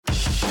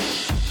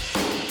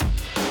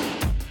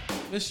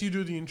Let's you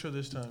do the intro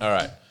this time. All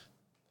right.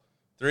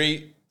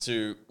 3,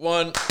 2,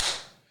 1.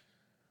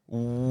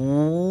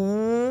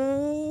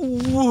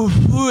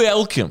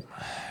 Welcome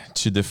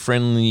to the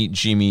Friendly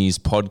Jimmy's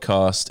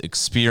podcast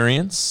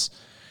experience.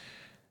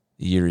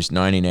 The year is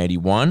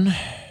 1981,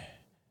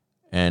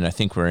 and I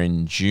think we're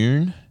in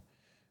June.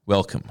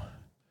 Welcome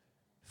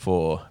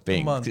for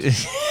being...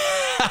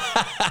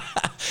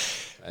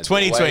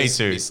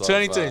 2022.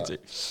 2022.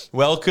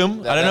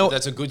 Welcome. I don't know.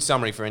 That's a good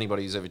summary for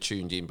anybody who's ever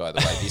tuned in, by the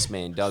way. This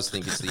man does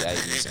think it's the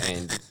 80s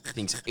and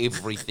thinks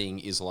everything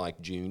is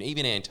like June,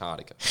 even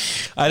Antarctica.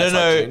 I don't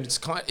know.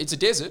 It's a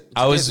desert.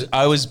 I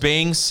was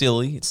being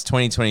silly. It's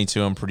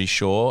 2022, I'm pretty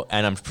sure,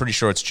 and I'm pretty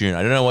sure it's June.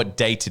 I don't know what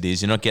date it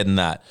is. You're not getting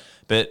that.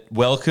 But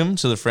welcome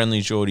to the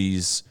Friendly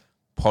Geordies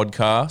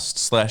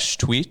podcast /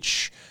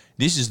 Twitch.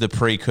 This is the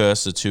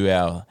precursor to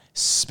our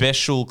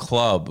special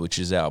club, which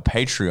is our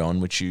Patreon,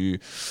 which you,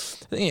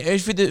 for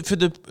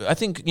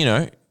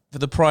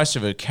the price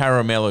of a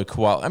caramello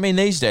koala. I mean,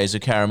 these days a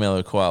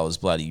caramello koala is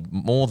bloody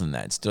more than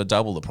that. It's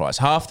double the price,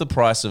 half the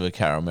price of a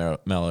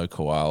caramello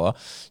koala.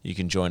 You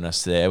can join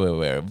us there.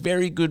 We're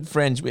very good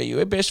friends.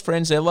 We're best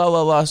friends there.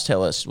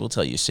 We'll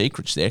tell you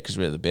secrets there because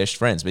we're the best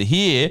friends. But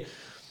here,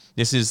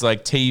 this is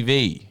like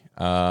TV,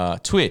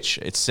 Twitch.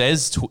 It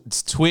says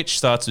Twitch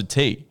starts with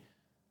T.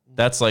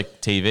 That's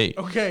like TV.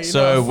 Okay.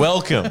 So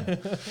welcome.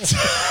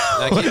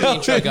 Now keep the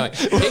intro going.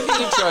 Keep the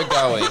intro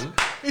going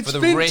It's for the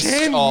been rest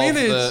 10 of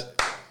minutes.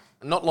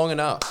 Not long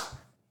enough.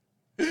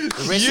 The rest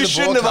You of the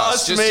shouldn't have broadcast,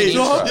 asked just an me.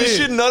 intro. You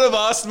should not have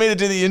asked me to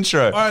do the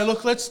intro. All right,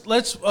 look,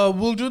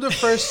 we'll do the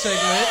first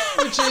segment,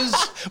 which is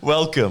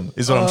Welcome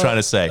is what I'm trying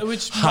to say.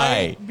 which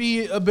Hi. might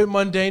be a bit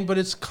mundane, but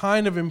it's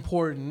kind of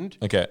important.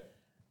 Okay.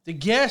 The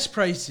gas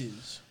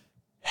prices.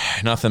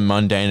 Nothing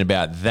mundane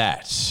about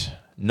that.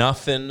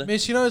 Nothing.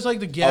 Miss, it's like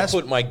the I'll gas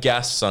put my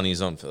gas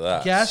sunnies on for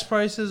that. gas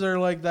prices are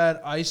like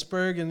that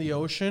iceberg in the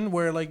ocean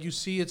where like you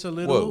see it's a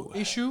little Whoa.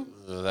 issue,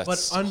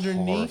 That's but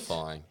underneath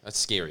horrifying.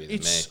 That's scarier than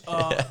it's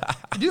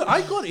me. dude,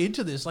 I got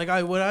into this when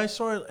I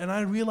saw it and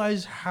I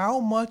realized how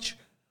much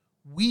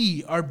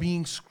we are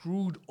being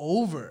screwed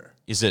over.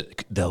 Is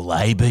it the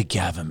Labor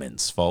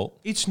government's fault?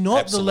 It's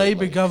not Absolutely. the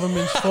Labor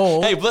government's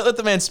fault. Hey, let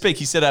the man speak.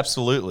 He said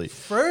absolutely.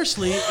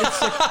 Firstly,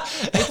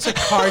 it's a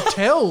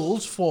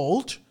cartel's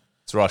fault.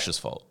 It's Russia's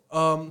fault.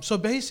 So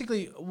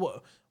basically,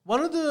 one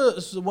of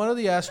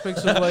the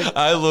aspects of like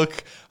I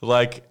look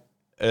like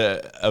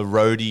a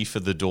roadie for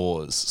the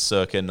Doors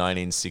circa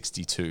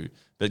 1962.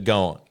 But go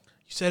on.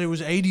 you said it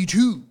was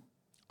 82.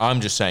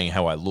 I'm just saying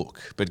how I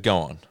look. But go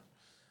on.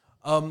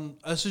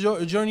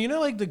 So Jordan,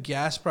 like the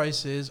gas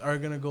prices are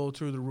gonna go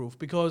through the roof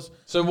because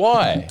So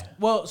why?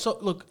 so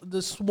look,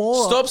 the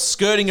small Stop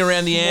skirting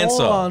around the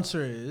small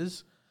answer. answer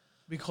is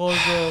because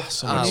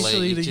of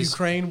initially the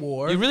Ukraine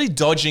war. You're really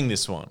dodging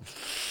this one.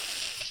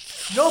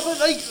 No, but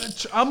like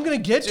I'm gonna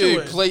get to Dude,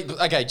 it. please,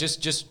 okay,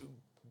 just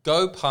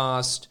go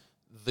past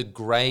the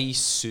grey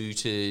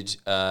suited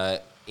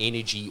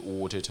energy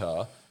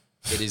auditor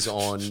that is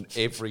on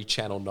every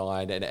Channel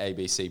 9 and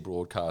ABC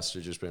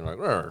broadcaster just being like,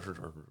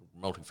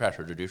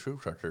 multifaceted issues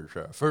such as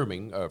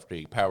firming of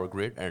the power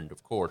grid and,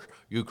 of course,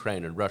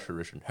 Ukraine and Russia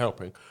isn't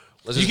helping.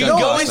 Let's You just can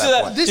go past into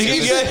that. point. This Because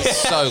is- this is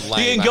so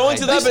lame. You can go I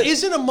into hate that, This but-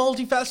 isn't a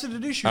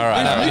multifaceted issue. All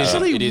right, There's all right,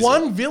 literally it is.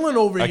 one villain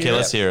over here. Okay,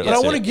 let's hear it, But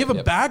let's I want hear to it. give a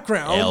Yep.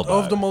 background Elbow.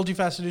 of the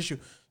multifaceted issue.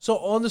 So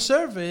on the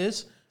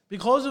surface,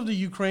 because of the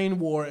Ukraine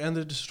war and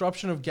the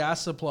disruption of gas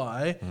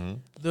supply,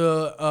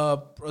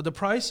 the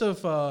price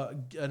of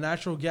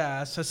natural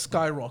gas has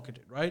skyrocketed,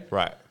 right?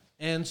 Right.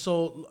 And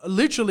so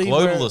literally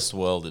we're- Globalist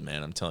world,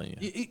 man, I'm telling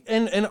you.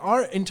 and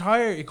our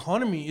entire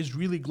economy is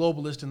really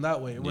globalist in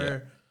that way,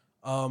 where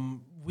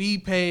we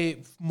pay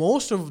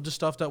most of the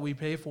stuff that we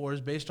pay for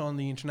is based on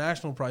the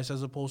international price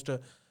as opposed to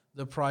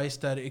the price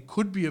that it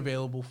could be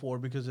available for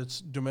because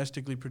it's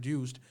domestically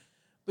produced.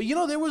 But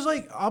there was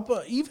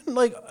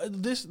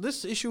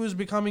this issue is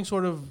becoming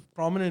sort of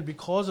prominent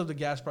because of the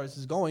gas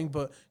prices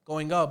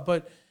going up.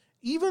 But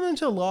even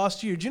until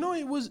last year, do you know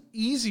it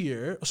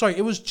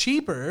was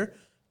cheaper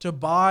to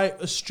buy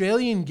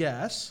Australian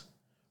gas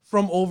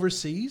from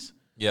overseas.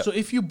 Yep. So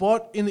if you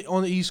bought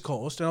on the East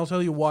Coast, and I'll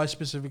tell you why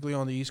specifically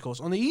on the East Coast.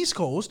 On the East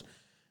Coast,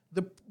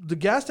 the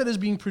gas that is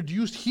being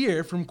produced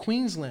here from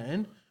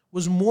Queensland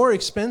was more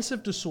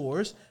expensive to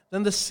source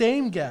than the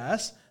same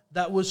gas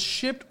that was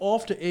shipped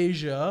off to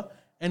Asia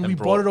and we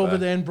brought it over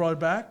there and brought it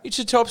back. It's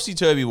a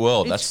topsy-turvy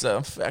world. It's-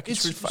 That's fucking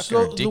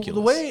So ridiculous.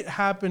 the way it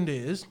happened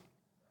is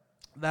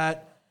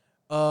that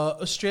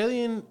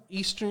Australian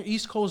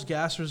East Coast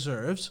gas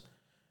reserves,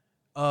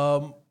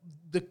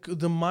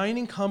 the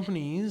mining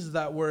companies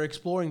that were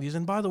exploring these,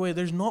 and by the way,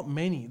 there's not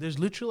many. There's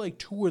literally like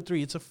 2 or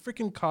 3. It's a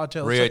freaking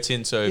cartel. Rio So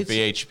Tinto, it's-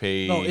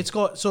 BHP. No, it's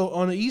got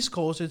on the East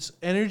Coast. It's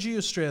Energy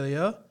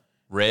Australia.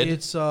 Red.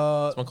 It's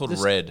one called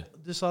Red.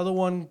 This other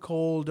one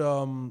called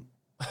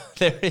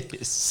There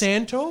is.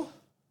 Santo,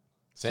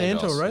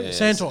 right? Yeah,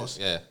 Santos.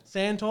 Yeah.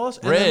 Santos,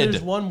 and Red. then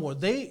there's one more.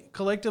 They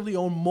collectively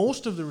own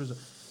most of the reserve.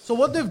 So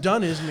what they've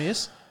done is,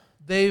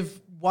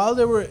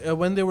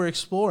 when they were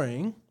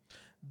exploring,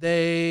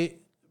 they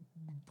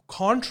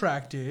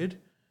contracted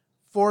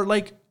for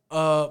like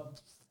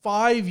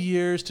 5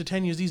 years to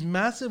 10 years, these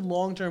massive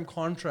long-term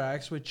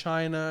contracts with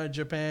China,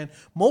 Japan,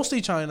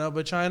 mostly China,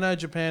 but China,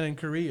 Japan, and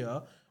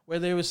Korea, where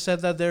they was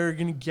said that they're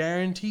going to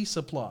guarantee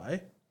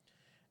supply.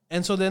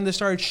 And so then they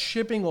started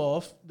shipping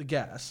off the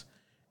gas.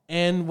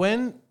 And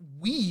when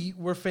we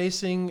were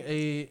facing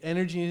a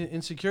energy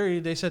insecurity,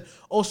 they said,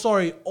 oh,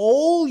 sorry,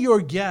 all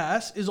your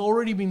gas is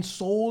already being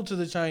sold to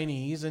the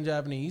Chinese and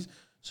Japanese,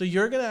 so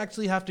you're going to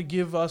actually have to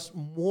give us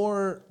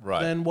more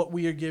than what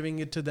we are giving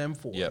it to them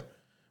for. Yep.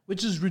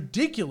 Which is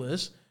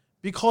ridiculous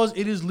because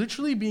it is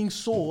literally being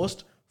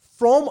sourced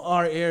from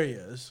our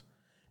areas.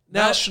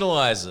 Now,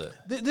 Nationalize it.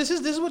 This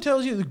is what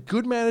tells you the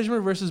good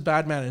management versus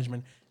bad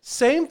management.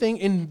 Same thing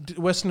in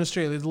Western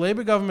Australia. The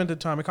Labor government at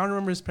the time, I can't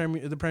remember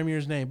the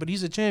premier's name, but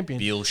he's a champion.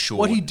 Bill Short.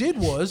 What he did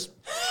was...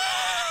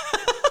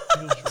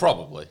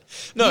 Probably.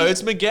 No,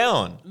 it's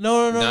McGowan.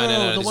 No.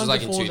 This The was one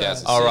like in before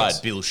 2006. that. All right,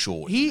 Bill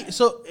Short. He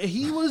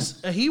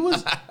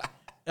was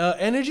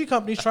energy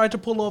companies tried to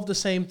pull off the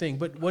same thing,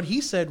 but what he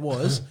said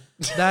was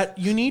that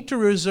you need to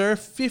reserve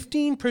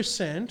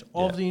 15%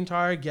 of the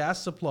entire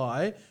gas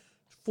supply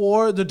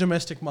for the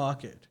domestic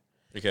market.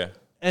 Okay.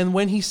 And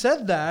when he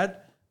said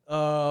that,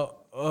 I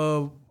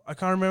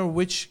can't remember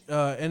which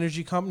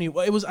energy company.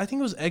 Well, I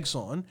think it was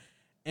Exxon,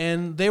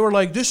 and they were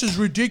like, "This is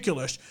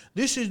ridiculous.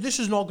 This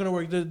is not going to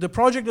work. The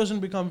project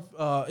doesn't become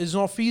is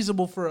not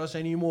feasible for us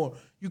anymore.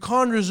 You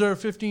can't reserve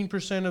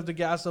 15% of the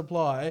gas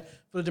supply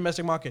for the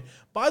domestic market."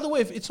 By the way,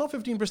 if it's not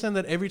 15%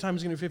 that every time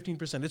is going to be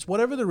 15%. It's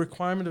whatever the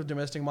requirement of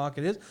domestic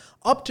market is,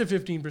 up to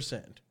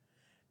 15%.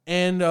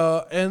 And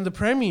the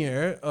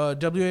premier,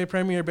 WA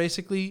premier,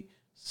 basically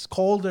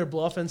called their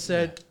bluff and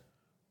said,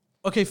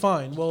 "Okay,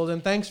 fine. Well,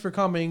 then thanks for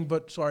coming,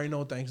 but sorry,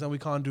 no thanks. Then we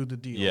can't do the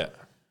deal." Yeah.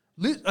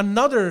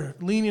 Another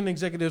lenient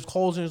executive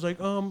calls and is like,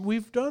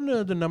 we've done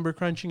the number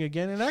crunching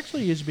again, and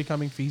actually is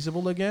becoming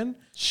feasible again.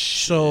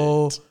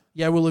 So,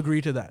 yeah, we'll agree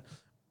to that.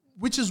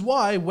 Which is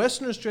why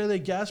Western Australia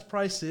gas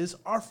prices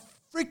are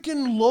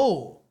freaking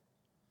low,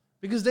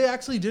 because they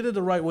actually did it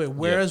the right way.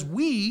 Whereas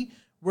we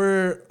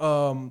were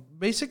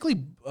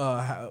basically,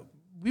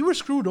 we were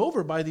screwed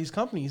over by these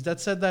companies that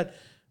said that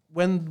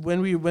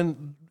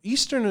when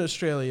Eastern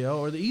Australia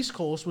or the East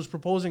Coast was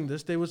proposing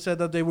this, they would said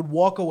that they would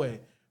walk away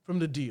from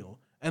the deal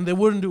and they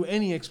wouldn't do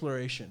any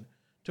exploration,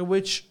 to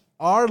which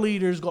our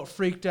leaders got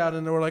freaked out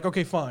and they were like,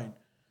 okay, fine.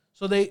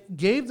 So they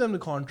gave them the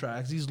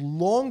contracts, these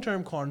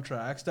long-term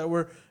contracts that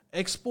were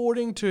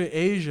exporting to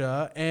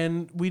Asia,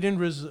 and we didn't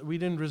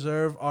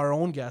reserve our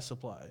own gas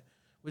supply,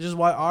 which is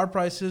why our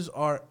prices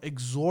are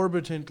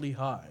exorbitantly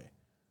high.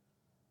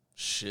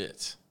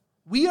 Shit.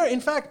 We are,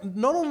 in fact,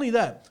 not only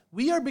that,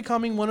 we are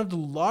becoming one of the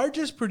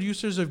largest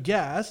producers of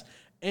gas,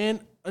 and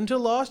until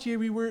last year,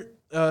 we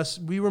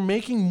were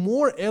making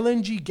more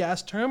LNG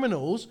gas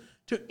terminals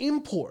to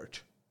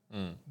import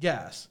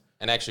gas.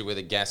 And actually, we're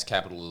the gas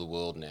capital of the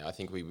world now. I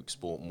think we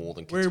export more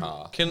than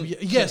Qatar.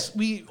 Yes,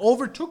 we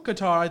overtook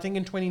Qatar, I think,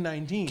 in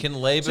 2019. Can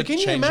Labour So can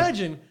you change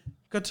imagine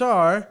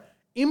Qatar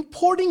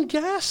importing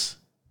gas?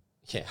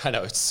 Yeah, I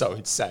know. It's so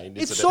insane.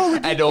 It's isn't so it?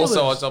 ridiculous. And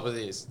also on top of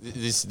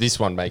this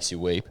one makes you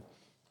weep.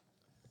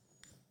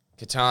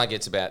 Qatar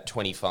gets about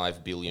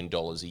 $25 billion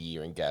a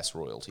year in gas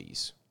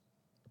royalties.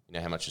 You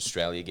know how much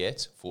Australia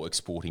gets for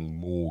exporting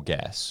more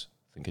gas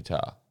than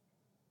Qatar?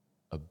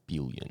 $1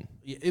 billion.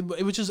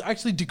 Which is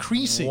actually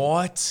decreasing.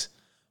 What?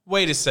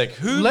 Wait a sec.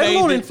 Who Let made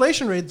alone the,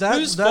 inflation rate,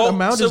 whose that fault?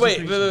 amount So is wait,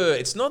 decreasing.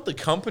 it's not the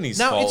company's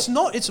Now, fault. it's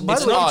not. By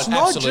the way, not. it's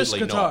not just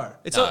Absolutely Qatar.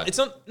 not. It's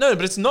not. No,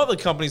 but it's not the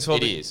company's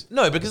fault. It is.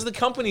 No, because the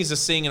companies are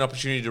seeing an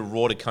opportunity to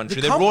rot a country.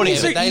 The They're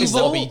companies rotting. are They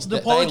evil. lobbied, The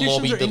they politicians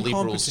lobbied are the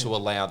Liberals incompetent. to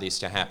allow this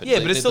to happen. Yeah,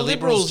 but it's the Liberals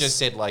Liberals- just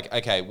said, like,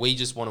 okay, we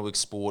just want to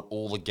export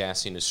all the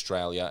gas in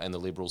Australia. And the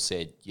Liberals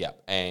said,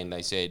 yep. And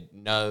they said,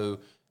 no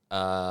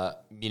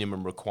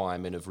minimum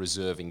requirement of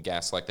reserving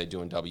gas like they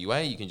do in WA.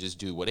 You can just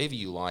do whatever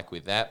you like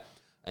with that.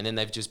 And then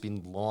they've just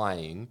been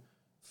lying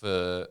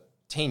for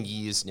 10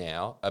 years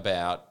now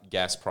about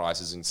gas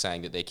prices and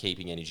saying that they're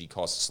keeping energy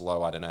costs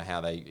low. I don't know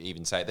how they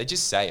even say it. They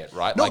just say it,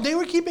 right? No, they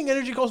were keeping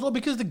energy costs low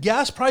because the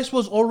gas price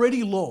was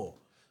already low.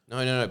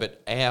 No,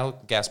 but our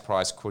gas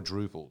price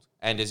quadrupled.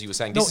 And as you were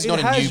saying, No, this is it not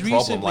a has new problem.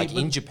 recently, Like but-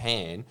 in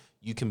Japan,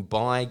 you can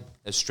buy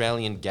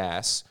Australian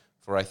gas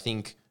for, I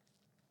think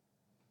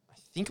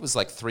it was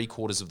like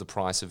 3/4 of the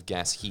price of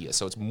gas here.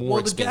 So it's more Well,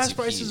 the expensive gas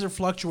prices here. are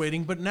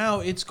fluctuating, but now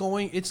it's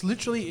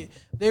literally,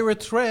 there were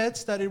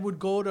threats that it would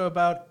go to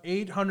about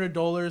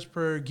 $800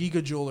 per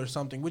gigajoule or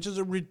something, which is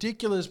a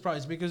ridiculous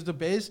price because the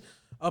base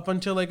up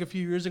until like a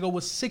few years ago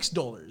was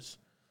 $6.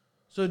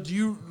 So do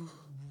you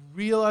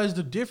realize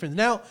the difference?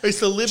 Now, It's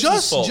the Libs'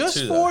 fault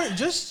too, though.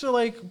 just to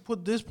like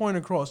put this point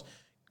across,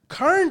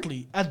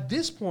 currently at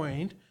this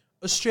point,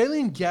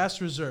 Australian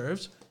gas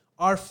reserves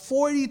are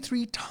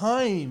 43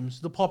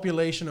 times the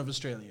population of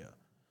Australia.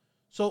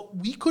 So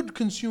we could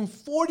consume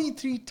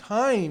 43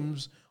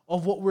 times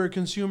of what we're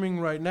consuming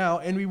right now,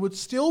 and we would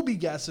still be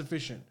gas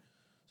efficient.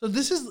 So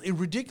this is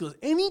ridiculous.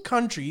 Any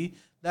country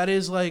that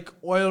is like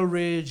oil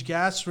rich,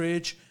 gas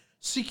rich,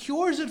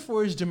 secures it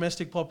for its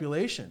domestic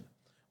population.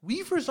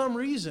 We, for some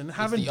reason, It's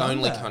haven't the done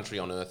only that. country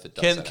on earth that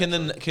does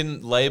that.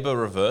 Can Labor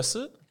reverse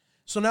it?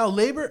 So now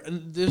Labor,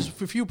 and there's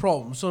a few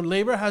problems. So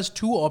Labor has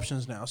two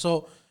options now.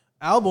 So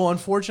Albo,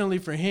 unfortunately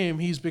for him,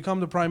 he's become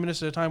the prime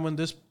minister at a time when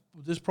this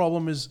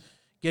problem is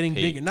getting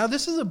bigger. Now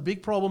this is a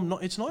big problem. No,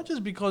 it's not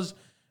just because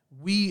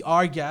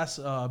our gas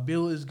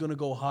bill is going to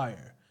go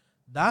higher.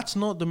 That's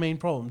not the main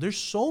problem. There's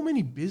so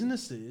many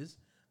businesses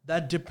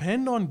that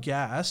depend on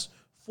gas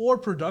for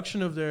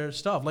production of their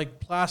stuff, like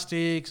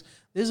plastics.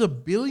 There's a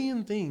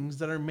billion things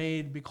that are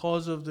made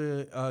because of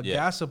the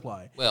gas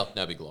supply. Well,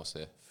 no big loss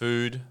there.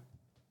 Food.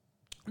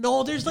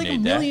 No, there's like a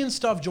Need that. million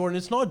stuff, Jordan.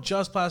 It's not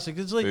just plastic.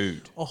 It's like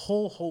Food. a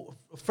whole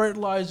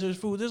fertilizers,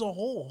 food. There's a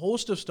whole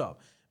host of stuff.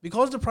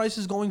 Because the price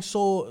is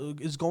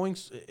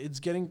it's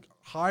getting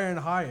higher and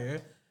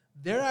higher.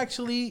 They're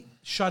actually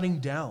shutting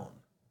down,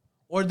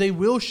 or they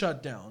will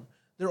shut down.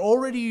 They're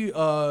already.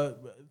 I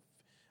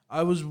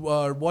was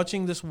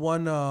watching this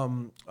one.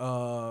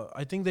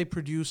 I think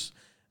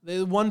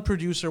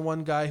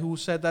one guy who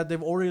said that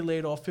they've already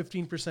laid off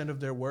 15%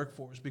 of their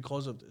workforce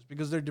because of this,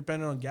 because they're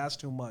dependent on gas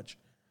too much.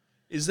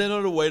 Is there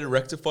not a way to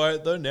rectify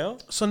it though now?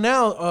 So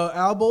now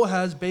Albo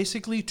has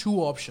basically two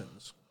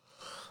options,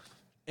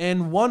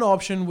 and one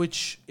option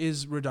which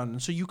is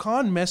redundant. So you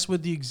can't mess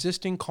with the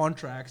existing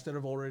contracts that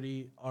are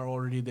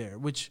already there,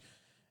 which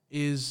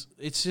is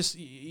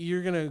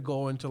you're gonna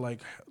go into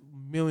like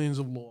millions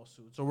of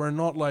lawsuits. So we're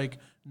not like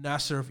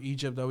Nasser of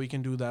Egypt that we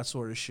can do that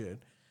sort of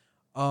shit.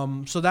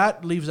 So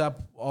that leaves that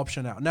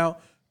option out. Now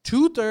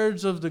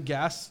 2/3 of the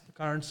gas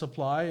current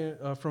supply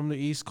from the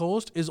East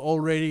Coast is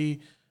already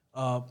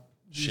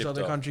these Shipped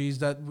other off. countries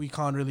that we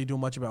can't really do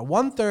much about.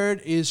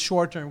 1/3 is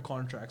short-term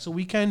contracts, so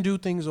we can do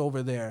things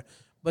over there,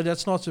 but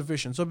that's not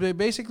sufficient. So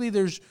basically,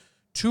 there's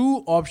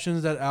two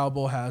options that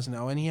Albo has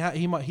now, and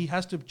he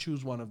has to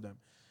choose one of them.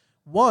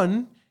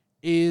 One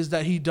is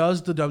that he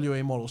does the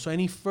WA model. So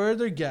any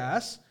further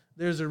gas,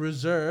 there's a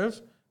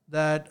reserve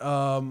that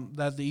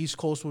that the East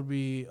Coast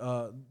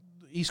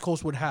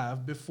would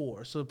have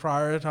before. So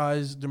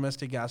prioritize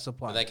domestic gas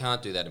supply. But they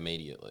can't do that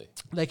immediately.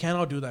 They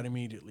cannot do that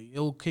immediately.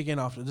 It'll kick in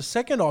after. The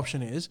second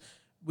option is,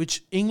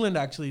 which England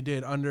actually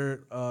did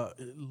under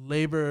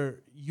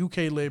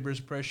UK Labour's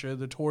pressure,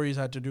 the Tories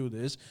had to do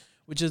this,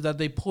 which is that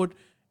they put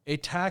a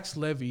tax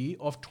levy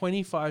of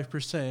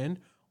 25%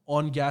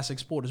 on gas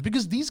exporters.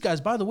 Because these guys,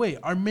 by the way,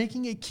 are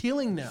making a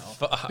killing now.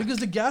 Because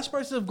the gas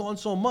prices have gone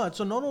so much.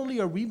 So not only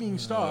are we being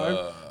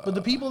starved, but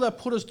the people that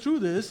put us through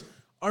this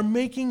are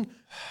making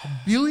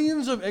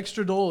billions of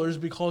extra dollars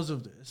because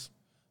of this.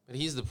 But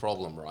here's the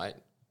problem, right?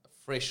 A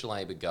fresh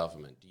Labor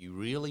government. Do you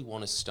really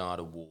want to start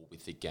a war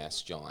with the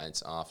gas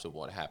giants after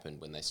what happened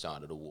when they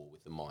started a war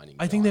with the mining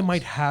I think they giants?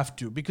 might have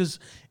to, because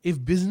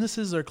if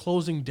businesses are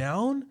closing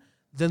down,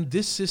 then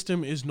this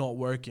system is not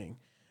working.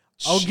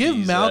 I'll give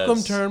Malcolm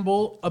Jesus.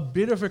 Turnbull a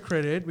bit of a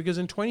credit, because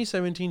in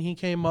 2017 he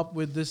came up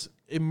with this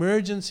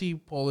emergency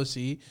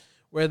policy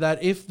where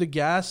that if the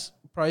gas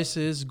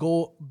prices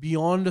go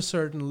beyond a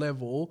certain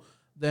level,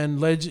 then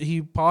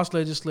he passed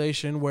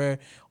legislation where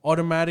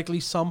automatically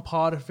some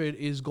part of it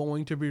is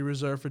going to be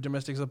reserved for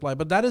domestic supply.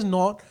 But that is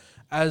not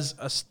as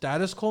a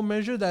status quo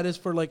measure. That is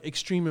for like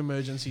extreme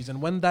emergencies.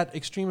 And when that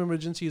extreme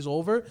emergency is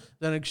over,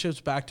 then it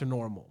shifts back to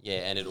normal.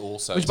 Yeah, and it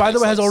also Which, by the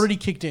takes way, has like already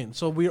kicked in.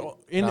 So we're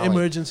in No,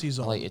 emergency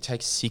zone. Like, it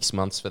takes 6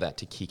 months for that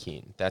to kick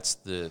in. That's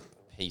the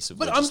piece of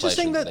But I'm just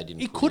saying legislation that they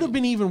didn't it put could have in.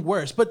 been even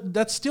worse. But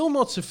that's still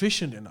not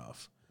sufficient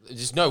enough.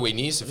 It's nowhere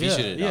near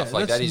sufficient Yeah, enough. yeah,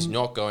 Like, that that's is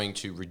not going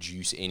to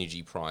reduce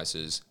energy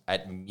prices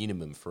at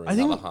minimum for I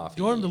another think, half a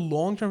Jordan, year. the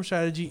long-term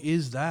strategy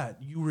is that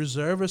you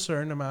reserve a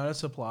certain amount of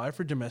supply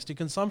for domestic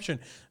consumption.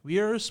 We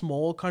are a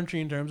small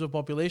country in terms of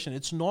population.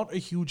 It's not a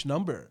huge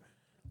number.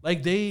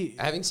 Like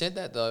Having said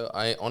that, though,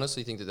 I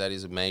honestly think that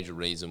is a major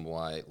reason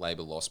why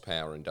Labor lost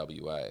power in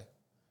WA.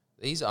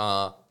 These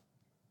are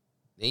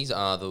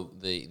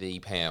the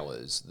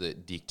powers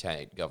that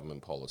dictate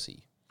government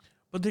policy.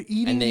 but they're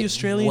eating And the they're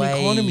Australian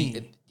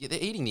economy. Yeah,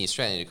 they're eating the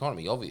Australian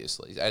economy,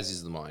 obviously, as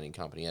is the mining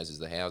company, as is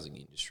the housing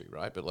industry,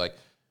 right? But like,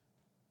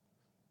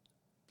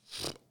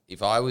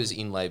 if I was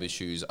in Labor's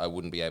shoes, I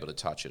wouldn't be able to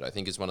touch it. I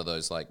think it's one of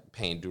those like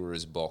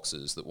Pandora's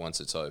boxes that once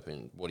it's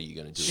open, what are you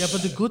going to do? Yeah, but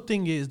about the good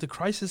thing is the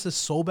crisis is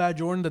so bad,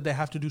 Jordan, that they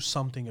have to do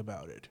something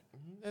about it.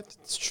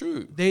 That's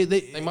true. They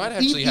They might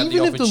actually have the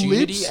even if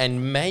opportunity,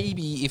 and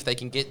maybe if they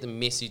can get the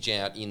message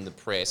out in the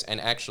press,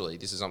 and actually,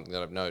 this is something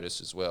that I've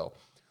noticed as well.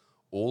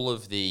 All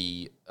of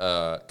the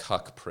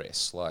cuck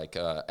press, like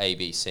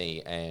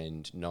ABC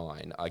and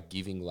Nine, are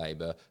giving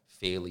Labor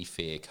fairly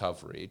fair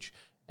coverage,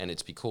 and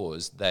it's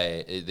because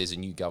there's a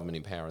new government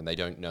in power, and they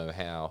don't know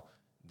how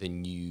the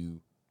new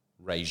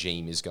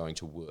regime is going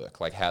to work,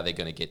 like how they're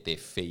going to get their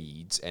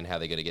feeds and how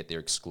they're going to get their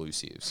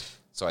exclusives.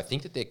 So I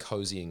think that they're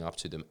cozying up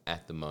to them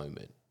at the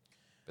moment,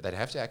 but they'd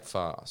have to act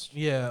fast.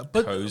 Yeah,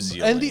 but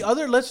Cozy and the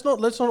other let's not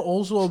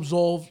also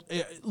absolve.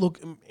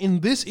 Look, in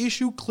this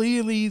issue,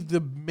 clearly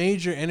the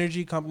major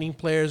energy company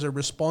players are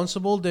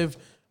responsible. They've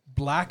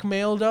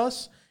blackmailed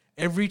us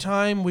every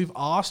time we've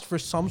asked for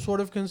some sort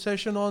of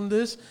concession on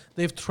this.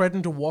 They've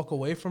threatened to walk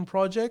away from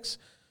projects.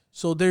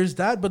 So there's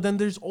that, but then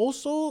there's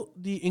also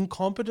the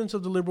incompetence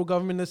of the Liberal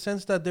government in the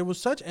sense that there was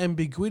such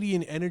ambiguity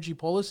in energy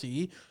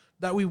policy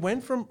that we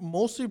went from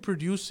mostly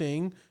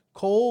producing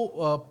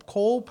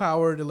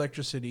coal-powered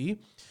electricity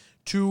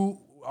to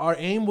our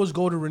aim was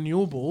go to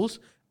renewables,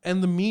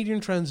 and the median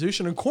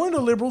transition, according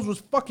to Liberals, was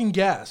fucking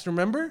gas.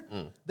 Remember?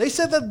 They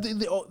said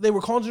that they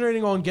were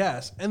concentrating on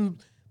gas,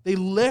 and they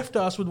left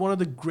us with one of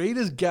the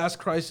greatest gas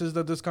crises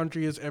that this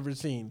country has ever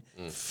seen.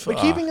 But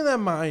keeping in that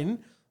mind,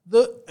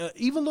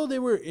 even though they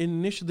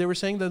were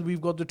saying that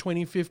we've got the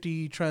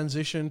 2050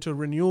 transition to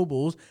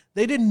renewables,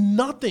 they did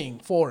nothing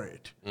for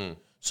it.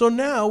 So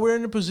now we're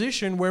in a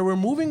position where we're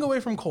moving away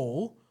from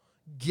coal.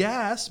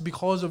 Gas,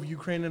 because of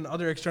Ukraine and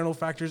other external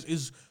factors,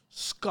 is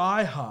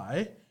sky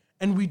high,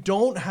 and we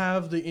don't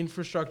have the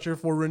infrastructure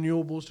for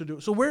renewables to do.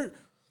 So we're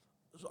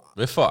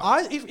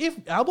fucked.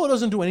 If Albo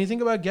doesn't do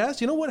anything about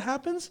gas, you know what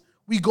happens?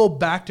 We go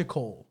back to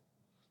coal,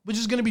 which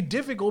is going to be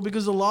difficult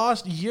because the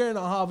last year and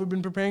a half we've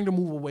been preparing to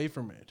move away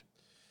from it.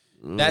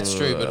 That's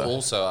true, but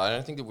also I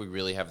don't think that we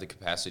really have the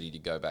capacity to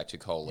go back to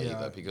coal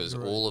either, because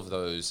all of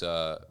those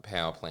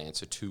power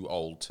plants are too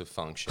old to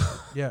function.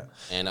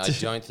 And I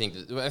don't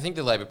think I think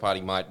the Labor Party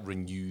might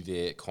renew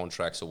their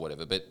contracts or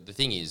whatever, but the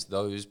thing is,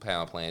 those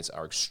power plants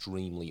are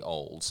extremely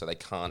old, so they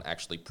can't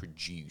actually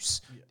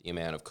produce the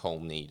amount of coal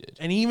needed.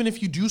 And even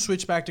if you do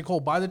switch back to coal,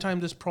 by the time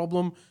this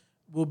problem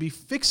will be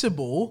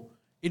fixable,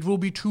 it will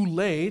be too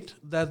late.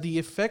 That the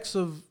effects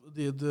of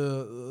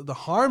the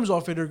harms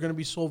of it are going to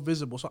be so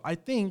visible. So I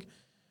think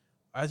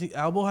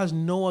Albo has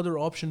no other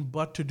option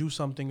but to do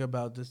something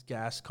about this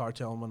gas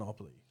cartel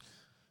monopoly.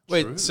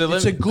 Wait, True. So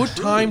it's a good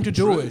time to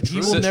do it. He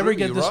will never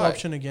get this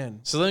option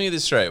again. So let me get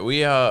this straight.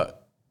 We're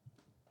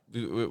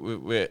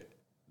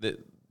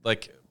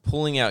like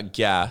pulling out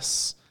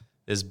gas.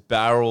 There's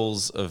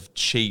barrels of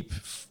cheap,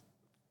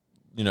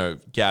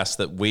 gas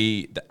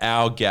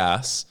our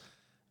gas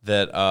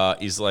that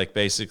is like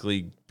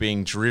basically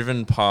being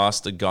driven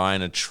past a guy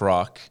in a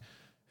truck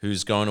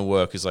who's going to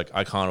work, who's like,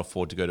 I can't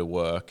afford to go to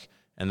work.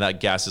 And that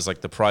gas is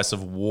like the price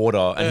of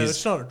water. And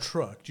it's not a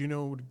truck. Do you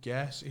know what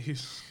gas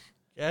is?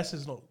 Gas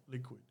is not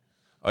liquid.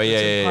 Oh,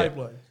 yeah.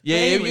 Pipeline. Yeah,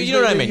 anyways, you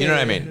know what I mean. You know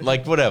what I mean.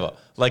 Like, whatever.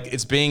 Like,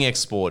 it's being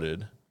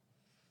exported.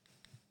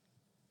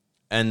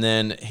 And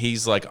then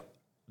he's like,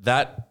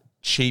 that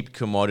cheap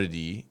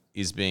commodity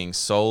is being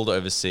sold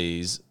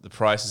overseas. The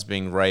price is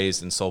being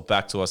raised and sold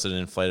back to us at an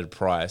inflated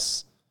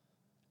price.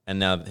 And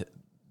now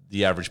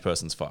the average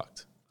person's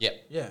fucked.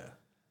 Yeah.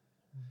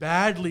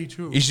 Badly,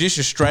 too. Is this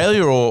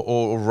Australia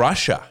or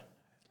Russia?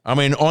 I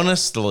mean,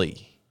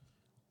 honestly.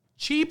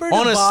 Cheaper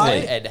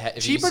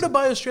to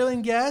buy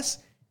Australian gas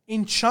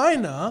in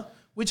China,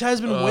 which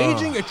has been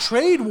waging a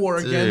trade war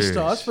against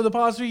us for the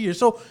past 3 years.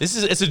 So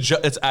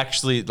it's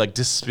actually like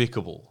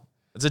despicable.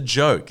 It's a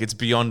joke. It's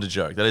beyond a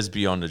joke. That is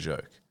beyond a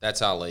joke.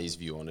 That's Ali's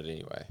view on it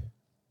anyway.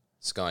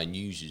 Sky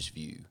News'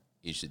 view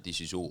is that this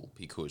is all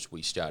because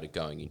we started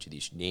going into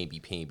this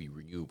namby-pamby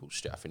renewable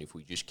stuff, and if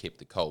we just kept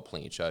the coal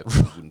plants open,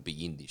 we wouldn't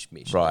be in this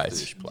mess in the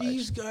first place.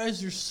 These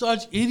guys are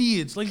such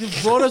idiots. Like, they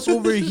brought us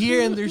over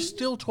here, and they're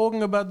still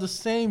talking about the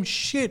same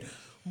shit.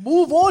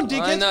 Move on,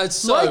 dickhead. I know, it's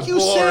so like you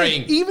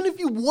boring. said, even if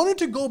you wanted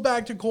to go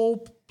back to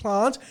coal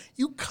plants,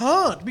 you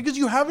can't because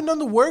you haven't done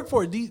the work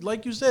for it.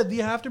 Like you said, they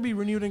have to be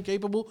renewed and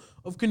capable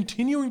of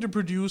continuing to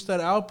produce that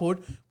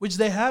output, which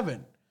they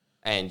haven't.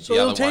 And so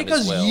it'll take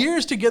us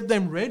years to get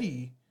them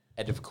ready.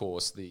 And of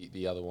course,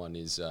 the other one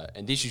is,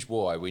 and this is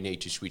why we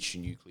need to switch to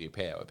nuclear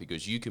power,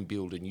 because you can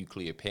build a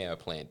nuclear power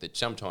plant that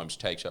sometimes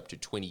takes up to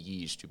 20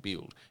 years to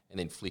build and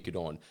then flick it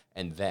on,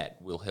 and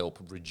that will help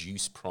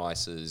reduce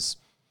prices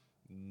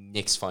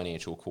next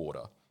financial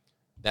quarter.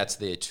 That's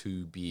their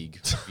two big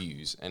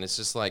views. And it's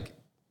just like,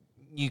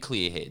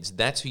 nuclear heads,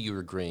 that's who you're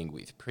agreeing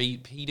with.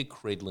 Peter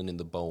Credlin and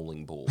the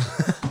bowling ball,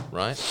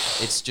 right?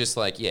 It's just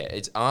like,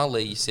 it's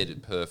Ali said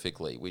it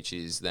perfectly, which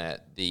is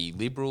that the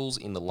Liberals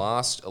in the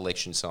last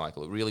election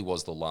cycle, it really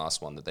was the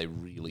last one that they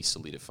really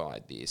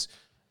solidified this.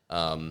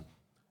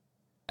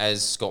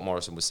 As Scott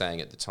Morrison was saying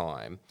at the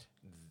time,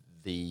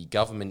 the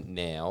government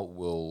now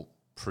will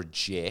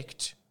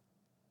project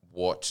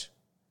what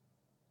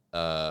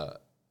the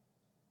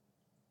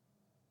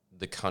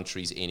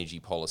country's energy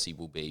policy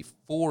will be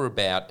for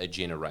about a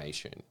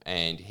generation.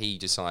 And he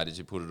decided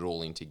to put it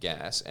all into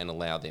gas and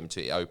allow them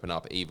to open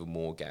up even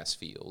more gas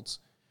fields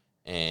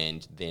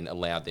and then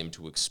allow them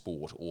to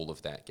export all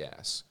of that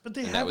gas. But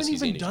they haven't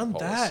even done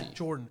that,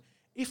 Jordan.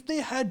 If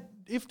they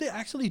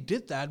actually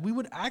did that, we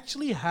would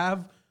actually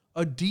have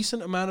a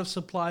decent amount of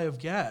supply of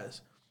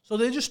gas. So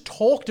they just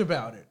talked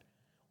about it.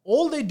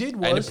 All they did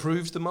was... And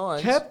approved the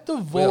mines. Kept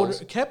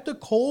the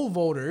coal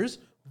voters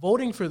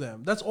voting for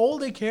them. That's all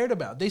they cared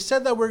about. They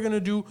said that we're going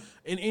to do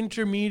an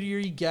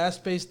intermediary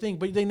gas-based thing,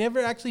 but they never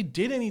actually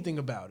did anything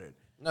about it.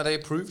 No, they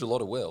approved a lot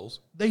of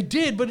wells. They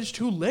did, but it's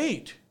too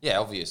late. Yeah,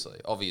 obviously.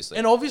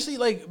 And obviously,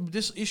 like,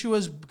 this issue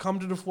has come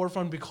to the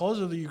forefront because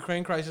of the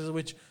Ukraine crisis,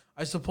 which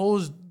I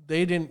suppose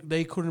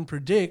they couldn't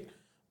predict,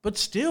 but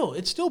still,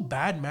 it's still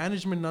bad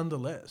management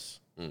nonetheless.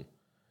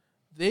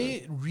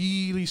 They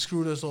really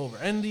screwed us over.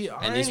 And the And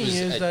irony this was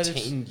is a that it's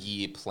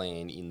 10-year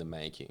plan in the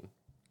making.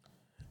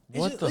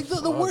 What the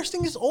the worst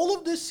thing is all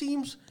of this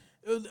seems.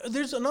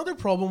 There's another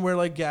problem where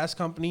like gas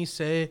companies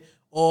say,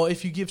 "Oh,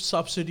 if you give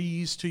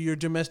subsidies to your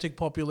domestic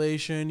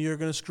population, you're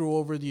going to screw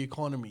over the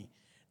economy."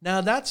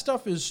 Now that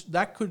stuff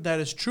that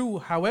is true.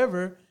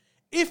 However,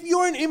 if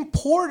you're an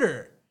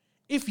importer,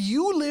 if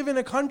you live in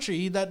a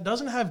country that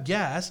doesn't have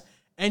gas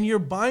and you're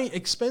buying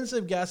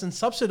expensive gas and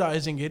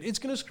subsidizing it, it's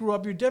going to screw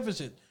up your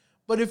deficit.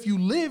 But if you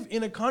live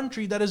in a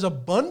country that is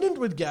abundant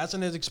with gas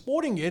and is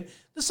exporting it,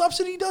 the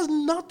subsidy does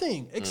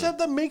nothing except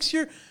that makes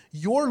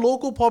your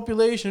local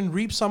population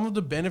reap some of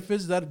the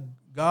benefits that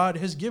God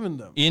has given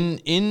them.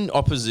 In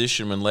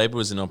opposition, when Labor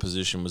was in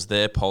opposition, was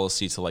their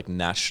policy to like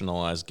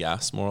nationalize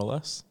gas more or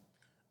less?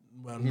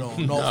 Well, no,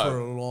 not for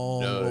a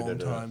long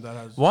time. That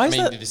has. Why I is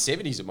mean, that? in the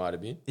 70s it might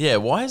have been. Yeah,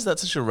 why is that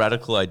such a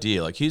radical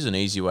idea? Like, here's an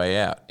easy way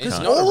out. It's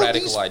Can't- not all a of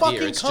these radical idea.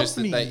 fucking It's just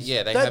that they companies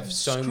they that have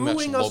so much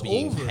screwing us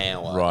lobbying over.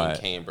 power Right.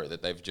 in Canberra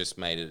that they've just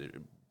made it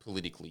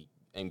politically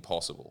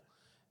impossible.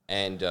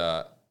 And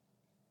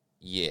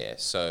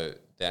so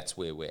that's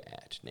where we're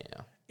at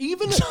now.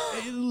 Even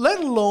let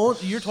alone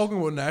you're talking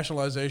about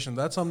nationalization.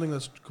 That's something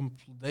that's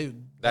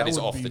That is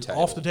would off be the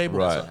table. Off the table.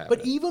 Right. That's not But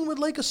happening. even with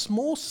like a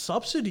small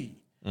subsidy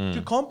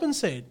to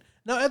compensate.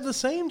 Now at the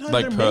same time,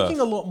 Like they're Perth. making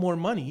a lot more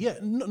money. Yeah,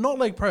 not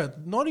like Perth.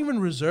 Not even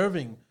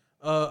reserving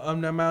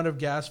an amount of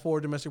gas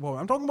for domestic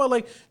population. I'm talking about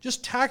like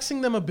just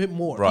taxing them a bit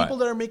more. Right. People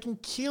that are making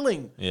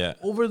killing Yeah.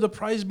 over the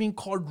price being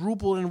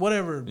quadrupled and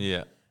whatever.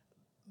 Yeah.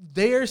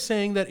 They are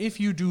saying that if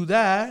you do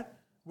that,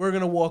 we're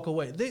gonna walk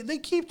away. They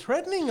keep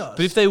threatening us.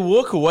 But if they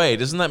walk away,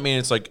 doesn't that mean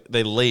it's like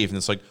they leave and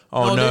it's like,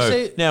 oh No, no,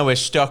 they say- now we're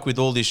stuck with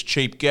all this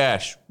cheap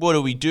gas. What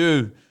do we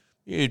do?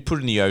 Yeah, put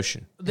it in the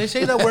ocean. They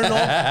say that we're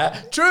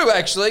not. True,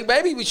 actually.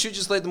 Maybe we should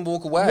just let them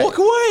walk away. Walk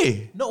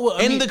away. No, well,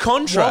 I End mean, the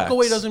contract. Walk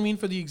away doesn't mean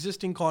for the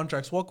existing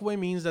contracts. Walk away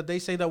means that they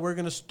say that we're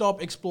going to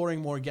stop exploring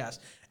more gas.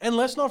 And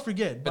let's not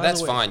forget, But by that's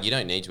the way, fine. You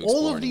don't need to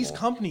explore all of these anymore.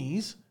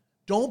 companies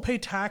don't pay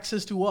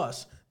taxes to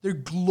us. They're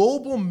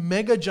global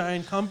mega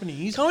giant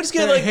companies. Can't we just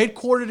get, that are like-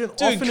 headquartered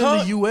often in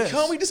the US?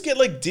 Can't we just get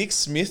like Dick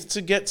Smith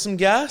to get some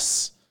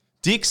gas?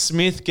 Dick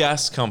Smith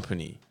Gas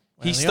Company.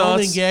 Well, the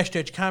only gas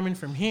that's coming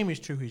from him is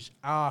through his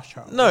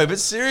arsehole. No, but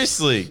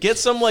seriously, get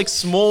some like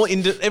small.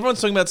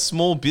 Everyone's talking about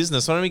small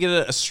business. Why don't we get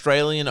an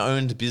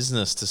Australian-owned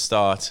business to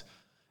start?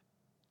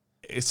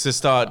 It's to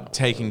start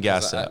taking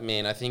gas out.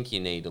 Man, I think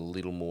you need a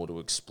little more to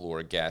explore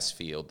a gas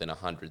field than a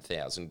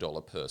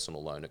 $100,000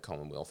 personal loan at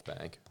Commonwealth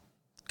Bank.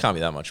 Can't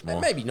be that much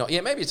more. Maybe not. Yeah,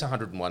 maybe it's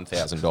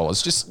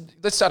 $101,000. Just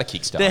let's start a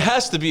Kickstarter. There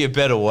has to be a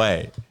better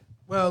way.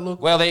 Well,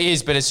 look, Well, there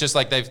is, but it's just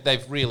like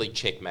they've really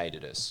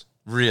checkmated us.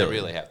 Really? They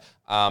really have.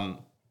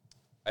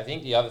 I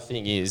think the other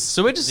thing is,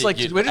 So we're just that like-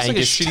 we're just like a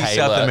Angus shitty Taylor,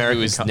 South American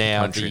who is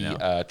now country the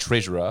now.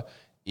 treasurer,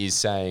 is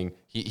saying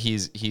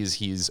here's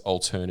his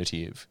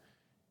alternative.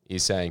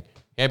 Is saying,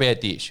 how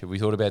about this? Have we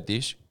thought about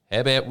this?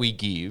 How about we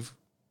give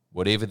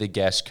whatever the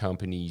gas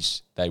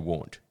companies they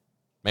want?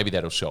 Maybe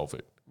that'll solve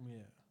it.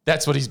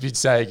 That's what he's been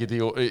saying.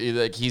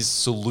 Like his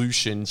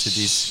solution to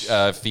this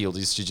field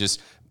is to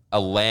just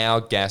allow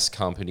gas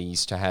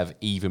companies to have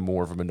even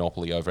more of a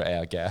monopoly over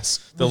our gas.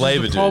 The which is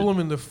Labor the dude. problem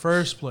in the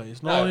first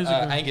place. Not No, only is it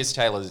gonna- Angus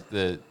Taylor's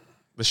the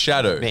The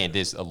shadow. man.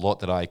 There's a lot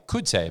that I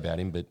could say about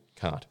him, but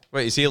can't.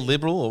 Wait, is he a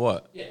liberal or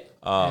what?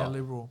 yeah,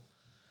 liberal.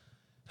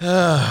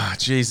 Ah,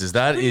 Jesus,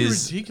 that Pretty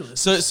is ridiculous.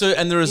 So,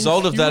 and the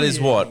result of that is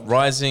what? Infuriating.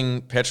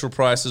 Rising petrol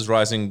prices,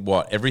 rising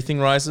what?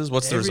 Everything rises.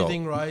 What's the result?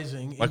 Everything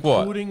rising, Like what?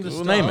 including the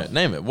Well, stuff.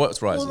 name it.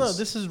 What's rises? Well, no,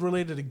 this is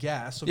related to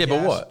gas. So Yeah, but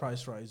gas what?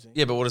 price rising.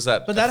 Yeah, but what does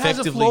that? But that has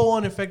a effectively-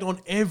 flow-on effect on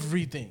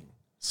everything.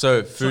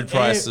 So food So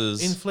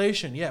prices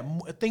inflation. Yeah,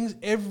 things.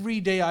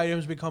 Everyday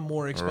items become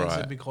more expensive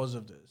Right. because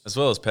of this, as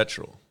well as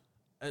petrol.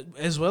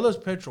 as well as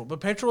petrol.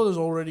 But petrol is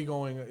already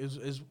going.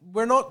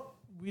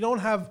 We don't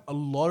have a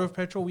lot of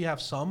petrol. We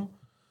have some.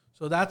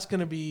 So that's going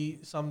to be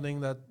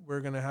something that we're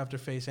going to have to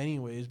face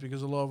anyways,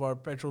 because a lot of our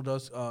petrol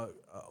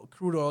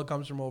crude oil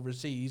comes from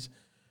overseas.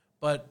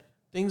 But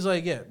things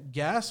like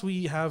gas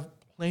we have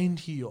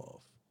plenty of.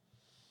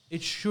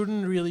 It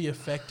shouldn't really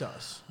affect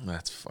us.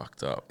 That's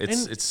fucked up. And-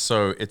 It's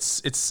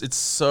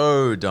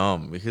so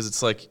dumb because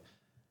it's like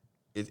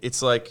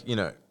it's like, you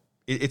know,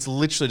 it's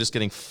literally just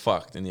getting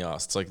fucked in the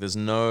ass. It's like there's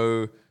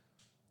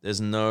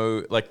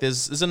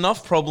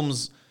enough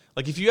problems.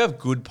 Like if you have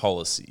good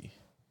policy,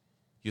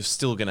 you're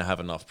still going to have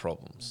enough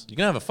problems. You're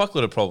going to have a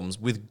fuckload of problems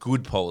with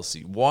good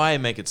policy. Why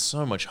make it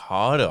so much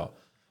harder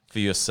for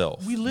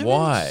yourself? We live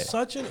Why? in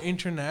such an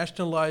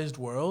internationalized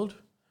world.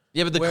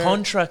 Yeah, but the where-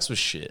 contracts were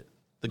shit.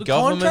 The The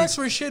government. contracts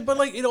were shit, but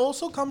like it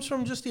also comes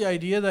from just the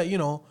idea that, you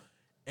know,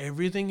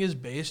 everything is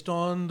based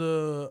on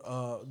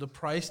the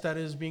price that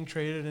is being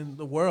traded in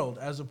the world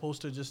as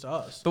opposed to just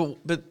us.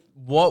 but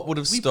what would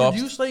have We stopped?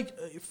 produce like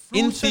fruits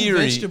In theory-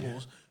 and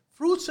vegetables.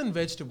 Fruits and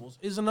vegetables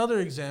is another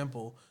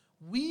example.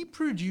 We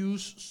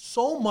produce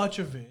so much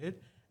of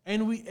it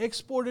and we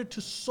export it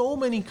to so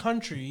many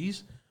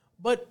countries,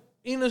 but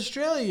in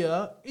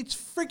Australia, it's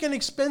freaking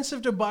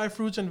expensive to buy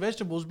fruits and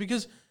vegetables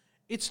because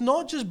it's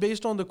not just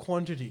based on the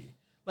quantity.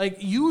 Like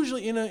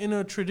usually in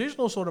a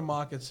traditional sort of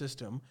market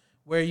system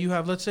where you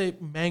have, let's say,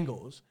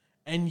 mangoes,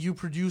 and you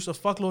produce a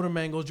fuckload of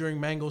mangoes during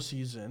mango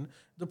season,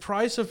 the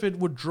price of it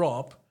would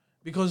drop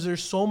because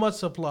there's so much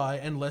supply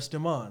and less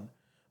demand.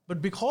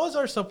 But because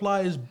our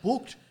supply is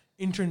booked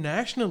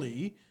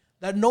internationally,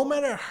 that no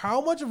matter how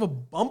much of a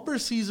bumper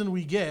season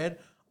we get,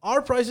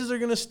 our prices are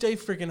going to stay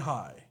freaking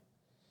high.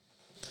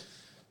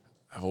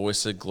 I've always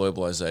said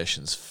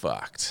globalization's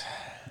fucked.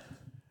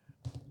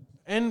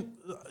 And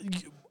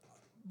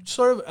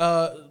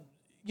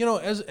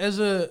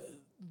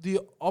the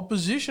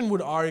opposition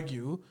would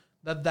argue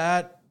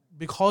that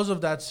because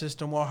of that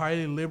system or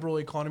highly liberal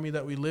economy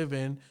that we live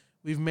in,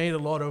 we've made a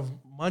lot of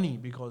money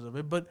because of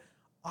it. But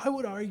I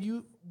would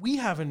argue we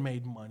haven't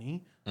made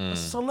money. A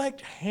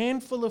select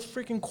handful of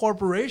freaking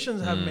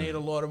corporations have made a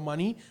lot of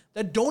money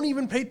that don't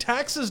even pay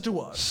taxes to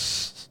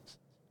us.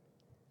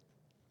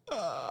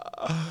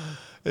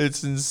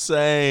 It's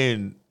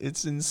insane.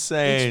 It's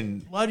insane.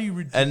 It's bloody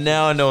ridiculous. And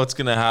now I know what's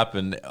going to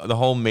happen. The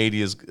whole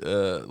media's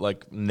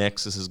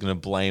nexus is going to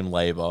blame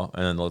Labor,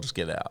 and then they'll just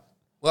get out.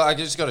 Well, I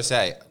just got to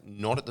say,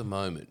 not at the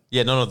moment.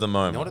 Yeah, not at the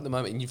moment. Not at the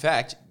moment. In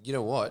fact, you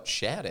know what?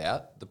 Shout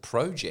out. The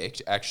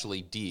project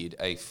actually did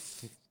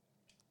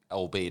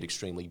albeit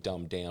extremely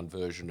dumbed down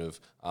version of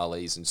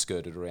Ali's and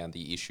skirted around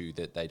the issue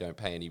that they don't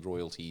pay any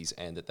royalties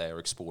and that they are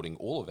exporting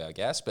all of our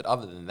gas. But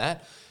other than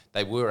that,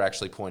 they were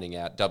actually pointing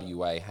out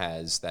WA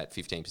has that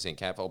 15%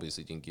 cap.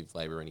 Obviously didn't give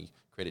Labor any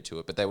credit to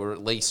it, but they were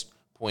at least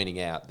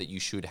pointing out that you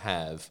should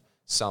have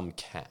some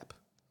cap.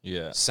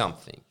 Yeah.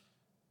 Something.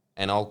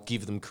 And I'll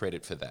give them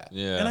credit for that.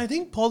 Yeah. And I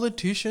think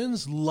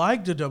politicians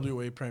like the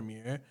WA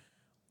Premier,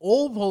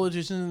 all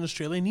politicians in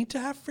Australia need to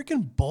have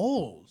freaking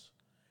balls.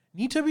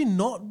 Need to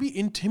not be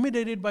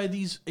intimidated by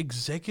these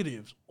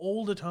executives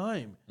all the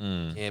time.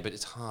 Yeah, but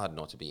it's hard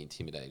not to be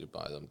intimidated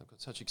by them. They've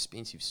got such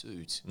expensive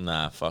suits.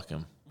 Nah, fuck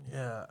him.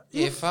 Yeah.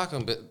 Yeah, fuck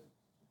them, but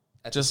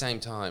at the same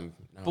time...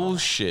 No.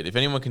 Bullshit. If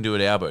anyone can do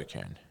it, Albo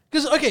can.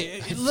 Because,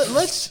 okay,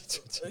 let's...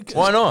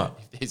 Why not?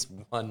 If there's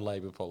one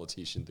Labor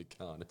politician that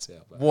can't, it's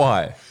Albo.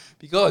 Why?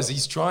 Because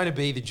he's trying to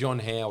be the John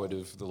Howard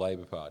of the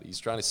Labor Party. He's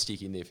trying to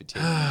stick in there for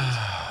 10 years.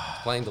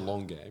 He's playing the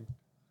long game.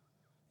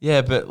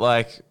 Yeah, but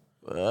like...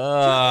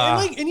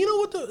 and you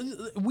know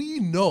what? We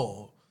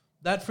know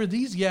that for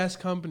these gas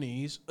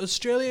companies,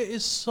 Australia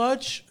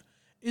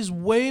is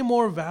way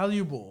more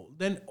valuable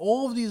than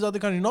all of these other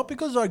countries. Not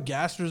because our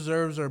gas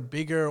reserves are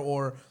bigger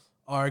or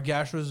our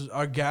gas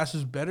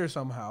is better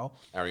somehow.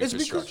 Our It's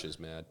infrastructure's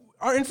because mad.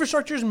 Our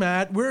infrastructure is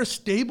mad. We're a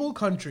stable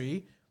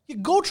country. You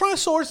go try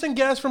sourcing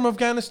gas from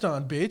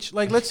Afghanistan, bitch.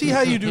 Like, let's see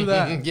how you do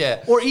that.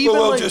 Yeah. Or even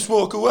Well, like, just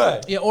walk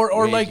away. yeah, or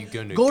Where like you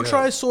gonna go go?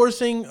 try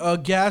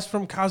sourcing gas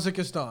from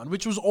Kazakhstan,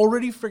 which was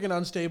already freaking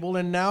unstable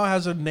and now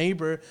has a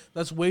neighbor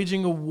that's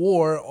waging a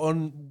war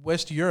on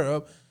West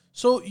Europe.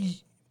 So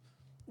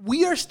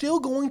we are still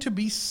going to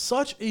be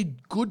such a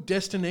good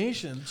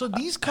destination. So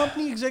these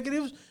company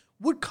executives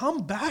would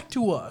come back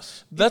to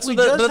us. That's if we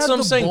what, just that's had what I'm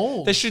the saying.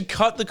 balls. They should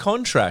cut the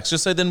contracts.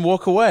 Just say then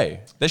walk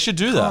away. They should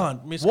do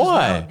Can't, that. miss, 'cause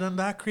Why? Then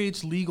that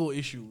creates legal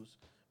issues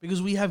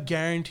because we have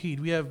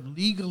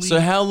legally.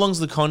 So how long's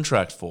the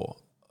contract for?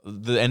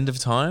 The end of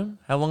time?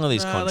 How long are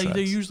these contracts? like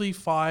they're usually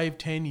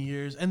 5-10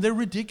 years, and they're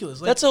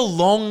ridiculous. Like, That's a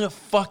long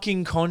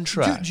fucking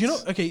contract. do you know?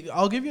 Okay,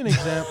 I'll give you an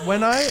example.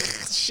 When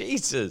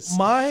Jesus.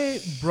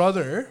 my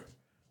brother,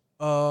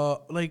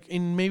 like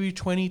in maybe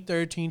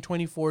 2013,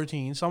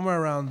 2014, somewhere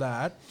around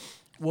that,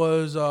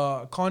 was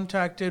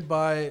contacted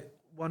by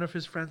one of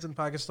his friends in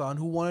Pakistan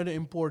who wanted to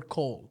import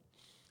coal.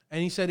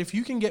 And he said, if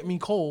you can get me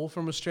coal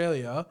from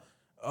Australia,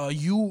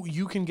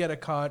 you can get a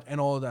cut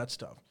and all of that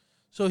stuff.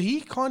 So he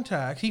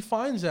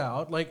finds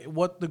out like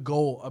what the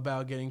goal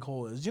about getting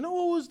coal is. You know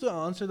what was the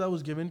answer that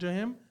was given to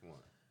him?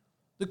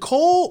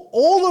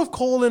 All of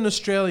coal in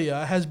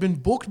Australia has been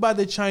booked by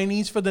the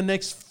Chinese for the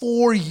next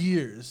 4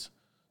 years.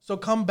 So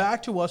come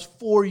back to us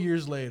 4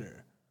 years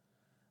later.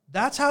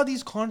 That's how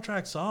these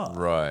contracts are.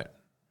 Right.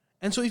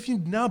 And so if you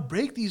now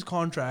break these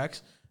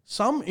contracts,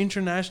 some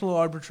international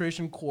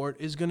arbitration court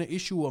is going to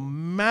issue a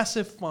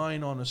massive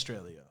fine on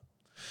Australia.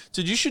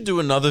 Dude, you should do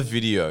another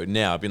video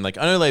now. Being like,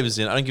 I know Labor's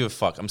in. I don't give a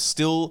fuck. I'm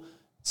still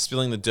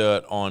spilling the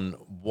dirt on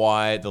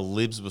why the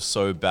Libs were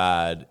so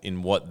bad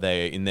in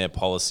their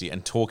policy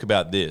and talk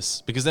about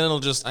this. Because then it'll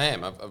just... I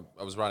am.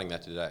 I was writing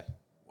that today.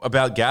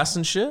 About gas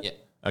and shit? Yeah.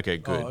 Okay,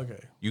 good. Oh,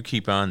 okay. You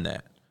keep on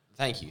that.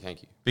 Thank you.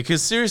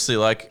 Because seriously,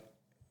 like,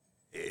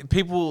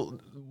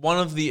 one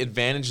of the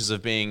advantages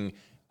of being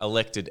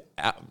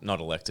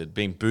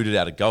being booted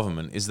out of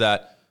government is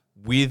that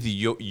with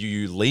you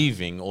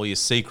leaving, all your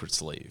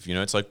secrets leave. You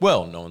know, it's like,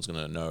 well, no one's going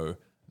to know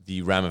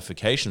the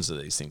ramifications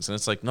of these things. And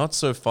it's like, not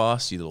so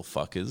fast, you little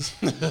fuckers.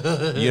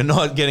 You're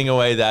not getting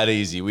away that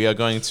easy. We are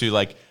going to,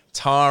 like,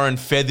 tar and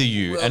feather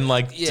you and,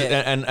 like,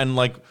 and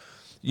like,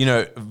 you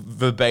know,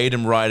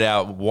 verbatim write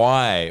out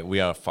why we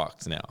are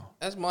fucked now.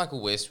 As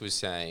Michael West was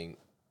saying,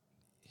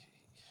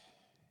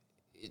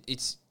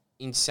 it's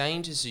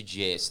insane to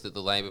suggest that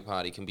the Labor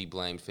Party can be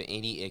blamed for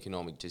any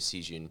economic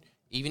decision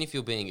even if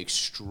you're being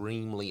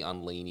extremely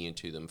unlenient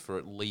to them for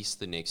at least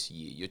the next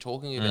year, you're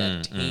talking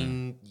about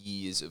 10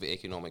 years of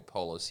economic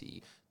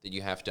policy that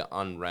you have to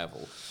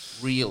unravel.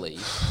 Really,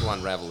 to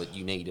unravel it,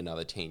 you need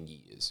another 10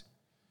 years.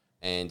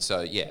 And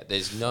so, yeah,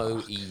 there's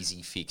no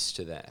easy fix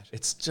to that.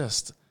 It's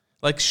just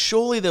like,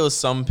 surely there were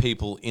some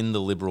people in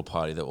the Liberal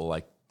Party that were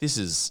like, this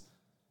is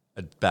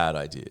a bad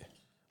idea.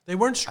 They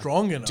weren't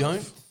strong enough.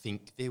 Don't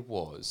think there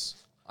was.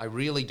 I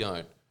really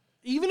don't.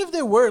 Even if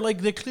they were, like,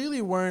 they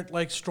clearly weren't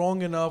like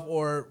strong enough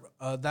or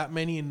that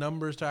many in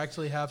numbers to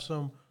actually have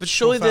some. But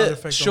surely profound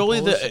effect on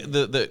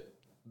policy.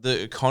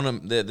 the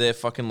economy, they're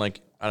fucking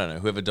like, I don't know,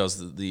 whoever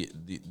does the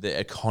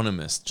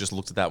economist just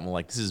looked at that and were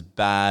like, this is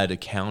bad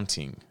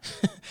accounting.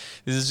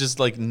 This is just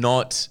like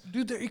not.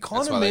 Dude, the why they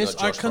economists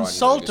got are Josh Biden as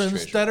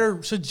consultants treasurer. that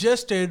are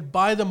suggested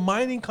by the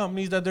mining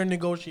companies that they're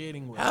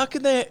negotiating with. How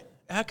can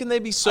they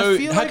be so? I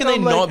feel How like can they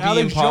I'm not like be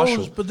Alex impartial?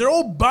 Jones, but they're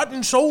all bought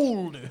and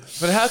sold.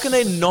 But how can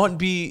they not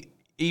be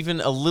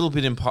even a little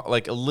bit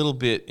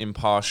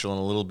impartial and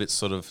a little bit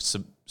sort of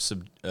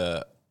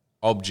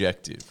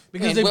objective?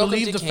 Because And they welcome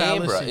believe to the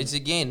Canberra. fallacy. It's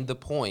again, the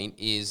point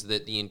is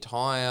that the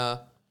entire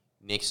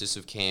nexus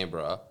of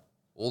Canberra,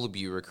 all the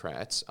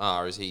bureaucrats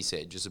are, as he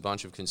said, just a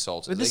bunch of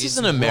consultants. But this Like, it's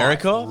isn't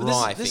America.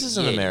 rife- This rife-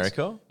 isn't yeah, it is.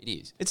 America. It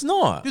is. It's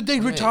not. Dude, they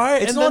retire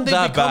It's and not then they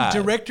that become bad.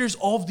 directors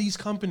of these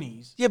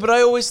companies. Yeah, but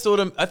I always thought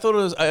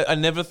I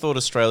never thought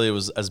Australia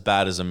was as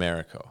bad as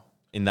America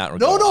in that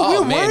regard. No,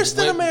 Oh, we're man, worse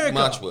than we're America.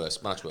 Much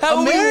worse. Much worse. How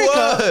are we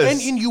America,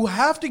 worse? and you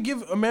have to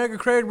give America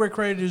credit where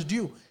credit is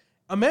due.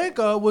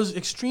 America was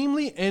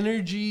extremely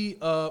energy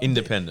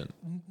Independent.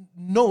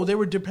 No, they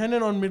were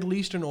dependent on Middle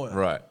Eastern oil.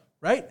 Right.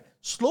 Right?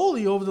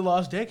 Slowly over the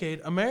last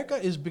decade, America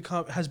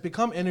has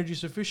become energy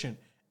sufficient.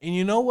 And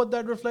you know what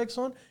that reflects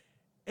on?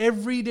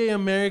 Everyday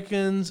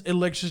Americans'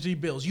 electricity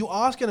bills. You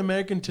ask an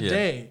American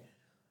today,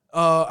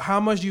 how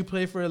much do you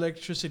pay for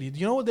electricity? Do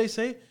you know what they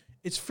say?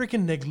 It's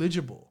freaking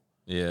negligible.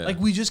 Yeah. Like,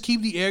 we just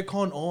keep the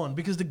aircon on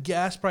because the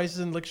gas prices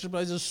and electricity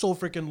prices are so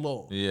freaking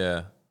low.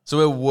 Yeah. So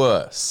we're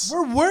worse.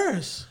 We're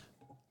worse.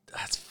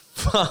 That's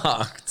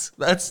fucked.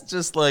 That's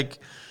just like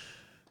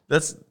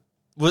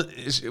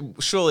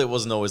surely it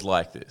wasn't always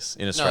like this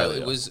in No,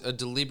 Australia. it was a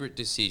deliberate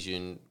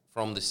decision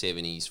from the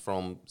 70s,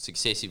 from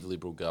successive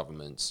Liberal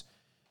governments,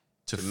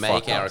 to make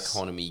fuck our us.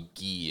 economy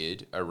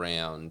geared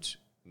around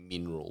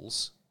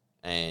minerals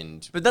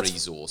and But that's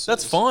resources.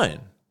 That's fine.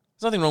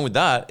 There's nothing wrong with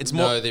that. It's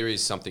more. No, there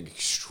is something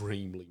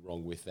extremely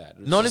wrong with that.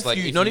 It's Not just if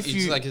you- not if It's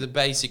you- like the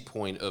basic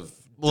point of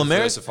Well,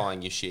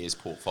 diversifying your shares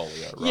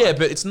portfolio, right? Yeah,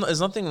 but there's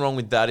nothing wrong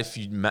with that if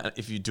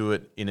you do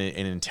it in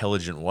an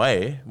intelligent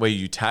way, where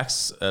you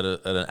tax at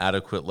an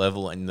adequate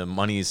level and the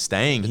money is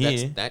staying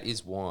here. That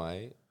is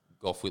why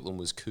Gough Whitlam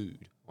was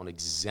cooed on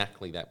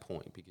exactly that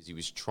point, because he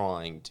was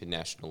trying to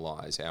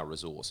nationalise our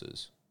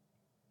resources.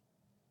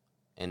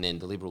 And then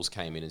the Liberals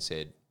came in and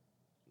said,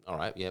 all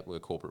right, yeah, we're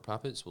corporate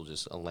puppets. We'll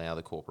just allow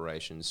the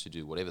corporations to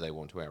do whatever they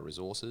want to our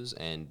resources.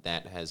 And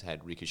that has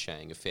had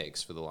ricocheting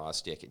effects for the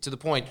last decade, to the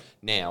point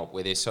now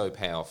where they're so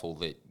powerful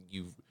that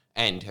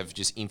have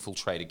just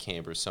infiltrated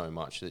Canberra so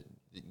much that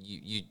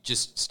you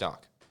just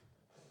stuck.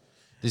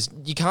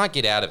 You can't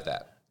get out of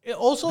that. It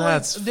also, like,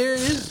 That's-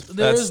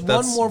 there is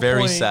one more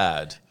very point.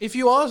 sad. If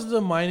you ask the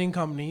mining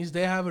companies,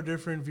 they have a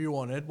different view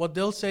on it. What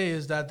they'll say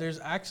is that there's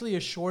actually a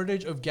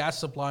shortage of gas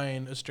supply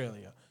in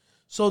Australia.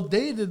 So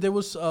there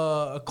was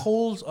a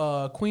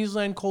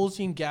Queensland coal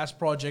seam gas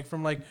project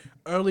from like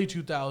early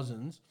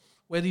 2000s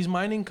where these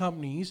mining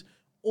companies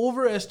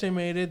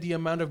overestimated the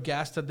amount of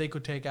gas that they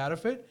could take out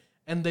of it,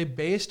 and they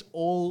based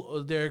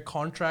all their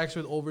contracts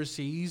with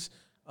overseas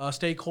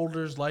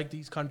stakeholders like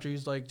these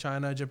countries like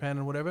China, Japan,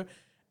 and whatever,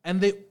 and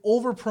they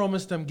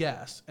overpromised them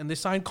gas, and they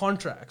signed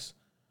contracts,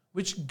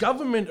 which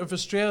government of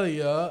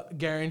Australia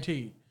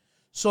guaranteed.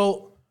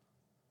 So,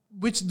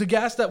 which the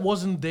gas that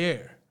wasn't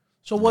there.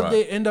 So what Right.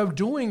 they end up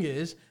doing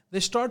is they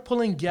start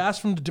pulling gas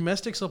from the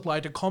domestic supply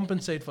to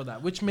compensate for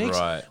that, which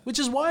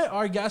is why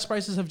our gas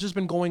prices have just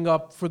been going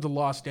up for the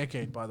last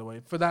decade, by the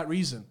way, for that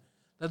reason.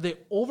 That they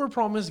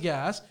overpromised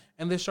gas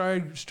and they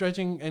started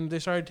stretching and they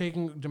started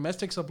taking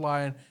domestic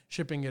supply and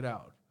shipping it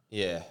out.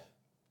 Yeah.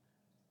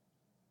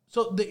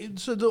 So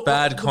the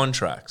Bad the-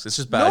 contracts. It's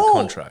just bad No,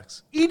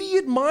 contracts.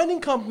 Idiot mining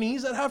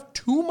companies that have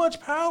too much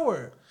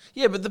power.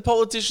 Yeah, but the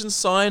politicians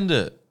signed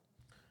it.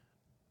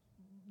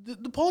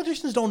 The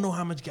politicians don't know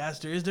how much gas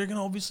there is. They're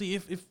gonna obviously,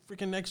 if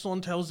freaking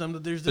Exxon tells them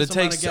that there's But this it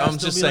amount takes. of gas, I'm they'll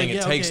just be saying like,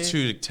 it yeah, takes okay.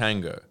 two to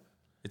tango.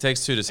 It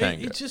takes two to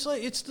tango. It's just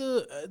like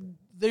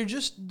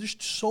there's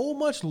so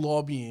much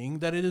lobbying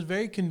that it is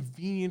very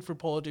convenient for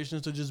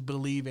politicians to just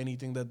believe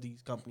anything that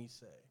these companies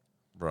say.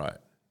 Right.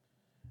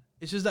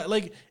 It's just that,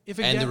 like, if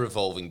it And get- the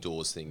revolving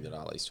doors thing that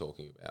Ali's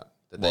talking about.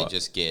 That What? they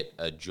just get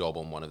a job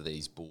on one of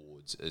these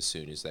boards as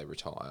soon as they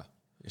retire.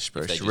 You're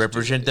supposed they to just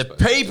represent do the what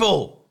they're supposed to.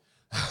 people,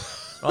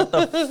 not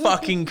the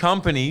fucking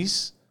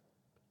companies.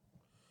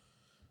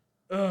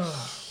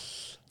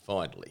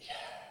 Finally,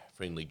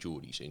 friendly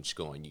Geordies and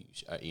Sky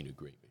News are in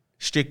agreement.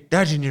 Stick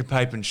that in your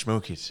pipe and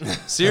smoke it.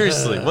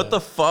 Seriously, what the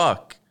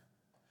fuck?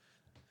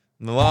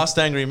 The Last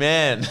Angry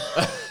Man.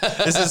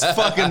 This is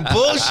fucking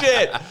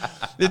bullshit.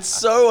 It's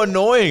so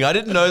annoying. I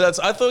didn't know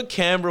that. I thought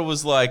Canberra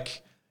was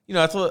like,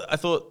 I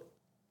thought,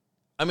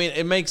 I mean,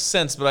 it makes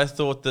sense, but I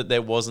thought that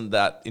there wasn't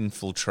that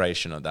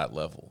infiltration at that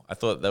level. I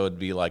thought there would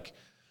be like,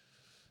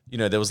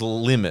 there was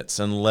limits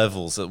and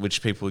levels at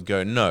which people would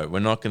go, no, we're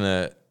not going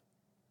to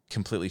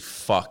completely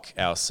fuck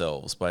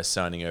ourselves by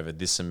signing over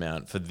this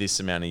amount for this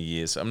amount of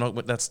years.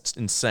 That's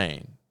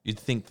insane. You'd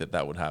think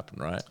that would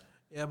happen, right?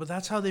 Yeah, but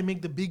that's how they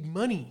make the big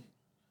money.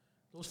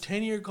 Those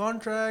 10-year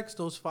contracts,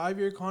 those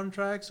 5-year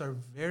contracts are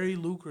very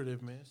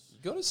lucrative, miss. You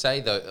got to say,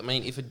 though, I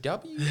mean, if a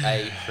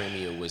WA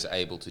Premier was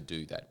able to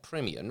do that,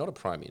 Premier, not a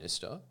Prime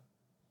Minister,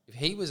 if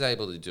he was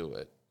able to do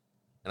it,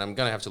 and I'm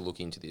going to have to look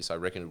into this, I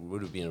reckon it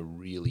would have been a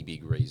really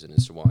big reason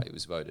as to why he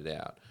was voted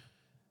out.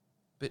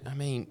 But, I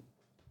mean,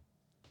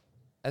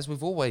 as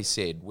we've always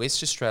said,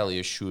 West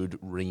Australia should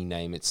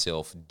rename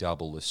itself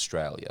Double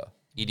Australia.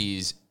 It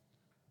is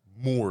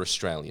more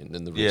Australian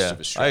than the rest of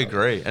Australia. I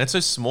agree. And it's so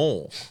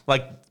small.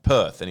 Like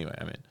Perth, anyway,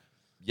 I mean.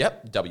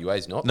 Yep,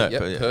 WA's not. No, yep,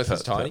 Perth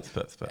is tiny.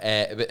 Perth.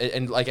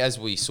 And like as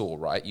we saw,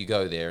 right, you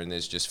go there and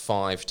there's just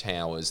 5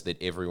 towers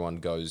that everyone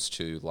goes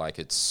to like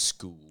it's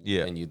school.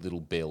 Yeah. And your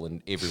little bell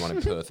and everyone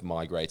in Perth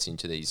migrates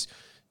into these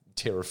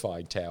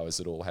terrifying towers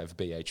that all have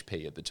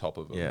BHP at the top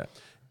of them. Yeah.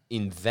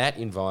 In that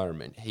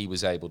environment, he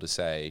was able to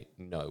say,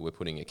 no, we're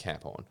putting a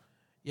cap on.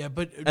 Yeah,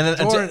 but then-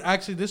 Jordan,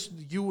 actually,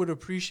 you would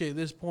appreciate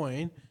this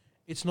point.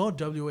 It's not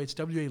WA, it's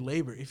WA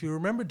Labour. If you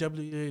remember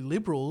WA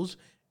Liberals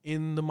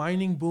in the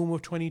mining boom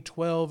of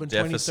 2012 and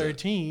Deficit.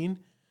 2013,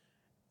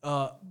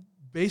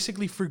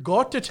 basically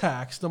forgot to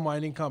tax the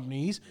mining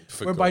companies,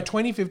 where by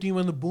 2015,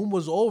 when the boom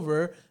was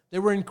over, they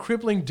were in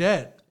crippling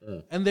debt.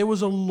 And there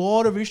was a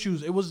lot of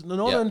issues. It was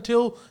not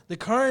until the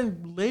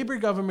current Labour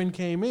government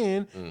came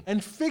in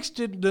and fixed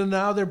it that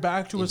now they're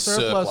back to a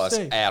surplus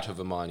state. Out of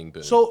a mining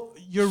boom. So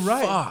you're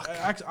right.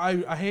 Fuck.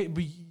 I hate,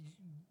 but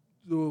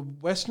the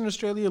Western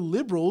Australia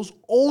Liberals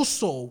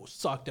also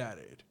sucked at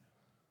it.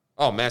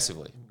 Oh,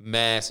 massively.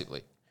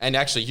 And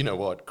actually, you know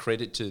what?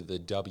 Credit to the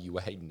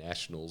WA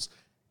Nationals.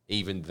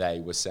 Even they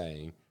were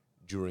saying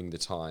during the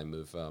time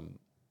of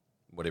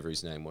whatever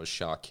his name was,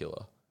 Shark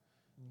Killer,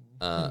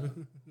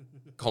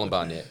 Colin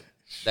Barnett,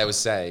 they were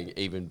saying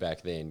even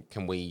back then,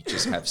 can we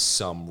just have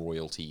some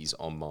royalties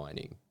on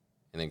mining?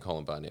 And then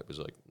Colin Barnett was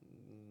like,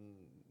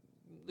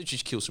 let's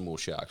just kill some more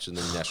sharks. And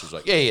then the Nationals were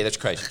like, yeah, that's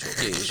crazy talk.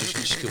 Yeah, let's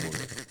just kill more.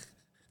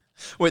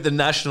 Wait, the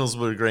Nationals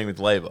were agreeing with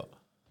Labor.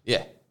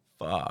 Yeah.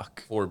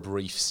 Fuck. For a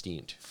brief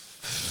stint.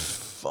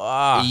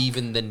 Fuck.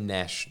 Even the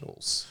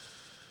Nationals.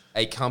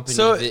 A company,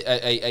 So-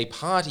 a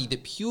party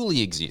that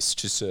purely exists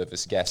to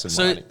service gas and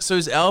mining. So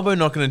is Albo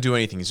not going to do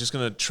anything? He's just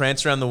going to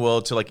transfer around the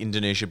world to like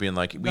Indonesia, being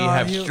like, we No,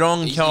 have he'll-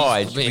 strong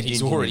ties. with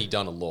He's India. already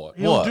done a lot.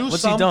 He'll What? do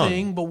What's he done?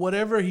 something, but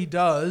whatever he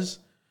does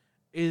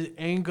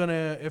ain't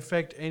gonna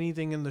affect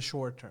anything in the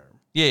short term.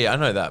 Yeah, I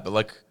know that, but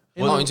like,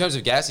 No, in terms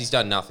of gas, he's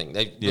done nothing.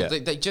 Yeah.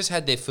 They just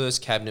had their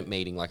first cabinet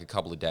meeting like a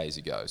couple of days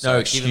ago. So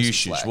no give them some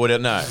excuses. slack.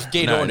 What? No,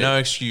 Get no, on no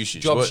it.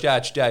 excuses. Job What-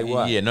 starts day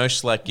one. Yeah, no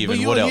slack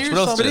given. you'll What else? hear What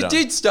else? something- did But he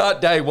it done? did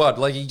start day one.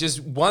 Like he just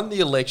won the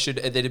election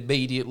and then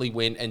immediately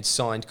went and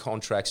signed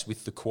contracts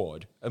with the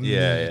Quad.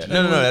 Yeah.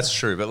 No, that's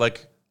true. But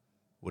like,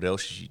 what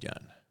else has he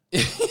done?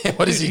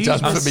 What has he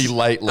He's- done for me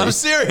lately? I'm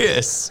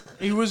serious.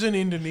 He was in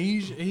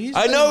Indonesia.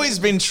 I know he's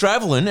been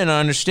traveling, and I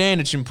understand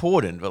it's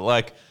important, but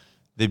like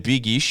the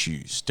big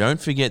issues. Don't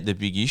forget the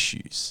big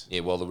issues. Yeah,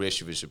 while the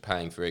rest of us are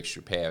paying for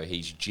extra power,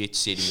 he's jet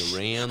setting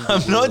around.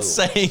 I'm not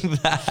saying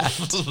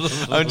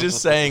that. I'm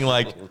just saying,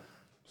 like,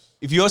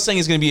 if you're saying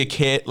he's going to be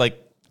a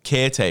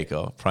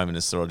caretaker prime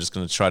minister, or just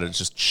going to try to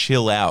just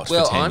chill out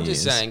Well, for 10 I'm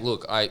years. just saying,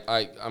 look,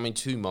 I'm in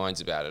two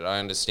minds about it. I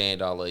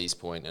understand Ali's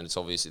point, and it's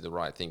obviously the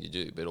right thing to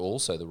do, but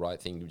also the right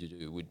thing to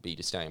do would be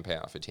to stay in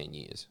power for 10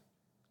 years.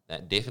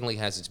 That definitely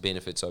has its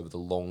benefits over the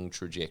long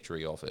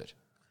trajectory of it.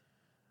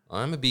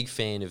 I'm a big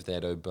fan of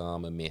that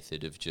Obama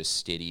method of just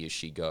steady as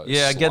she goes.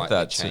 Yeah, I get slightly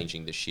that too.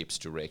 changing the ship's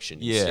direction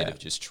Yeah. instead of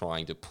just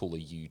trying to pull a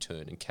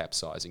U-turn and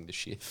capsizing the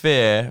ship.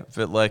 Fair,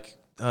 but like,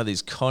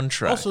 these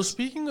contracts. Also,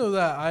 speaking of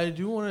that, I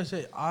do want to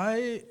say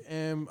I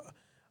am.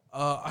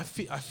 I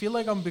feel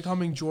like I'm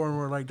becoming Jordan,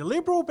 where like the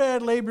Liberal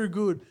bad, Labor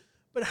good.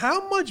 But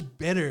how much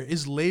better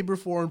is Labor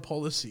foreign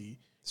policy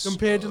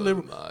compared to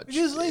Liberal?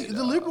 Because like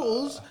the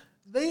Liberals,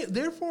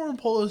 their foreign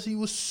policy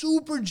was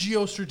super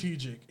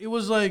geostrategic. It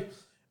was like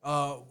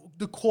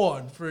the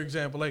Quad, for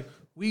example. Like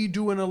we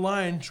do an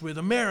alliance with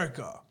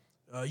America,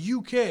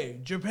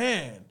 UK,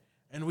 Japan,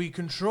 and we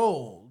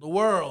control the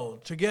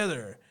world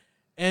together.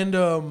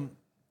 And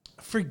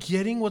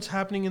forgetting what's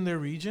happening in their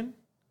region.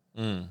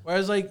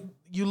 Whereas, like,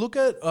 you look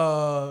at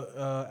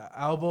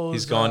Albo's...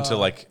 he's gone to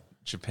like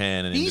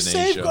Japan and He's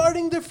Indonesia.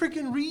 safeguarding the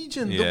freaking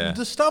region, Yeah.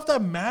 the stuff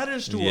that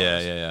matters to us.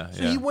 Yeah.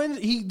 So he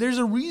went. There's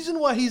a reason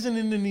why he's in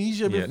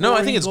Indonesia. Yeah. Before No, I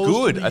he think it's goes to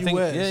good. the I think,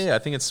 US. I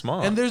think it's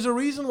smart. And there's a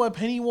reason why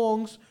Penny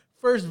Wong's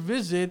first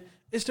visit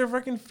is to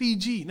freaking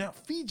Fiji. Now,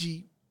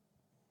 Fiji,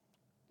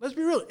 Let's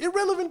be real,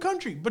 irrelevant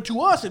country, but to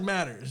us it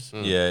matters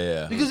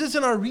Yeah. because it's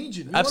in our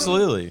region. You know what I mean?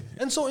 Absolutely.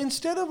 And so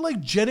instead of like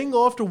jetting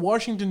off to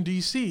Washington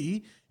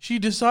D.C., she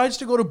decides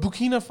to go to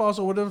Burkina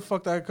Faso, whatever the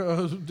fuck their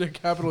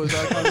capital is.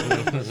 I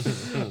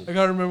can't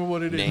remember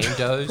what it is.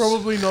 Nando's?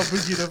 Probably not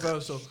Burkina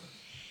Faso,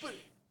 but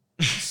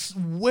it's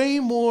way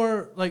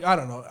more like I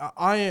don't know.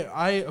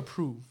 I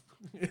approve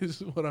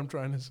is what I'm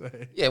trying to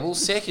say. Yeah, well,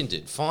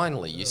 seconded.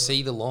 Finally, you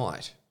see the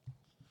light.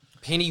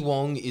 Penny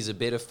Wong is a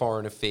better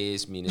foreign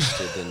affairs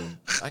minister than...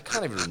 I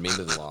can't even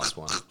remember the last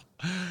one.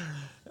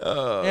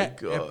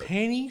 A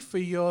penny for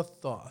your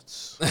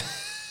thoughts.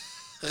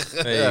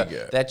 There you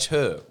go. That's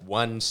her.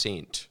 1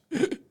 cent.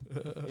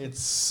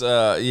 It's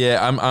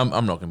I'm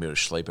not gonna be able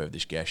to sleep over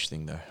this gash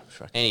thing though.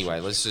 Fuck. Anyway,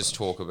 let's just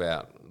talk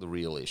about the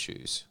real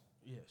issues.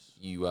 Yes,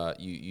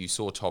 You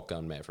saw Top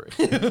Gun Maverick.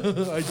 I did.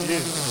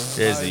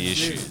 There's the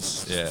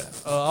issues. Yeah.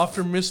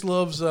 After Miss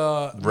Love's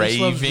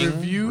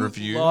Raving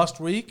review last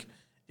week,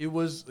 it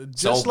was just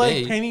Sold like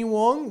me. Penny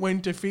Wong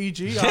went to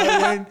Fiji.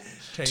 I went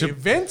to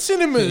Event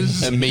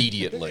Cinemas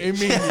Immediately.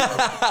 immediately.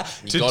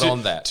 You got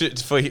on that.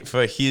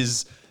 For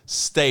his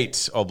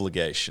state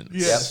obligations.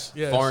 Yes,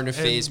 yes. Foreign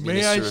Affairs And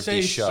Minister of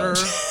this show.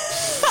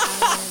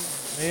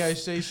 May I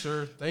say,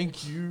 sir,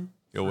 thank you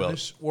You're for welcome.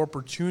 this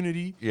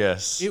opportunity.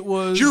 Yes. It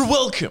was. You're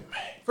welcome.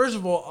 First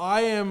of all,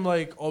 I am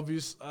like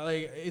obvious.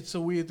 Like it's a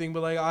weird thing,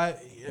 but like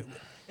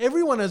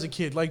everyone as a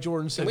kid, like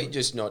Jordan said. Can we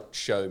just not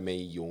show me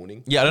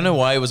yawning? Yeah, I don't know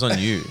why it was on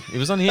you. It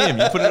was on him.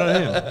 You put it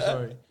on him.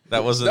 Sorry.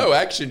 That wasn't. No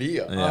action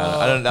here. Yeah,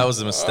 I don't. That was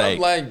a mistake.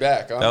 I'm laying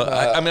back.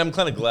 I'm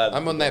kind of glad.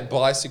 I'm on that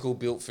bicycle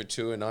built for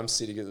two, and I'm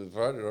sitting at the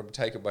front, and I'm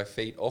taking my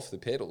feet off the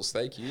pedals.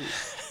 Thank you.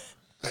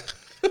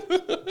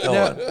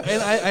 Yeah,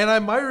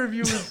 and my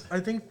review is I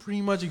think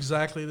pretty much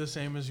exactly the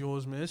same as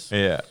yours, Miss.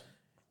 Yeah.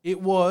 It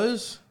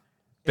was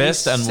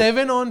Best a and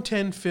 7 on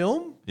 10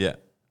 film, Yeah.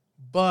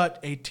 but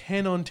a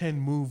 10 on 10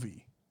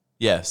 movie.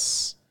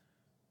 Yes.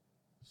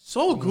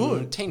 So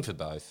good. 10 for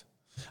both.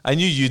 I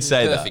knew you'd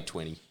say Perfect that.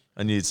 20.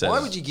 I knew you'd say Why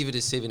that. would you give it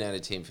a 7 out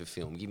of 10 for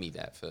film? Give me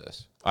that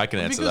first. I can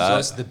answer Because that.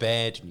 That's the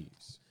bad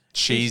news.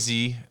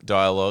 Cheesy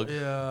dialogue.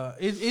 Yeah,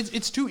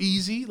 it's too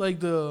easy. Like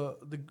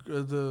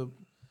the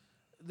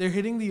they're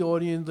hitting the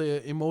audience,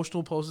 the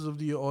emotional pulses of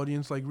the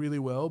audience, like really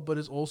well. But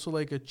it's also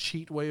like a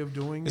cheat way of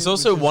doing it. It's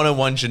also which is-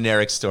 one-on-one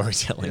generic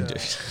storytelling,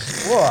 dude.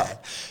 Why?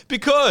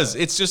 Because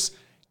it's just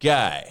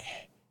guy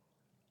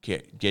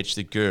gets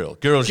the girl.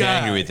 Girl's Guy.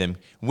 angry with him.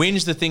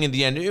 Wins the thing in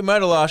the end. It might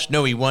have lost.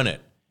 No, he won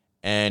it.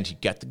 And he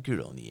got the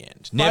girl in the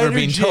end. Never Fighter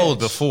been told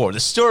jets. before. The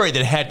story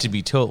that had to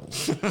be told.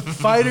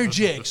 Fighter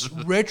jets,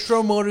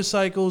 retro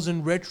motorcycles,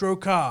 and retro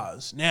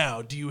cars.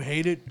 Now, do you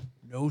hate it?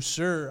 No,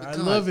 sir. I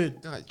love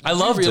it. I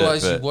loved it,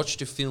 realize you but-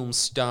 watched a film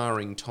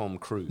starring Tom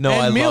Cruise. No,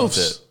 And I MILFs. loved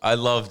it. I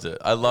loved it.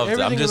 I loved it. I'm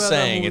Everything just about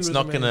that saying, movie it's was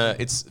not gonna.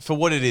 amazing. It's for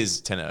what it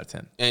is. 10 out of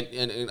 10.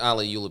 And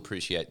Ali, you'll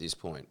appreciate this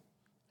point.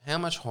 How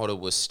much hotter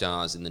were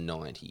stars in the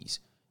 90s?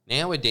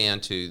 Now we're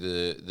down to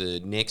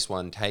the next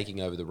one taking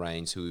over the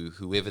reins,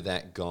 whoever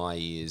that guy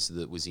is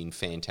that was in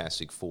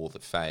Fantastic Four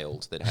that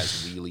failed, that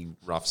has really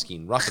rough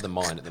skin, rougher than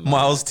mine at the moment.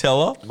 Miles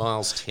Teller.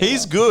 Miles Teller.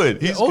 He's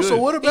good. He's Also, good.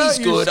 what about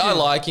He's your good. I skin?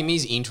 like him.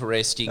 He's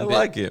interesting. I but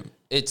like him.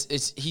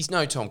 He's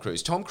no Tom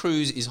Cruise. Tom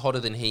Cruise is hotter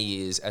than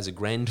he is as a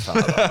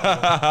grandfather,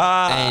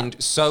 and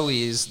so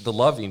is the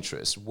love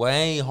interest.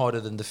 Way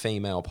hotter than the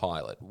female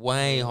pilot.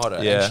 Way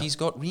hotter, Yeah. and she's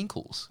got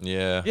wrinkles.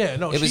 Yeah. Yeah,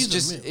 no, It was she's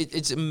just, a myth.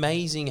 it's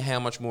amazing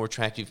how much more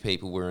attractive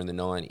people were in the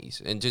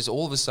 90s. And just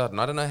all of a sudden,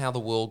 I don't know how the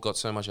world got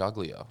so much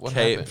uglier. What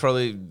happened?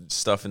 Probably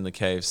stuff in the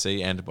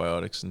KFC,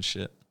 antibiotics and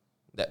shit.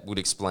 That would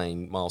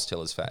explain Miles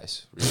Teller's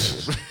face.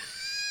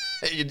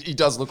 Really. he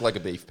does look like a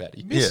beef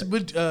patty. Miss, Yeah.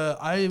 but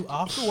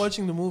after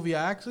watching the movie,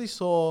 I actually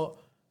saw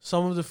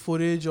some of the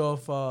footage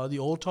of the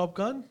old Top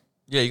Gun.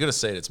 Yeah, you got to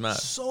see it. It's mad.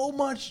 So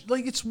much,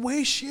 like it's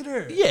way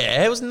shitter.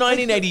 Yeah, it was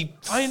 1980.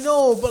 I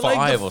know, but like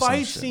five the or some fight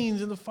shit.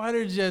 scenes and the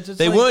fighter jets, it's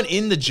They like, weren't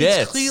in the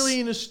jets. It's clearly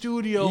in a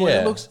studio, and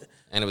Yeah. it looks.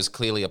 And it was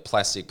clearly a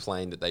plastic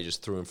plane that they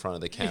just threw in front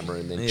of the camera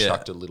and then Yeah.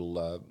 chucked a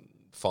little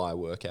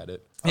firework at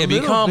it. Yeah, but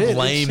you little can't bit, it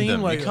blame seemed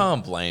them. like You a-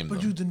 can't blame But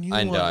them. dude, the new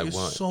I know, I one is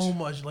won't. so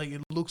much like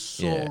it looks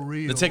so Yeah.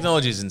 real. The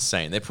technology is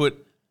insane. They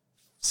put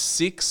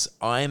 6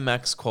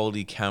 IMAX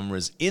quality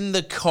cameras in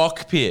the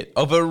cockpit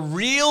of a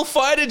real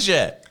fighter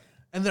jet.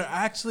 and they're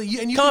actually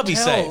and you Can't can be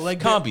tell, safe.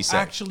 like Can't they're be safe.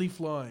 actually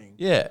flying.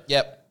 Yeah.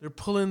 Yep. They're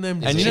pulling them.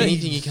 And There's you know-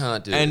 anything you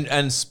can't do.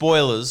 And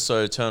spoilers,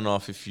 so turn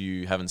off if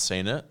you haven't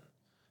seen it.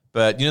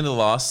 But you know the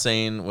last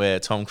scene where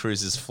Tom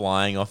Cruise is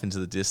flying off into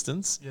the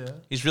distance? Yeah.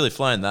 He's really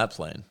flying that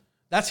plane.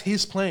 That's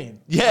his plane.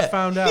 Yeah. I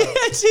found out. Yeah,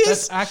 it's his.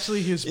 That's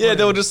actually his plane. Yeah,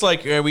 they were just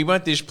like, we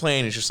want this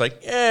plane. It's just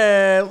like,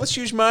 yeah, let's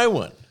use my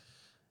one.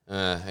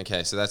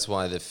 Okay, so that's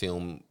why the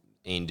film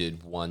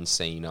ended one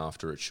scene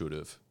after it should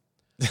have.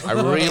 I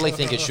really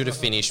think it should have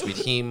finished with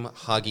him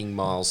hugging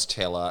Miles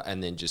Teller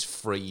and then just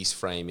freeze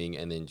framing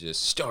and then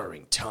just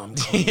starring Tom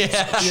Cruise.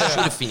 Yeah. Should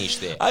have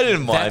finished there. I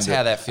didn't mind That's it.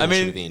 how that film I mean,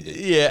 should have ended.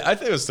 Yeah, I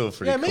think it was still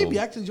pretty Yeah, cool. maybe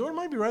actually Jordan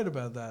might be right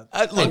about that.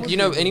 Look, And you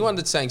know, anyone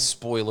that's saying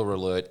spoiler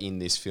alert in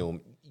this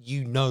film,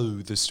 you know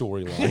the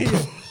storyline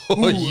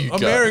before you go.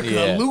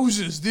 America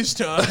loses this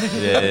time.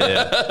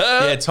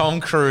 Yeah, Tom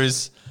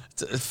Cruise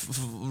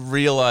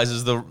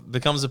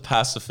becomes a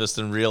pacifist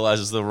and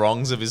realizes the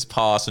wrongs of his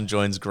past and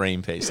joins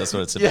Greenpeace. That's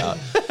what it's about.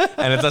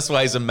 And that's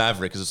why he's a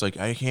maverick, because it's like,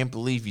 I can't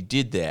believe you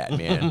did that,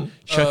 man.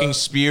 Chucking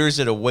spears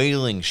at a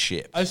whaling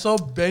ship. I saw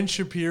Ben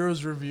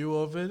Shapiro's review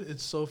of it.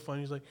 It's so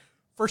funny. He's like,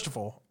 first of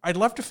all, I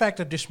love the fact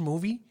that this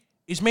movie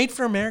is made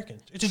for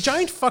Americans. It's a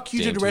giant fuck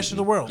you to the rest of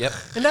the world. Yep.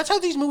 And that's how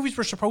these movies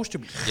were supposed to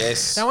be.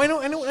 Yes. Now, I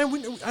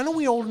know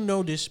we all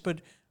know this, but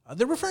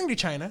they're referring to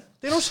China.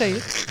 They don't say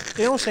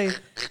it.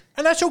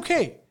 And that's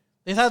okay.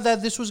 They thought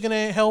that this was going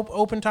to help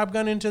open Top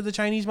Gun into the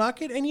Chinese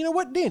market. And you know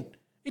what?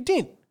 It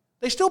didn't.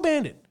 They still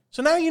banned it.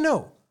 So now you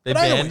know. They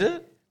But either banned way,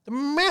 it? The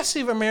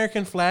massive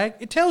American flag,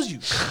 it tells you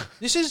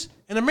this is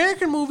an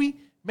American movie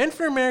meant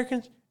for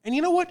Americans. And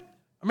you know what?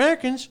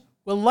 Americans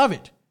will love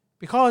it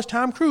because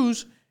Tom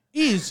Cruise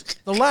is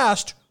the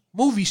last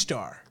movie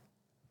star.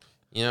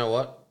 You know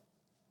what?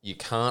 You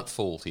can't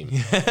fault him.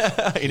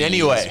 In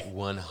any way. He's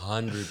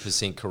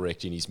 100%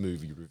 correct in his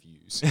movie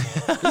reviews.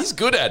 He's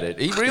good at it.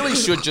 He really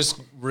should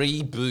just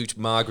reboot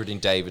Margaret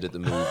and David at the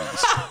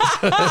movies.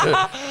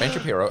 Ben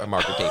Shapiro and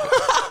Margaret David.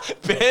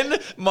 Ben,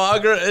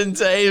 Margaret, and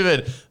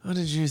David. What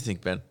did you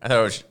think, Ben? I thought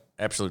it was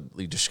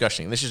absolutely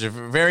disgusting. This is a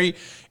very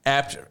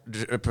apt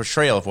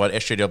portrayal of what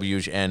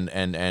SJWs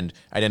and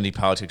identity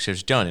politics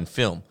has done in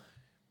film.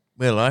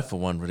 Well, I, for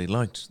one, really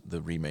liked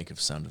the remake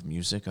of Sound of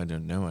Music. I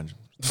don't know.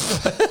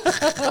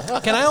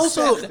 Can I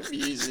also?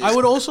 I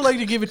would also like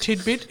to give a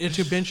tidbit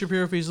to Ben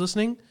Shapiro if he's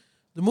listening.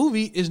 The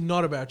movie is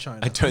not about China.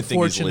 I don't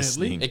think he's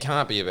listening. It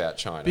can't be about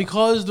China.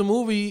 Because the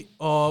movie,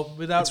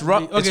 without It's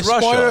Russia.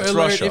 spoiler It's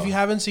alert, Russia. if you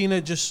haven't seen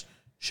it, just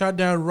shut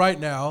down right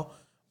now.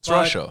 It's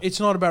Russia. It's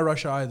not about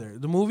Russia either.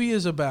 The movie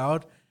is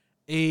about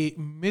a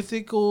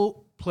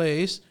mythical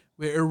place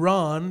where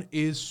Iran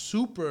is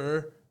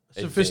super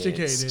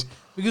sophisticated.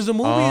 Because the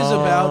movie is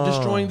about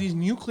destroying these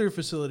nuclear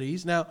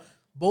facilities. Now,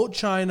 both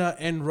China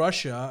and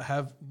Russia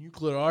have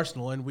nuclear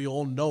arsenal, and we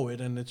all know it,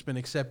 and it's been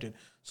accepted.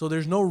 So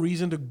there's no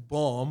reason to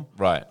bomb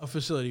a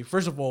facility.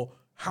 First of all,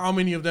 how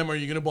many of them are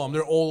you going to bomb?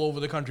 They're all over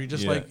the country,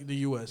 just like the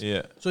U.S.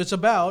 Yeah. So it's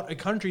about a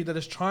country that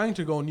is trying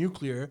to go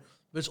nuclear,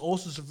 but it's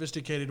also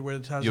sophisticated where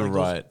it has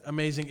those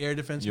amazing air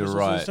defense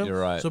missile system. You're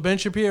right. So Ben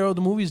Shapiro,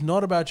 the movie is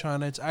not about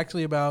China. It's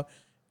actually about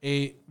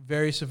a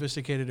very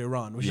sophisticated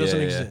Iran, which doesn't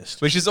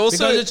exist. Which is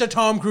also... Because it's a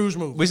Tom Cruise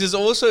movie. Which is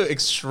also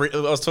extreme. I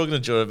was talking to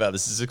Jordan about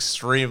this. This is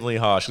extremely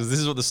harsh because this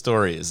is what the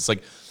story is. It's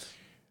like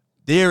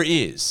there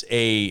is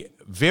a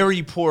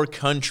very poor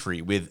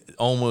country with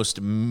almost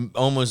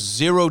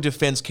zero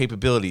defense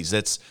capabilities.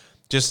 That's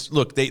just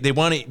look. They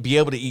want to be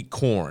able to eat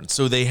corn,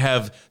 so they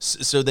have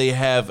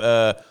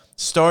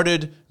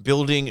started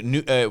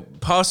building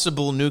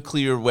possible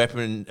nuclear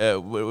weapon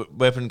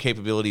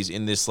capabilities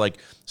in this like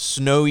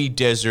snowy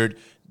desert.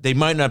 They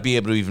might not be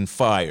able to even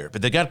fire,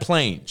 but they got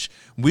planes.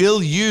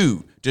 Will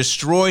you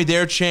destroy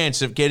their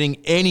chance of getting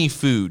any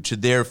food to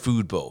their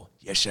food bowl?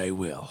 Yes, I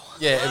will.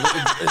 Yeah,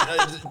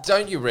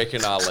 don't you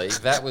reckon, Ali?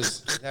 That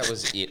was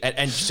it.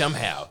 And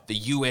somehow the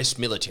U.S.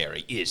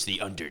 military is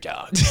the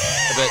underdog.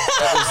 But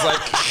that was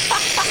like,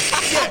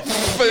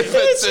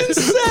 it's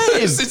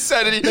insane. It's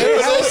insanity. It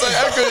was also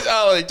how good,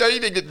 Ali. Don't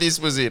you think that this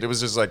was it? It was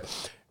just like,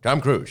 Tom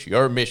Cruise,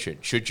 your mission,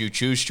 should you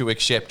choose to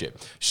accept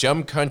it,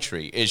 some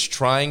country is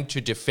trying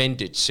to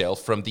defend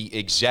itself from the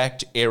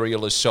exact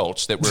aerial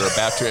assaults that we're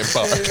about to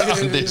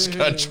embark on this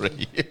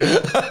country.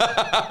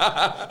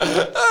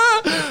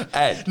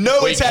 And no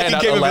we attacking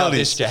cannot allow capabilities.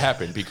 this to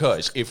happen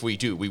because if we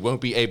do, we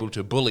won't be able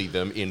to bully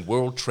them in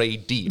World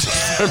Trade deeds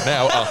from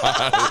now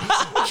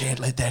on. Can't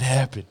let that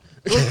happen.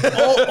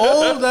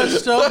 all of that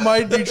stuff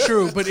might be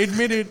true, but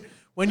admit it.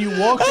 When you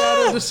walked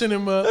out of the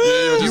cinema,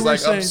 you were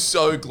saying, I'm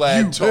so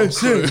glad Tom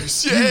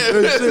Cruise.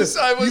 Yes,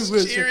 I was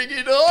cheering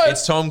it on.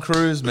 It's Tom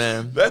Cruise,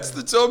 man. That's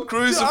the Tom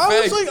Cruise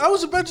effect. I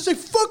was about to say,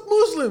 fuck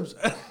Muslims.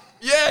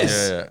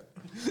 Yes. Yeah.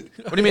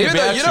 What do you mean?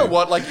 You know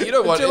what?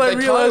 Until I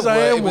realized I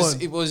am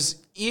one. It was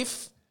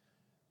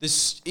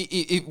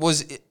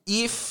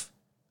if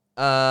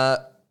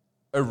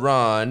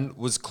Iran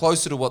was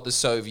closer to what the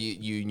Soviet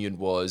Union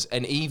was,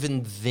 and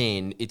even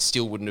then, it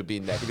still wouldn't have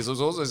been that. Because I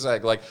was also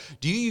saying, like,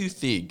 do you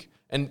think?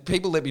 And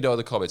people let me know in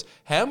the comments,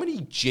 how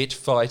many jet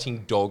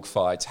fighting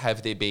dogfights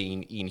have there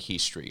been in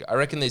history? I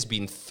reckon there's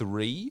been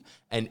 3,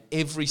 and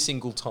every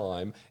single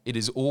time it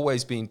has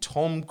always been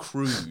Tom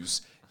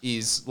Cruise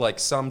is like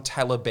some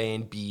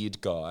Taliban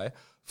beard guy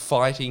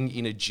fighting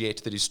in a jet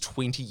that is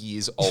 20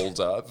 years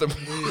older than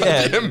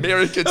the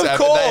Americans have.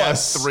 Course. They have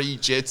 3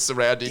 jets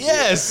surrounding him.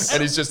 Yes.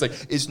 And it's just like,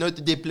 it's not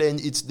the plane,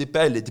 it's the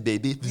pilot,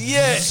 baby.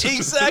 Yeah,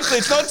 exactly.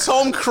 It's not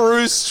Tom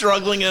Cruise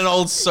struggling in an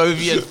old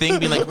Soviet thing,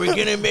 being like, "We're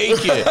gonna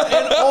make it."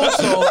 And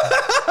also,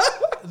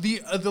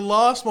 the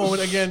last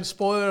moment, again,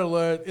 spoiler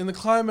alert, in the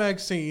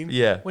climax scene,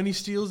 when he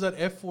steals that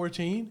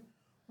F-14.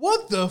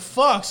 What the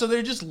fuck? So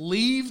they just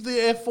leave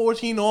the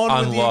F-14 on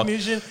with the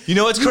ignition. You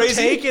know what's crazy?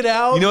 Take it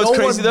out. You know what's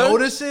crazy though? No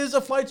one notices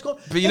a flight's gone.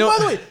 But you know, by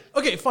the way,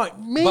 okay, fine.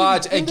 Maybe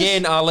but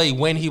again, Ali,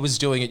 when he was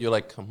doing it, you're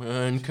like, come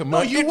on.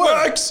 No, you it were.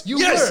 works.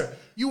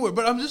 You You were,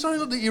 but I'm just talking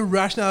about the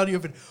irrationality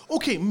of it.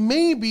 Okay,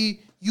 maybe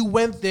you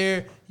went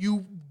there,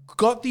 you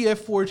got the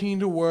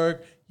F-14 to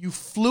work, you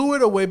flew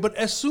it away, but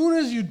as soon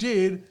as you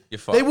did,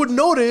 they would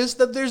notice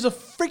that there's a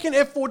freaking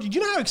F-14. Do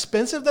you know how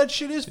expensive that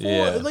shit is for?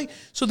 Yeah. Like,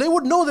 so they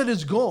would know that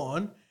it's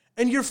gone,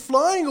 and you're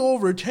flying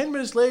over 10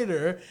 minutes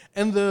later,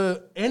 and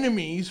the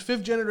enemy's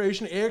 5th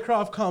generation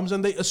aircraft comes,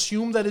 and they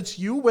assume that it's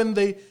you when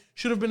they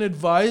should have been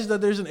advised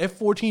that there's an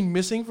F-14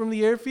 missing from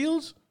the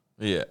airfields?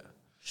 Yeah.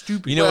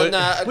 Stupid. You know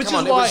what? Which come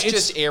is on, it why was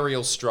it's- just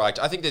aerial strike.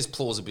 I think there's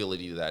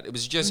plausibility to that. It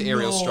was just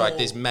aerial strike.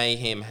 There's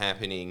mayhem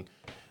happening.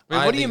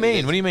 Wait, what do you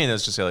mean? What do you mean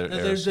that's just They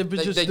They just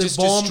just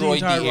bombed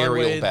destroyed the entire aerial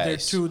runway. They're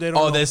base. too- they don't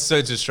Oh, know. they're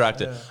so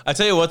distracted. Yeah. I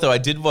tell you what, though, I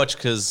did watch,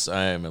 because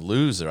I am a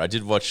loser, I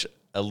did watch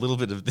a little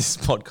bit of this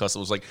podcast. It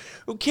was like,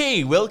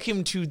 okay,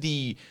 welcome to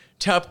the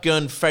Top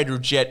Gun Fighter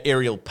Jet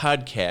Aerial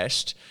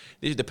Podcast.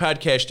 This is the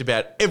podcast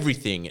about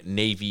everything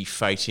Navy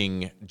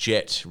fighting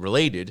jet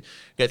related.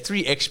 Got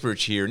 3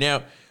 experts here.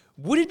 Now,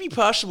 would it be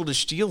possible to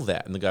steal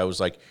that? And the guy was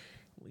like,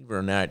 believe it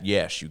or not,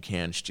 yes, you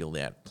can steal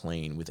that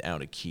plane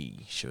without a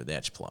key. So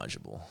that's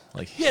plausible.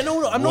 Like, Yeah,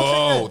 no, I'm not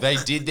saying Whoa, that. they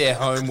did their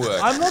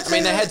homework. I'm not I mean,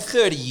 saying they that- had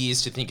 30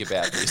 years to think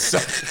about this. So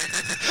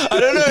I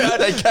don't know how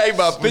they came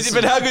up with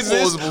But how some good is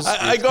this? plausible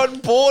I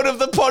got bored of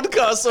the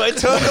podcast, so I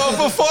turned off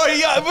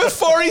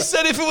before he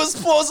said if it was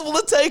plausible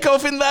to take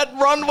off in that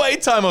runway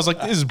time. I was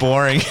like, this is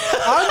boring.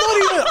 I'm not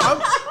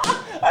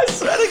even. I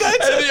swear to God.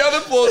 And the other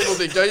plausible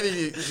thing, don't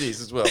you think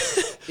this as well?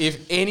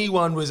 If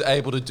anyone was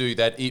able to do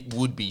that, it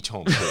would be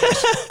Tom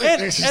Cruise.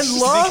 And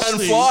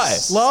lastly, fly.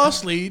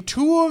 lastly,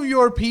 2 of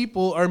your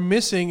people are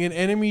missing in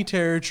enemy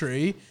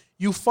territory.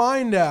 You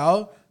find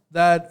out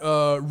that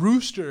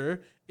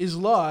Rooster is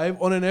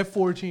live on an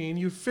F-14.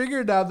 You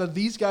figured out that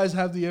these guys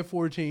have the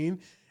F-14.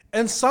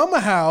 And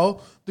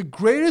somehow, the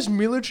greatest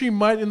military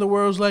might in the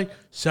world is like,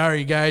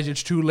 sorry guys,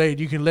 it's too late.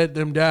 You can let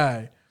them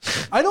die.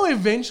 I know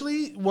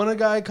eventually one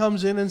guy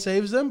comes in and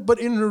saves them, but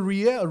in a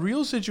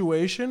real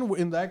situation,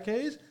 in that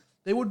case,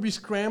 they would be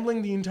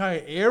scrambling the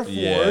entire Air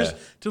Force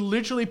to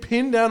literally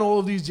pin down all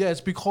of these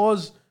jets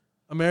because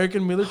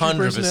American military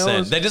personnel 100%.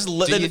 is... They just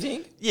Do you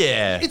think?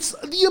 Yeah. It's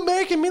the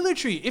American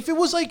military. If it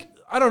was like,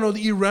 I don't know,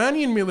 the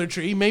Iranian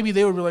military, maybe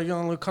they would be like,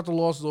 oh, let's cut the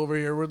losses over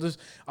here. Where this,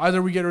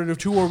 either we get rid of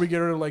 2 or we get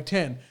rid of like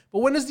 10. But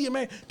when is the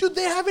American... Dude,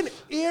 they have an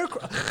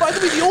aircraft... By the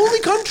way, the only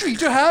country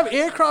to have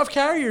aircraft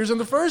carriers in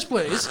the first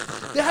place,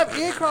 they have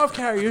aircraft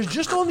carriers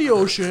just on the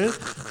ocean,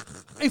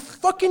 a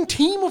fucking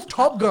team of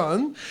Top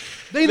Gun.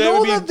 They That know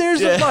would be- that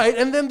there's yeah. a fight,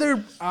 and then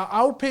they're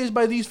outpaced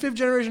by these 5th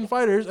generation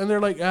fighters, and they're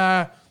like,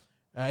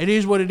 it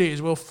is what it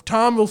is. Well,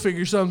 Tom will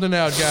figure something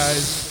out,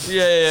 guys.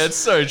 Yeah, it's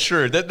so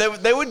true.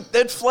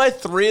 They'd fly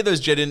 3 of those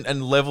jet in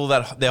and level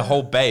their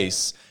whole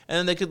base, and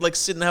then they could like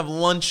sit and have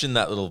lunch in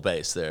that little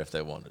base there if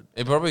they wanted.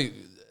 It probably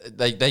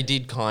they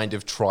did kind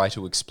of try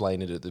to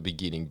explain it at the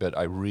beginning, but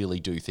I really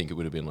do think it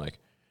would have been like,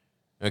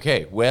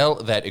 okay, well,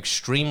 that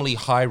extremely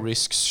high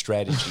risk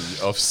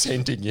strategy of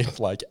sending in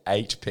like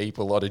 8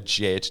 people on a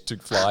jet to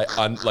fly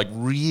like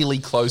really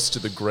close to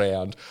the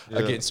ground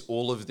against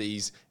all of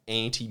these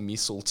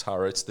anti-missile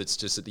turrets that's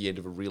just at the end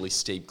of a really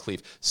steep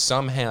cliff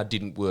somehow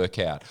didn't work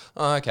out.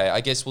 Oh, okay,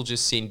 I guess we'll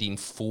just send in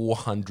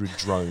 400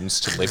 drones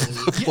to level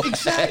the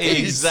place.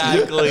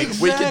 Exactly.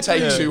 We can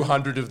take Exactly.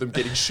 200 of them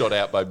getting shot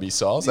out by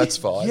missiles. That's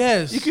fine.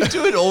 Yes. You could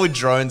do it all with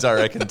drones, I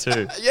reckon,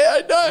 too.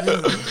 Yeah, I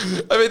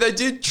know. I mean, they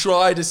did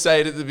try to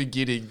say it at the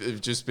beginning of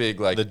just being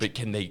like, but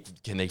can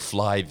they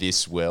fly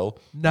this well?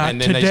 Not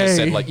and then they just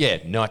said today. like, yeah,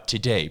 not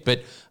today.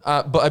 But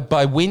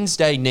by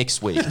Wednesday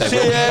next week, they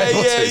will be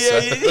able to.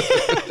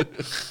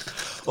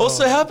 So.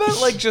 Also, how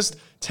about like just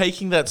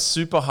taking that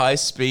super high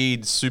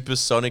speed,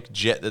 supersonic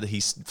jet that he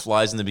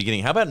flies in the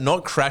beginning? How about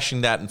not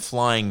crashing that and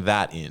flying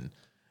that in?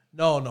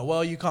 No.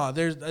 Well, you can't.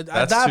 There's that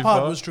too part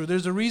far? was true.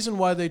 There's a reason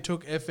why they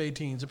took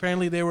F-18s.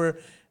 Apparently, their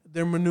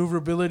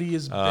maneuverability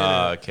is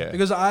better. okay.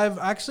 Because I've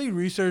actually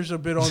researched a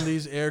bit on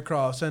these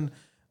aircrafts, and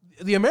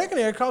the American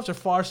aircrafts are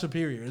far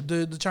superior.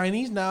 The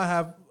Chinese now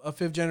have a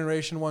 5th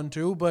generation one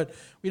too, but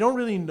we don't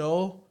really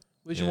know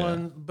which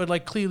one. But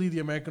like clearly, the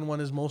American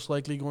one is most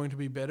likely going to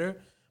be better.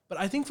 But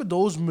I think for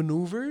those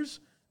maneuvers,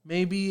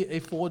 maybe a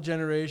 4th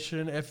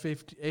generation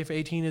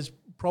F-18 is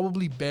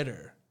probably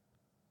better.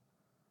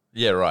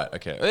 Yeah, right.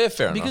 Okay. Yeah,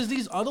 fair Because enough.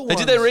 these other They ones...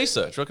 did their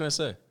research. What can I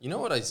say? You know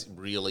what is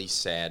really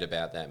sad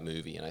about that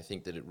movie, and I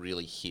think that it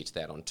really hit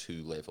that on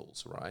 2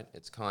 levels, right?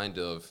 It's kind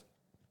of,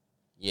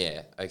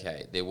 yeah,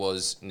 okay, there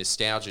was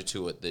nostalgia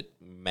to it that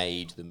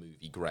made the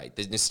movie great.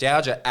 The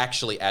nostalgia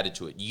actually added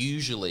to it.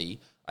 Usually,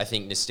 I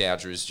think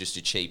nostalgia is just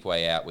a cheap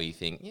way out where you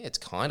think, yeah, it's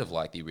kind of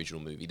like the original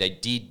movie. They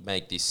did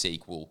make this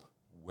sequel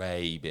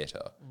way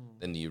better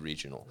than the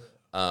original.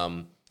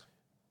 But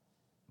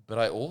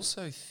I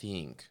also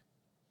think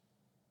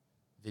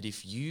that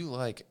if you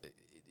like,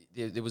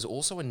 there was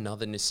also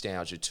another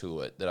nostalgia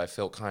to it that I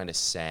felt kind of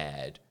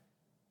sad,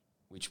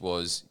 which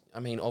was, I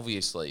mean,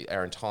 obviously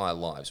our entire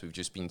lives we've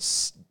just been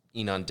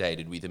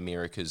inundated with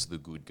America's the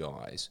good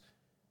guys,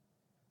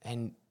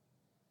 and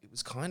it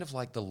was kind of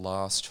like the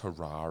last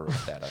hurrah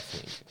of that, I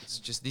think. It's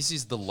just, this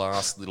is the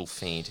last little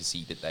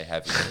fantasy that they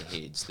have in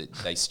their heads, that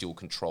they still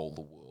control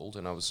the world.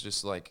 And I was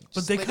just like, But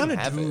just they let them kind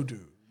of have do, it.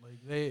 dude. Like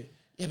they,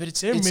 Yeah, but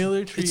their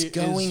military it's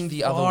going is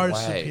the far other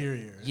way.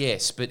 superior.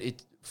 Yes, but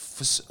it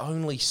for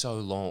only so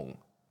long.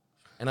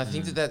 And I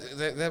think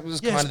that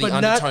was Yes, kind of the but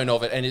not- undertone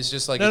of it. And it's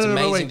just like, No, it's no,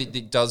 no, amazing wait. that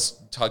it does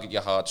tug at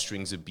your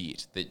heartstrings a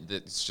bit. That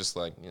it's just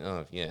like,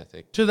 oh, yeah.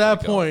 To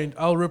that point,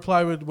 I'll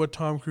reply with what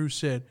Tom Cruise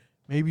said.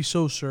 Maybe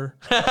so, sir,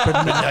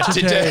 but not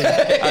today.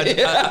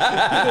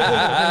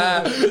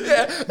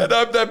 And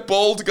I'm that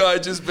bold guy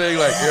just being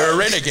like, you're a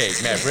renegade,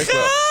 Maverick.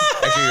 Well,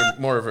 actually, you're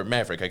more of a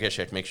Maverick. I guess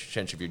that makes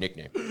sense of your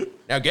nickname.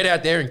 Now get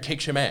out there and kick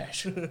some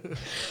ass.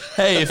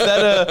 Hey, if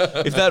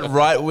that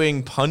right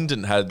wing pundit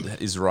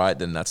is right,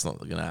 then that's not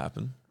going to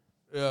happen.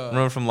 Yeah.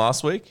 Remember from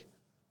last week?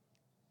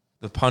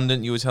 The pundit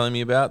you were telling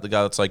me about, the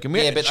guy that's like, but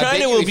I bet China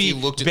you will if be you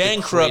looked at the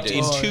bankrupt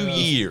in credits- 2 yeah.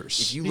 years.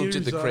 If you looked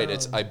at the Here's,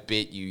 credits, I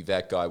bet you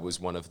that guy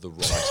was one of the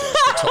writers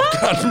for Top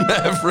Gun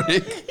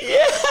Maverick.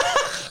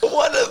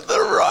 One of the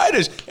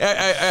writers.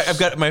 I've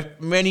got my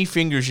many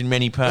fingers in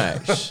many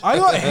pies. I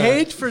got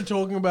hate for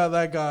talking about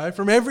that guy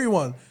from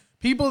everyone.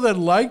 People that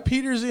like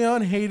Peter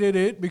Zion hated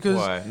it because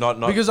Why? Not-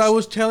 because I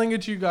was telling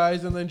it to you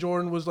guys, and then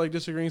Jordan was like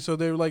disagreeing. So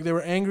they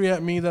were angry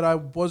at me that I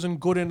wasn't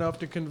good enough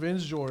to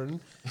convince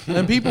Jordan. And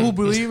then people who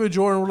believe in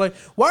Jordan were like,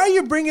 "Why are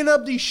you bringing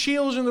up these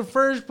shields in the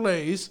first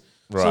place?"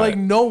 Right. So like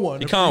no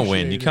one. You can't win.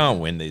 You appreciated can't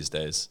win these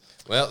days.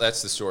 Well,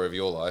 that's the story of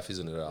your life,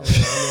 isn't it, Alan?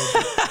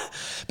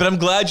 But I'm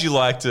glad you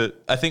liked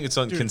it. I think it's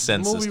on the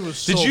consensus. movie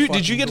was Did so you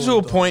fucking get to good, a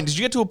though. point? Did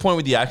you get to a point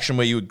with the action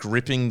where you were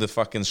gripping the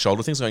fucking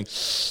shoulder things, going?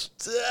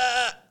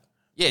 "Ah."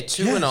 Yeah,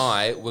 two and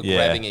I were Yeah.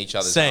 grabbing each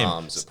other's Same.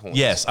 arms at points.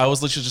 Yes, I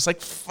was literally just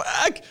like,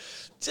 fuck.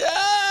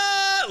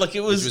 Ah. Like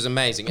it was, Which was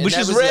amazing. And Which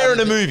that is was the rare in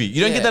other a thing. movie.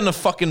 You don't Yeah. get that in a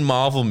fucking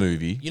Marvel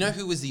movie. You know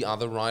who was the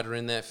other writer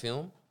in that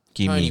film?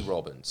 Gimme. Tony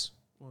Robbins.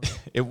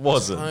 It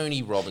wasn't.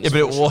 Tony Robbins. Yeah, but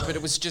it was- But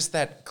it was just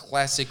that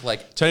classic,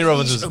 like, Tony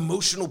Robbins these was-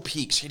 emotional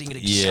peaks hitting at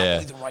exactly Yeah.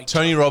 the right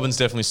Tony time. Robbins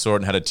definitely saw it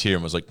and had a tear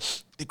and was like,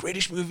 the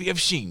greatest movie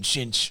I've seen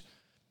since,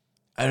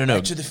 I don't know.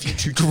 Back to the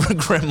Future.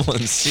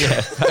 Gremlins.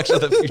 Yeah. Back to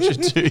the Future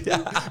 2.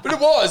 Yeah. But it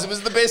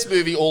was the best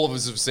movie all of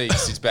us have seen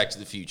since Back to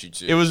the Future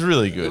 2. It was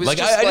really good. It was Like,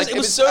 just it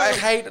was so. I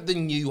hate the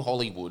new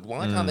Hollywood.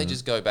 Why can't they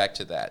just go back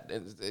to that?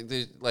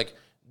 Like,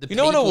 the You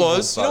know what it people will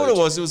was? You know what it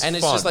vote. was? It was and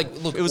fun. it's just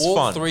like, look, It was all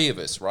fun. three of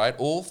us, right?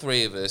 All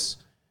three of us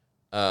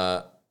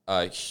are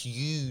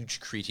huge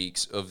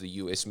critics of the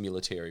US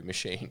military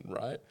machine,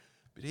 right?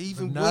 But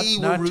even But we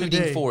were not rooting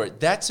today. for it.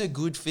 That's a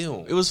good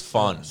film. It was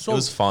fun. it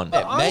was fun.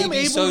 I am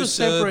Maybe able so, to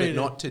sir, separate but it.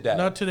 not today.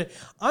 Not today.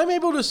 I'm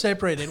able to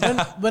separate it.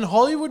 When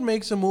Hollywood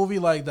makes a movie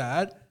like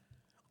that,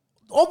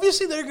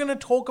 obviously they're gonna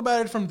talk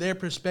about it from their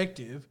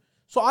perspective.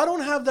 So I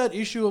don't have that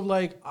issue of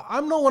like,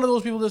 I'm not one of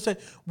those people that say,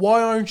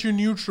 why aren't you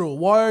neutral?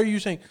 Why are you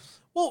saying,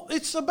 well,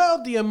 it's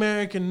about the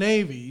American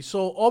Navy.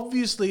 So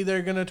obviously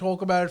they're gonna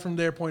talk about it from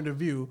their point of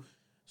view.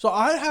 So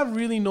I have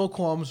really no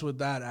qualms with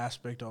that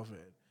aspect of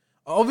it.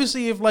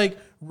 Obviously, if like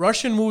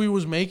Russian movie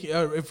was making,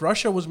 if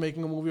Russia was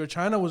making a movie or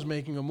China was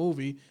making a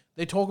movie,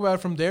 they talk about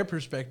it from their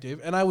perspective,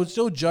 and I would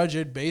still judge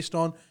it based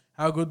on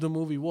how good the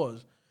movie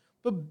was.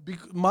 But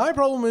my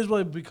problem is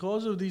like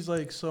because of these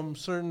like some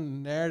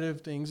certain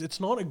narrative things, it's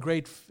not a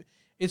great,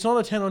 it's not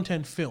a 10 on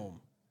 10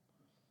 film,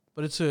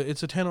 but it's a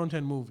 10 on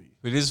 10 movie.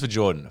 It is for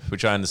Jordan,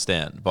 which I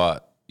understand.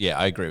 But yeah,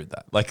 I agree with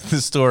that. Like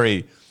the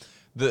story,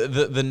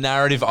 the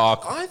narrative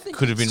arc I think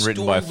could have been the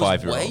written by a story was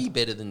 5-year-old. way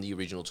better than the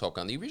original Top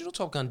Gun. The original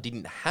Top Gun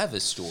didn't have a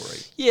story.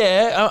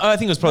 Yeah, I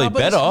think it was probably But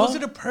better. was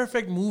it a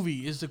perfect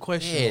movie? Is the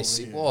question? Yes,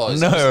 over it here.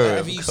 was. No, Have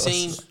of you course.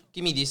 seen?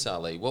 Give me this,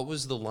 Ali. What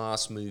was the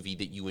last movie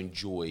that you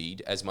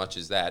enjoyed as much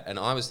as that? And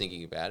I was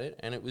thinking about it,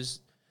 and it was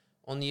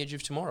On the Edge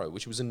of Tomorrow,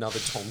 which was another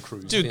Tom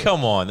Cruise. Dude, film.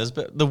 come on.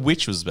 The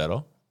Witch was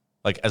better.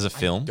 Like as a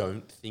film.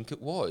 Don't think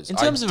it was. In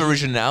terms of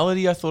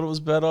originality, I thought it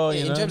was better. in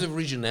you know? terms of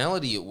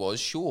originality, it was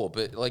sure,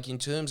 but like in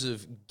terms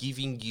of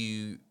giving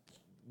you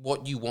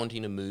what you want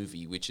in a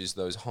movie, which is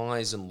those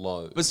highs and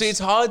lows. But see, it's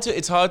hard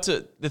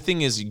to. The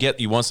thing is,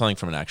 you want something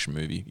from an action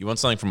movie, you want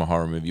something from a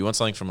horror movie, you want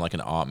something from like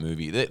an art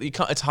movie. You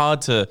can't, it's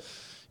hard to.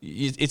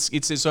 It's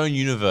its own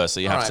universe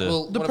that you All have right, to.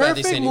 well, The what about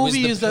this perfect then? It was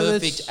movie the is that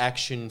perfect it's-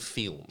 action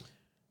film.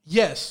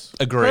 Yes,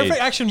 Agreed.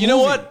 Perfect action. You know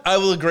movie. what? I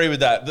will agree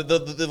with that.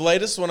 The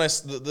latest one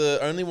the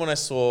only one I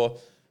saw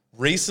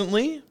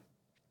recently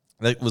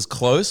that was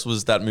close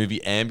was that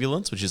movie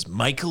Ambulance, which is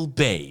Michael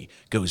Bay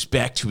goes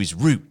back to his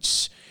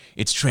roots.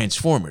 It's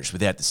Transformers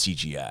without the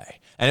CGI,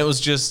 and it was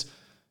just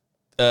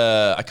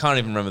I can't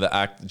even remember the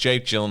act.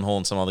 Jake Gyllenhaal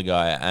and some other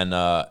guy,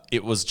 and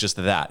it was just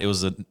that. It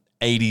was an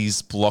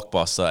 80s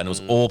blockbuster, and it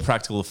was all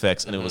practical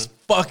effects, and it was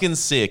fucking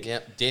sick.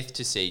 Yep, death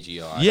to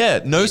CGI. Yeah,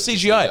 no Death to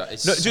CGI.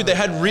 It's No, so dude, they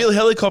had bad. real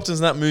helicopters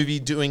in that movie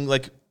doing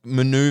like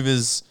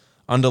maneuvers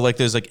under like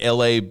those like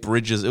LA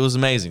bridges. It was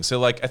amazing. So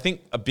like I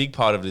think a big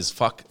part of it is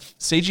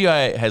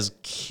CGI has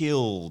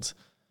killed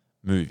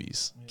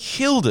movies.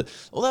 Killed it.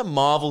 All that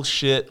Marvel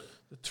shit.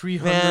 The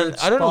 300. Man,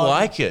 I don't spot.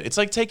 like it. It's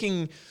like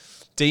taking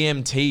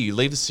DMT. You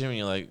leave the serum,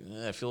 you're like,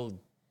 I feel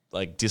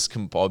like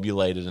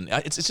discombobulated, and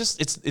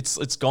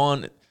it's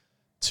gone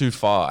too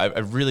far. I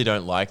really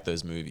don't like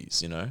those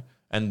movies, you know.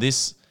 And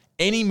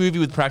any movie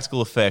with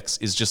practical effects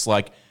is just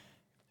like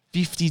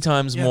 50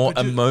 times more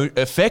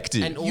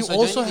effective. And also,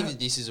 also don't you think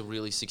that this is a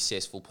really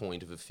successful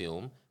point of a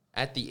film?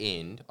 At the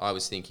end, I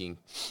was thinking,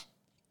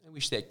 I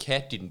wish that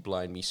cat didn't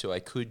blind me so I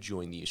could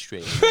join the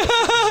Australian.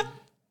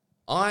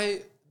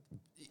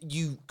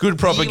 Good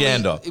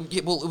propaganda.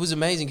 It was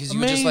amazing because you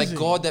were just like,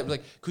 God,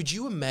 could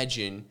you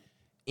imagine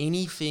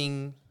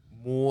anything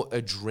more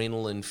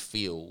adrenaline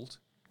filled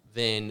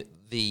than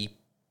the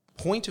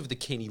point of the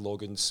Kenny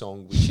Loggins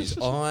song, which is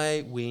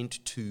I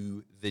went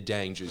to the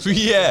danger zone.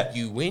 Yeah.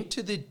 You went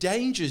to the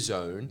danger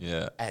zone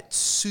Yeah. at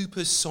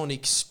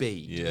supersonic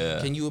speed. Yeah.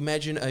 Can you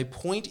imagine a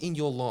point in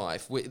your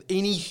life where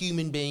any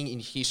human being in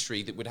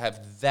history that would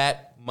have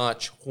that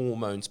much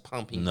hormones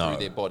pumping through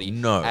their body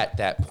at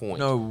that point?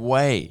 No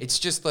way. It's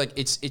just like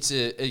it's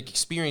a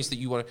experience that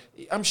you want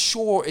to. I'm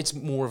sure it's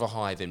more of a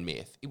high than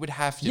meth. It would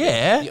have to.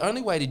 Yeah. Be. The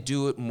only way to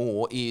do it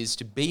more is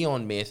to be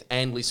on meth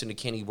and listen to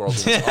Kenny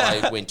Loggins.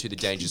 I went to the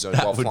danger zone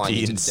while That would flying be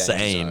into the danger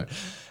insane. zone.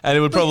 And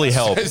it would probably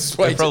help. It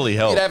would probably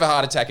help. You'd have a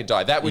heart attack and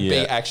die. That would be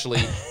Yeah. actually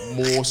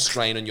more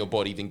strain on your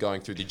body than going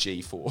through the For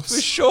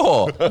G-force.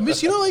 sure.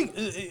 Miss, you know, like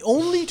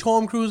only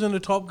Tom Cruise and the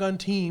Top Gun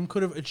team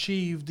could have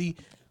achieved the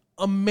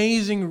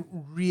amazing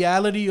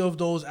reality of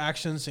those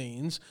action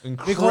scenes.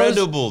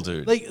 Incredible,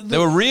 dude. Like they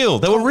were real.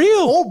 They were real.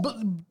 Oh, but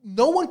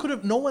no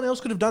one else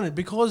could have done it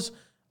because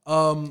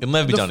It'll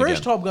never be the done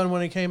first again. Top Gun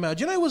when it came out,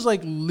 you know, it was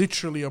like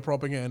literally a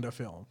propaganda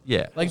film.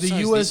 Yeah. Like the So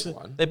is U.S. this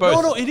one. They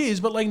both- No, it is,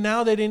 but like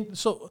now they didn't.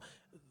 So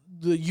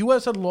the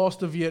U.S. had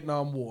lost the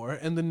Vietnam War,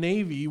 and the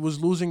Navy was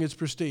losing its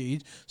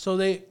prestige. So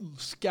they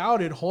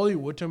scouted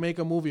Hollywood to make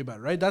a movie about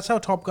it. Right? That's how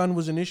Top Gun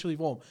was initially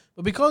formed.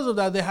 But because of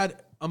that, they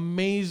had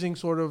amazing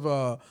sort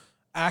of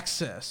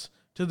access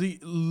to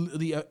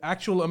the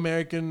actual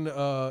American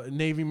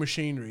Navy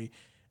machinery.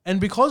 And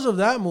because of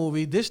that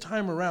movie, this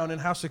time around,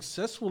 and how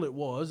successful it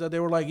was, that they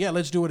were like, yeah,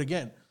 let's do it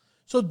again.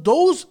 So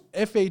those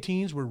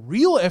F-18s were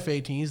real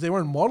F-18s. They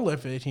weren't model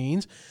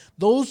F-18s.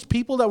 Those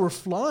people that were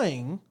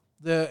flying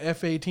the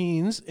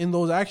F-18s in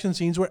those action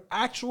scenes were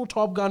actual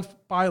Top Gun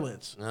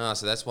pilots.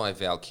 So that's why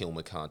Val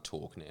Kilmer can't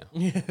talk now.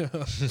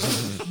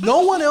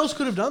 No one else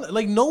could have done that.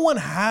 Like, no one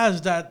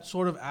has that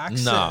sort of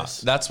access. Nah,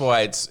 that's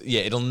why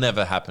it'll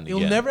never happen again.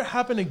 It'll never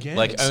happen again.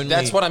 Like, only-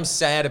 That's what I'm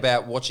sad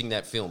about watching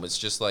that film. It's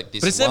just like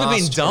this. But it's never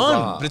been last done.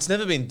 hurrah. But it's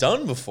never been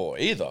done before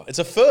either. It's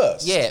a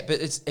first. Yeah,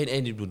 but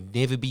and it will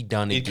never be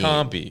done It again.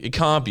 can't be. It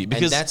can't be And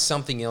because that's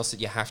something else that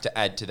you have to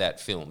add to that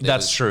film.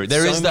 that's true.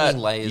 There is so that. many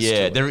layers.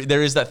 Yeah, to it.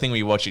 there is that thing where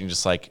you're watching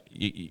just like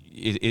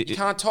You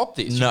can't top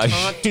this. No, you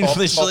can't you top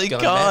literally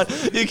Top Gun can't.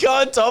 Maverick. You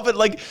can't top it.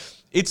 Like,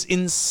 it's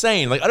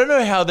insane. Like, I don't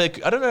know how I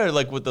don't know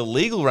like what the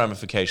legal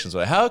ramifications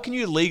are. How can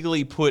you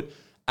legally put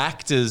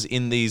actors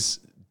in these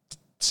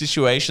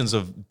situations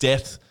of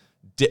death,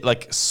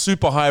 like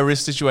super high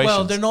risk situations?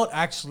 well, they're not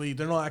actually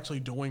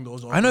doing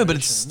those. I know, but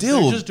it's operations.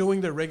 still- they're just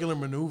doing their regular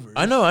maneuvers.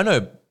 I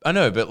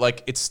know, but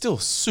like, it's still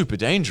super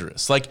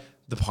dangerous. Like,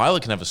 the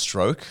pilot can have a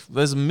stroke.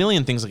 There's a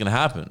million things that can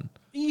happen.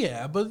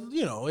 Yeah, but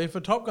you know, if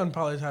a Top Gun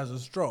pilot has a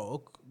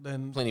stroke,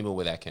 then Plenty more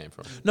where that came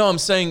from. No, I'm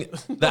saying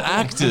the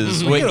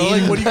actors were you know,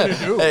 in. like, what are you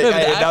gonna do? No, but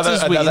the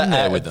actors were in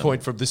there with them.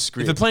 point from the If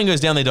script. the plane goes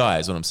down, they die.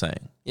 Is what I'm saying.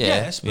 yeah.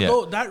 Yes, but Yeah.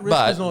 though, that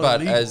risk is not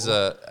illegal. as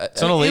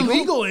It's not illegal.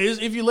 Illegal is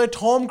if you let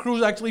Tom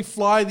Cruise actually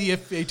fly the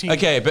F-18.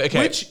 Okay.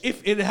 Which,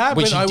 if it happened,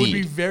 Which he I would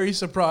be did. very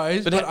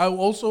surprised. But, But I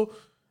also.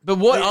 But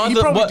what He are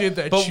the probably what, did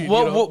that but shit,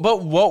 what, you know?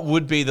 but what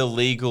would be the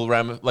legal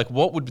like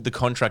what would the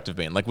contract have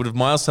been? Like, would have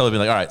Miles Teller been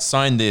like, all right,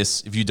 sign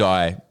this. If you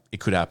die, it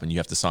could happen. You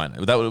have to sign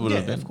it. That would Yeah,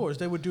 have been. of course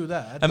they would do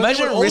that. But they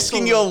Imagine would also-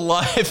 risking your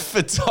life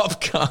for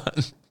Top Gun.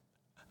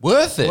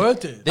 worth it.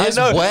 Worth it. There's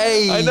I know,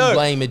 way I know.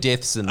 lamer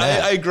deaths than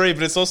that. I agree,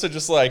 but it's also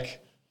just like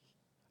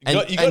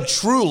and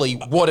truly,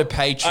 what a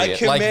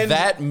patriot! Like commend-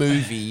 that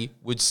movie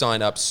would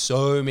sign up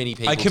so many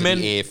people commend-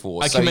 to the Air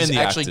Force. I So commend he's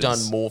the actually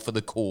actors. done more for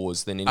the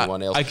cause than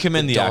anyone else. I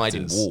commend that the died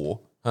actors. in war.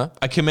 Huh?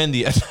 I commend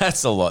the.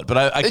 That's a lot, but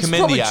I It's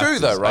commend probably the true,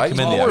 actors. though, right? I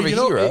commend He's the more of a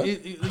actors.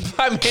 hero.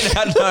 I mean,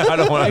 I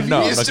don't want to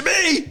know. Used to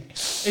be.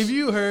 If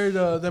you heard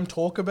them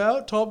talk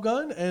about Top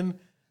Gun and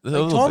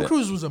little Tom bit.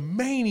 Cruise was a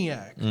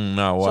maniac.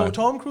 No, why? So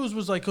Tom Cruise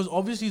was like, because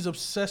obviously he's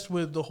obsessed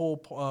with the whole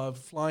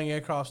flying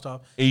aircraft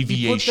stuff. He put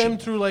Aviation. them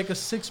through like a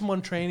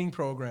 6-month training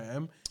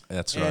program.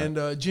 That's right.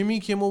 And Jimmy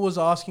Kimmel was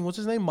asking, what's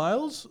his name,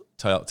 Miles?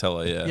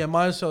 Teller, yeah. Yeah,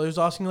 Miles Teller. He was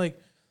asking like,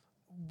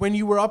 when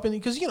you were up in,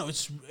 because you know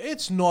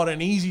it's not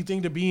an easy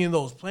thing to be in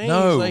those planes.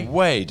 No like,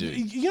 way,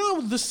 dude. You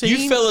know the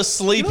scene. fell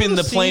asleep in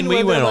the plane we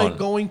where went they're, on. like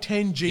going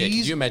 10 Gs. Yeah,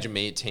 could you imagine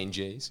me at 10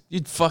 Gs?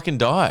 You'd fucking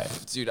die.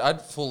 Dude,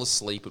 I'd fall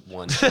asleep at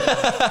one. Do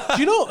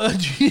you know?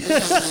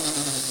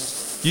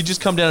 You'd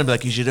just come down and be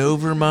like, "Is it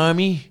over,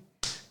 mommy?"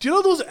 Do you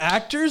know those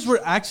actors were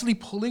actually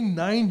pulling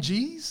 9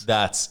 Gs?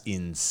 That's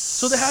insane.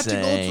 So they had to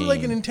go through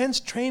like an intense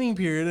training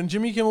period. And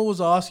Jimmy Kimmel was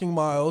asking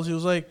Miles, he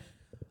was like,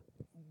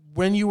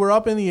 when you were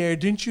up in the air,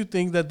 didn't you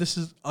think that this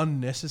is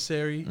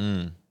unnecessary?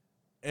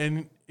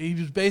 And he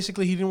was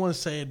basically, he didn't want to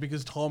say it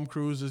because Tom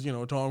Cruise is,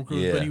 Tom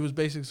Cruise, Yeah. but he was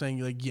basically saying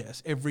like,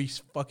 yes, every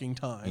fucking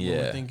time we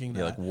were thinking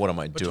that. Like, what am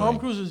I But doing? Tom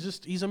Cruise is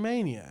just, he's a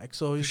maniac.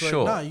 So he's like,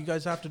 Sure. nah, you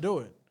guys have to do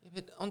it.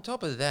 But on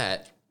top of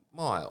that,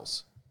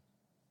 Miles,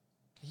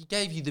 he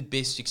gave you the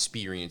best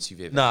experience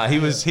you've ever Nah, had. he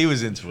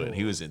was into it.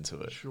 He was into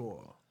it.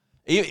 Sure.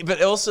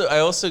 But also, I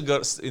also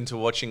got into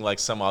watching like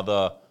some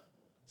other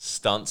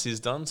stunts he's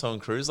done. Tom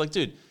Cruise, like,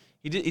 dude,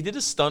 he did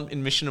a stunt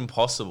in Mission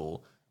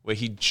Impossible where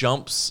he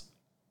jumps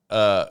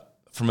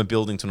from a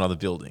building to another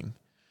building,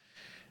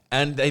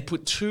 and they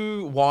put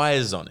 2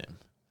 wires on him,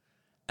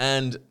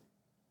 and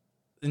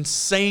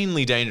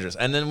insanely dangerous.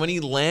 And then when he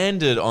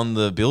landed on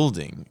the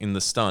building in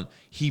the stunt,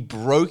 he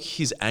broke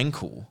his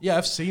ankle. Yeah,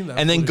 I've seen that.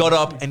 And then footage. got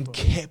It's up pretty and funny.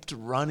 kept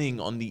running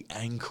on the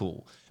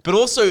ankle. But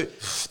also,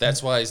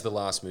 That's why he's the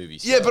last movie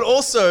star. yeah, but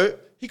also,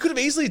 he could have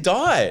easily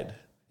died.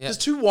 Yeah. There's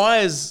 2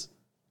 wires.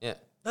 Yeah.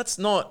 That's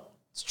not.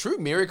 It's a true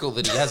miracle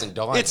that he hasn't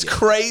died It's yet.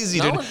 crazy,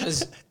 No dude. one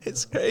has-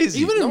 It's crazy.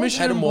 Even No in one's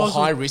Mission had a more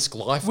Impossible, high-risk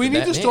life we than need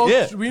that to man. stop.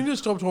 Yeah. We need to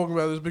stop talking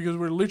about this because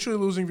we're literally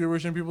losing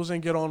viewers and people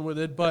saying get on with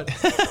it. But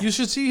you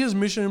should see his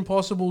Mission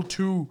Impossible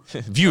 2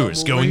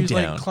 Viewers where going he's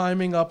down. like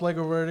climbing up like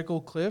a vertical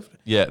cliff.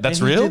 Yeah, that's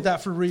and he real? Did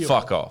that for real.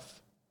 Fuck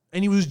off.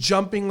 And he was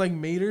jumping like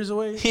meters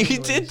away. He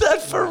Anyways. did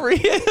that for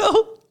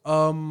real?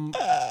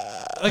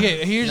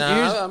 Okay, here's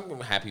I'm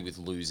happy with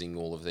losing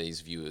all of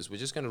these viewers. We're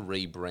just going to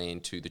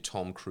rebrand to the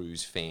Tom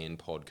Cruise fan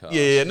podcast.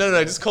 Yeah,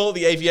 no. Just call it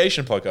the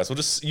aviation podcast. We'll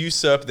just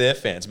usurp their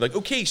fans. Be like,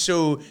 okay,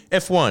 so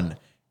F1.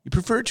 You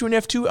prefer to an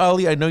F2?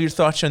 Ali, I know your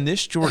thoughts on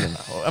this. Jordan,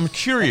 I'm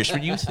curious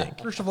what you think.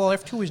 It first of all,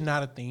 F2 is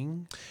not a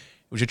thing.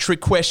 was a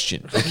trick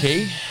question,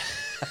 okay?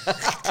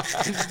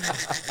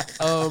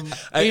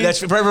 That's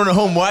for everyone at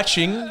home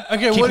watching.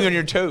 Okay, keeping on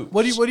your toes.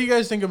 What do you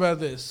guys think about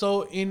this?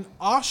 So in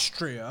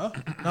Austria,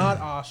 not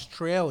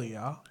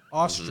Australia,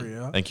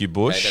 Austria, Thank you, Okay,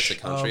 Bush. that's a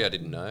country I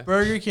didn't know.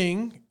 Burger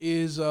King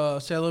is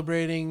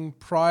celebrating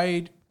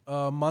Pride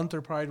Month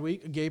or Pride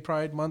Week, Gay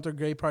Pride Month or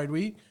Gay Pride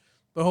Week.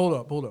 But hold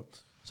up.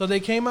 So they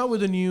came out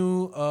with a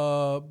new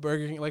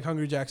Burger King, like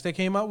Hungry Jack's. They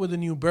came out with a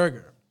new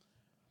burger.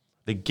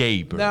 The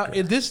gay burger. Now,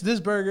 this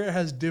burger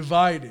has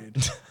divided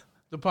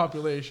the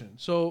population.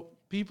 So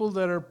people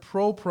that are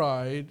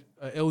pro-Pride,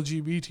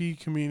 LGBT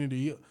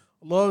community, a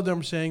lot of them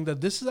are saying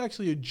that this is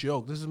actually a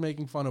joke. This is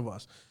making fun of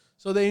us.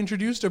 So they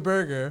introduced a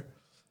burger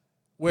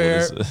where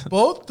is it?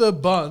 both the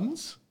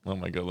buns Oh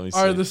my god, let me see.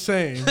 are the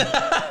same.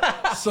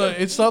 So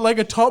it's not like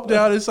a top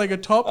down, it's like a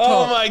top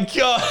Oh top. my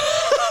god.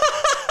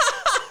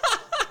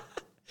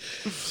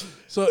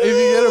 So if you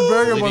get a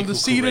burger bun, the Political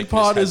seated correctness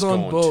part has is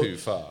on gone both. Too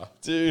far.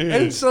 Dude.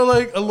 And so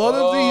like a lot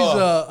of these,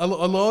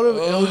 a lot of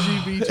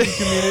LGBT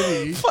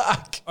community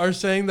Fuck. are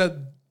saying that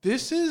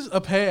this is a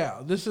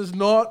payout. This is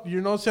not,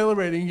 you're not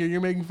celebrating here, you're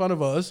making fun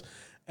of us.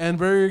 And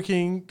Burger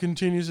King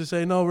continues to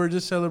say, no, we're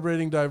just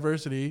celebrating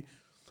diversity.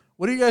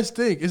 What do you guys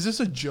think? Is this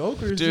a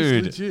joke or is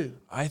Dude, this legit?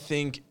 I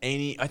think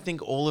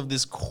all of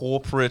this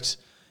corporatism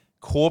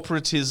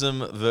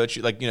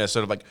virtue, like,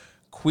 sort of like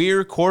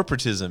queer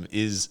corporatism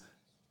is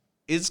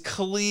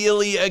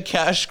clearly a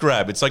cash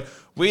grab. It's like,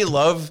 we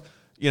love,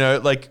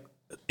 like,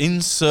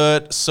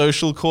 insert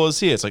social cause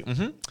here. It's like,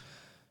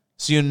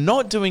 So you're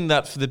not doing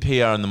that for the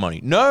PR and the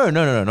money. No,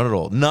 not at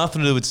all.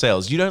 Nothing to do with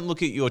sales. You don't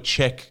look at your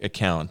check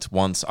account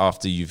once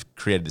after you've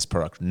created this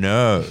product.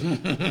 No.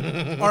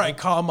 All right,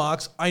 Karl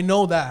Marx, I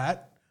know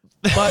that.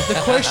 But the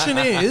question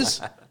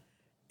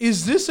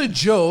is this a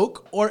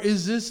joke or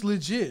is this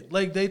legit?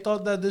 Like, they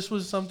thought that this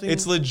was something...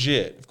 It's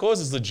legit. Of course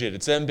it's legit.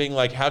 It's them being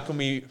like, how can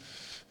we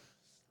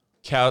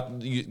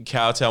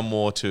kowtow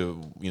more to,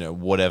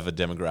 whatever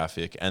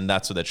demographic, and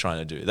that's what they're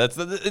trying to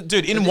do.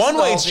 Dude, in this one is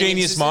the way whole it's thing.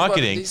 genius This is what-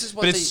 marketing, this is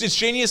what but it's they-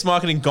 genius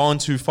marketing gone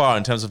too far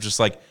in terms of just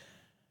like,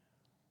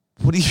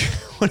 what are you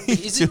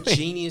Is it doing?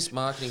 genius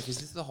marketing? Because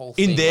this is the whole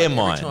In thing. their Every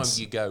minds.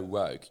 time you go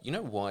woke, you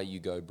know why you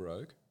go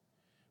broke?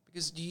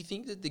 Because do you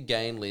think that the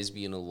gay and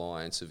lesbian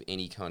alliance of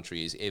any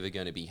country is ever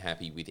going to be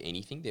happy with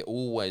anything? They're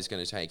always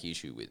going to take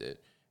issue with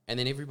it. And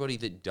then everybody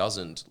that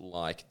doesn't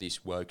like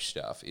this woke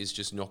stuff is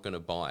just not going to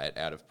buy it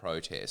out of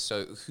protest.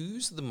 So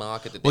who's the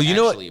market that Well, they're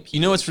actually you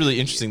know what's appealing really to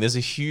interesting? There's a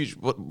huge,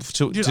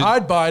 Dude,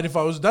 I'd buy it if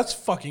I was... That's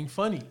fucking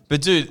funny.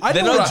 but dude, I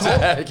they're didn't, not.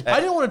 want to talk, I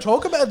didn't want to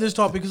talk about this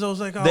topic because I was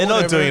like, oh, They're not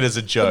whatever. doing it as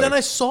a joke. But then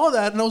I saw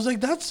that and I was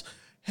like, that's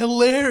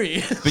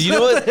hilarious. But you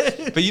know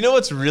what? But you know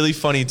what's really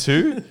funny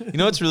too?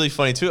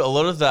 A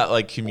lot of that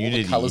like all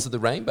community, the colors of the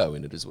rainbow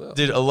in it as well.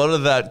 dude. A lot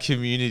of that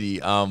community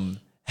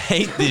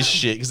hate this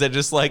shit because they're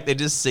just like they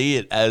just see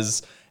it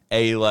as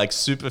a like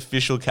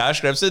superficial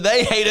cash grab, so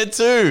they hate it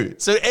too.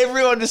 So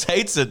everyone just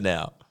hates it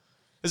now.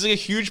 There's like a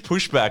huge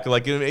pushback.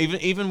 Like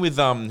even with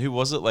who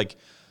was it, like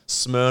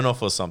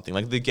Smirnoff or something?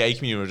 Like the gay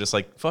community were just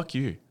like, fuck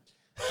you.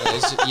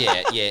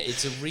 Yeah,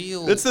 it's a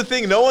real... That's the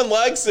thing. No one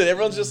likes it.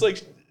 Everyone's just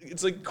like,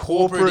 it's like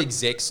corporate corporate.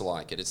 execs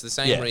like it. It's the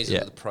same Yeah, reason yeah.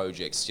 that the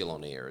project's still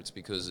on air. It's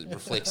because it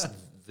reflects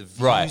the views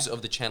Right.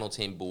 of the Channel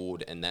 10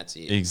 board, and that's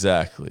it.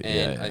 Exactly.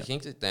 And yeah. I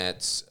think that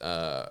that's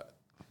a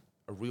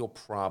real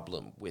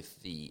problem with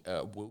the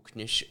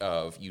wokeness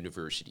of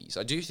universities.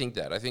 I do think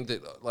that. I think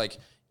that, like,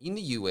 in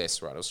the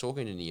US, right, I was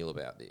talking to Neil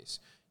about this.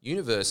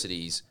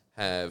 Universities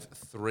have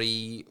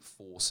three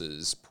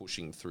forces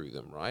pushing through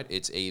them, right?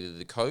 It's either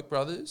the Koch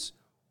brothers,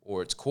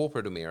 or it's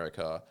corporate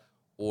America,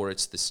 or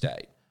it's the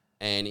state.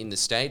 And in the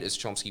state, as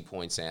Chomsky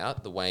points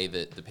out, the way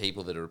that the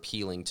people that are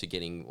appealing to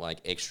getting like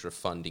extra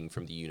funding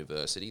from the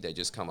university, they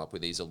just come up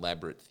with these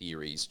elaborate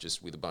theories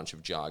just with a bunch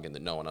of jargon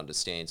that no one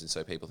understands. And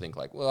so people think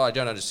like, well, I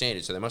don't understand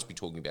it, so they must be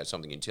talking about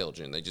something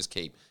intelligent. And they just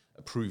keep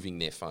approving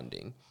their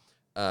funding.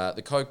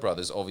 The Koch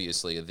brothers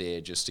obviously are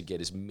there just to get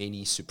as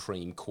many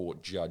Supreme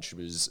Court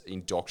judges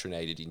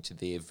indoctrinated into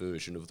their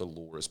version of the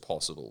law as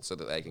possible so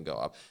that they can go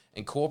up.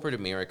 And corporate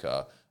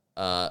America,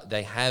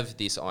 they have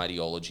this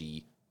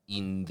ideology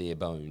in their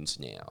bones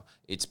now.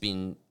 It's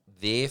been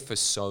there for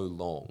so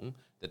long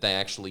that they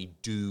actually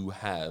do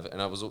have,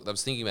 and I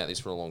was thinking about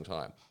this for a long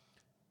time.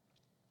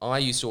 I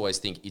used to always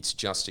think it's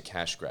just a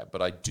cash grab,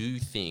 but I do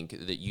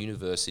think that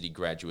university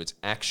graduates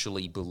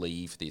actually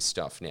believe this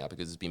stuff now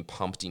because it's been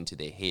pumped into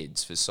their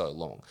heads for so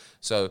long.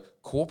 So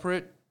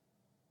corporate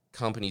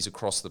companies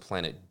across the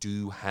planet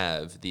do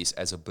have this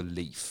as a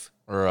belief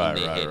in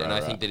their head. And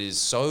I think that it is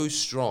so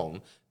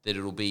strong that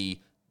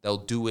they'll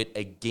do it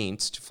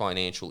against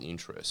financial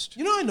interest.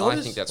 You know, I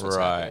think that's what's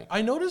happening.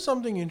 I noticed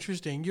something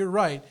interesting. You're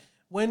right.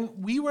 When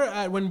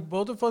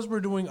both of us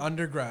were doing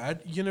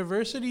undergrad,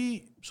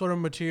 university sort of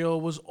material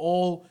was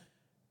all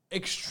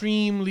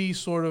extremely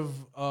sort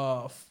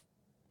of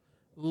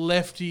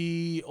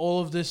lefty, all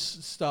of this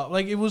stuff.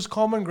 Like, it was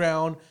common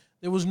ground.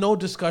 There was no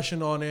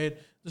discussion on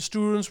it. The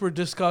students were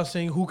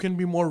discussing who can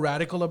be more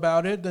radical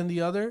about it than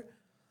the other.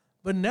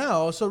 But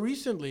now, so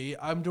recently,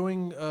 I'm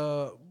doing...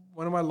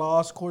 one of my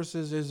last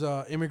courses is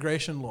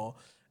immigration law.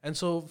 And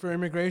so for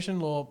immigration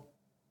law,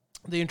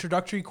 the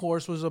introductory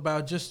course was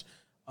about just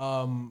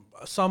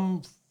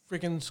some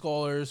freaking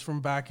scholars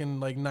from back in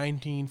like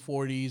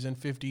 1940s and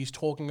 50s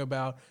talking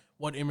about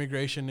what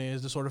immigration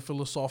is, the sort of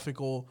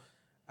philosophical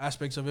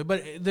aspects of it.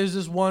 But there's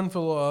this one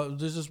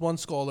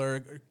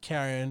scholar,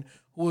 Karen,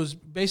 who was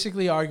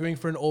basically arguing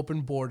for an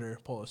open border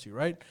policy,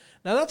 right?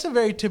 Now that's a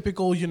very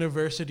typical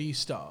university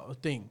style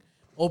thing.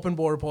 Open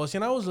border policy.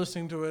 And I was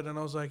listening to it and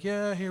I was like,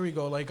 yeah, here we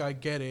go. Like, I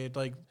get it.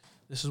 Like,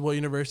 this is what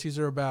universities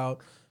are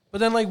about. But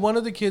then, like, one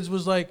of the kids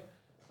was like,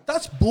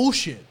 that's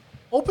bullshit.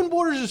 Open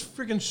borders is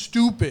freaking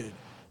stupid,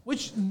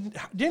 which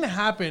didn't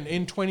happen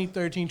in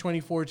 2013,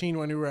 2014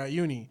 when we were at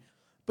uni.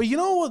 But you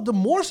know what? The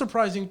more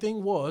surprising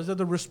thing was that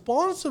the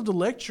response of the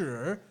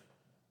lecturer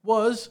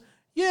was,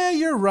 yeah,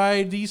 you're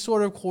right. This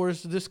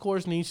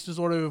course needs to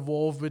sort of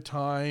evolve with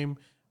time.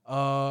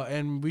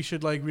 And we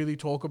should like really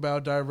talk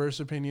about diverse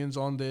opinions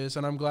on this.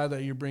 And I'm glad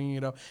that you're bringing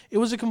it up. It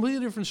was a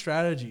completely different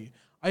strategy.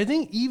 I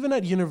think even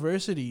at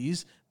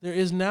universities, there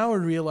is now a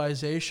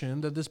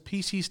realization that this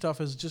PC stuff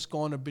has just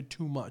gone a bit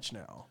too much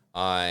now.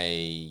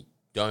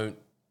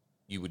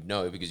 You would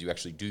know because you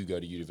actually do go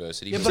to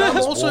university. Yeah, but I'm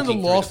also in the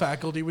law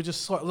faculty, which is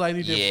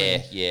slightly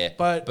different. Yeah.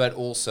 But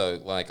also,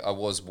 like, I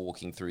was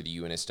walking through the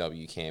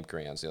UNSW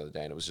campgrounds the other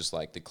day, and it was just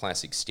like the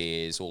classic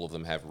stairs. All of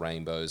them have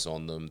rainbows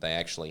on them. They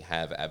actually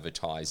have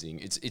advertising.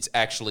 It's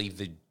actually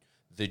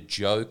the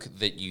joke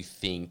that you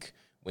think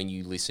when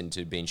you listen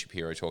to Ben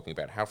Shapiro talking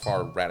about how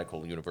far a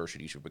radical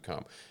university should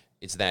become.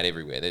 It's that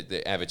everywhere.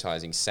 They're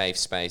advertising safe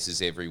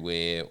spaces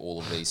everywhere. All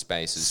of these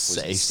spaces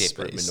for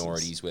separate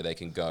minorities where they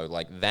can go.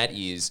 Like, that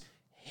is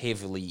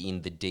heavily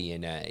in the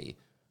DNA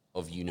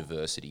of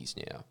universities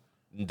now.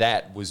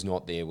 That was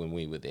not there when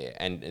we were there.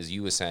 And as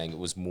you were saying, it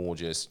was more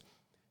just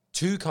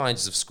two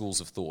kinds of schools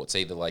of thoughts.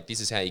 Either like, this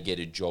is how you get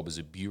a job as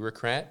a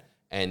bureaucrat,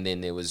 and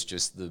then there was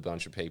just the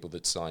bunch of people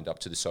that signed up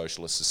to the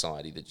Socialist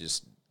Society that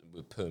just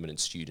were permanent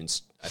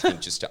students, I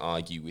think, just to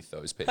argue with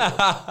those people.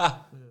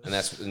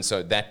 And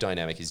so that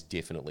dynamic has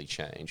definitely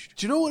changed.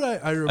 Do you know what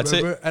I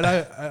remember? And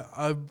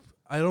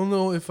I don't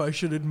know if I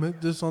should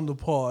admit this on the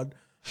pod,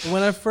 but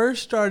when I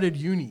first started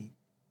uni,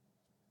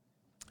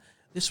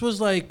 this was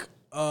like,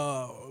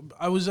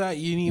 I was at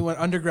uni when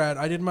undergrad.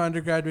 I did my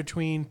undergrad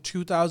between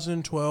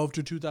 2012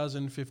 to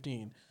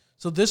 2015.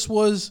 So this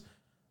was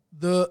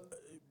the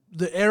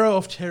era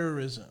of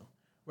terrorism,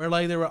 where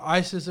like there were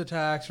ISIS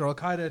attacks or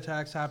Al-Qaeda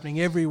attacks happening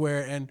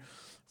everywhere. And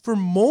for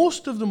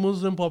most of the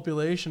Muslim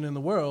population in the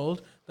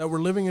world that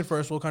were living in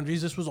first world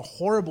countries, this was a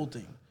horrible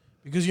thing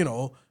because,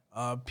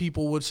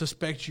 people would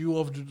suspect you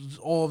of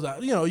all of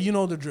that. You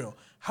know the drill.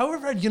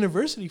 However, at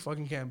university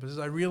fucking campuses,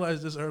 I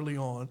realized this early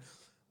on,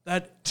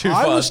 that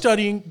I was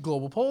studying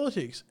global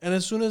politics. And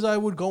as soon as I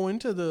would go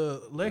into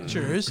the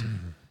lectures,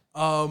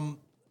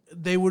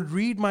 they would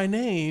read my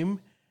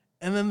name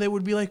and then they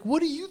would be like, what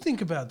do you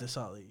think about this,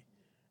 Ali?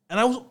 And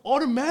I was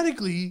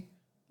automatically,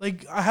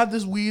 like, I had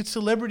this weird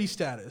celebrity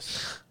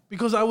status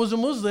because I was a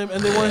Muslim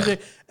and they wanted to.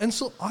 And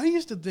so I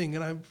used to think,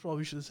 and I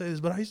probably shouldn't say this,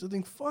 but I used to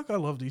think, fuck, I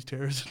love these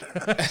terrorists.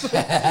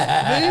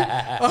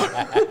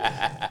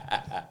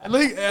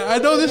 Like, I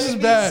know this is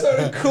bad.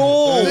 So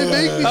cool. They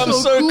make me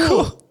so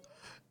cool.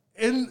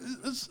 And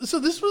so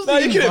this was No,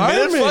 the you can admit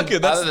it. environment. Fuck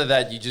it. That's Other than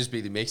that, you'd just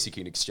be the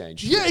Mexican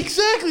exchange. Yeah,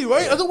 exactly,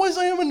 right? Otherwise,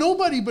 I am a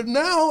nobody. But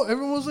now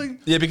everyone's like,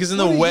 yeah, because in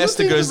what the do you West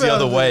it think goes the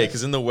about other way. this?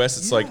 Because in the West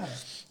it's like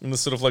in the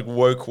sort of like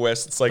woke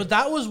West, it's like But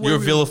that was where you're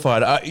we-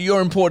 vilified.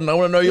 You're important. I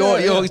want to know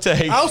your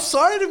take.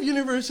 Outside of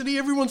university,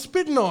 everyone's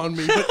spitting on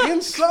me, but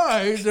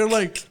inside, they're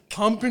like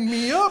pumping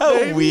me up. How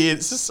baby. weird.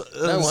 It's just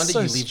No it's wonder so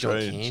you lived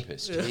strange. on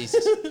campus.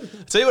 Jesus.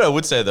 Tell you what I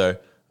would say though.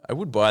 I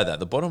would buy that.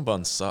 The bottom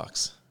bun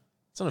sucks.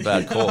 It's not a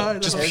bad I call. know.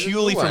 Just It's a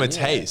purely good from a one,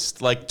 yeah.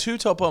 taste. Like 2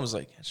 top bombs,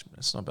 like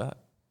it's not bad.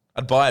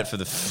 I'd buy it for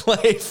the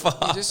flavor.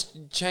 You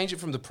just change it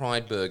from the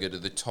Pride Burger to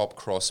the top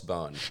cross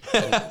bun.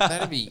 And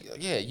that'd be,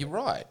 yeah, you're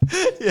right.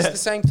 It's the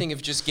same thing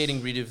of just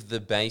getting rid of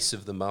the base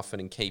of the muffin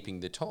and keeping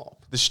the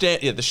top. The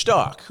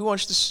stock. Who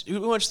wants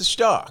the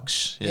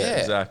stocks? Yeah, Yeah.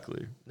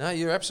 exactly. No,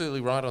 you're absolutely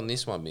right on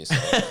this one, miss.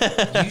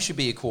 You should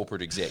be a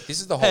corporate exec.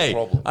 This is the whole Hey,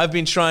 problem. I've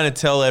been trying to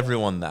tell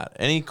everyone that.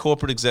 Any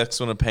corporate execs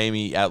want to pay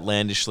me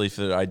outlandishly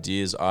for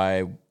ideas,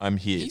 I'm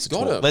here. He's to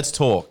got talk. 'em. Let's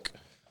talk.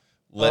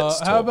 Let's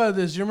talk. How about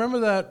this? You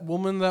remember that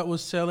woman that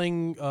was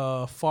selling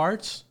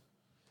farts?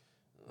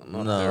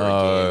 Not No, her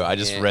again. I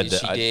just Yeah, read is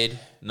that. She I- did.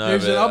 No,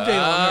 There's an but-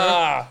 update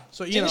on her.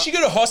 So you know, Didn't she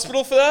go to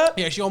hospital for that?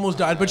 yeah, she almost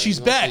died, but she's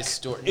Not back. this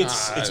story.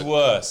 It's No.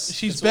 worse.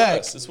 She's It's back.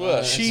 Worse. It's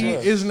worse. She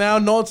is now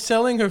not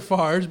selling her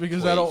farts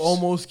because that'll Please.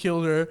 almost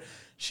kill her.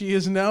 She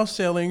is now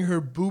selling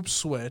her boob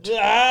sweat,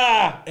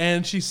 Ah!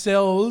 and she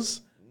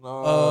sells.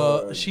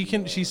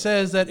 She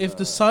says that if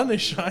the sun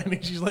is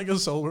shining, she's like a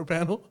solar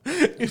panel.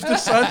 If the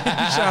sun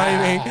is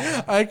shining,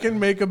 I can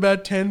make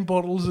about 10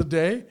 bottles a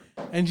day,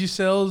 and she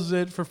sells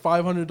it for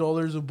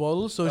 $500 a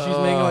bottle. So she's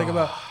making like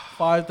about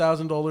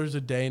 $5,000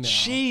 a day now.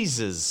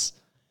 Jesus.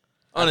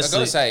 I've got Honestly,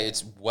 to say,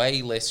 it's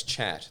way less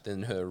chat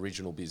than her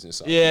original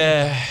business idea.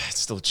 yeah, it's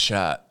still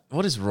chat.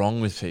 What is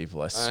wrong with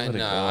people? I swear to No,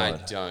 God.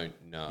 I don't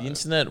know. The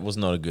internet was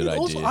not a good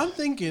Also, idea. I'm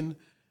thinking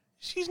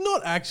she's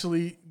not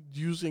actually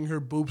using her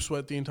boob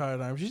sweat the entire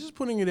time. She's just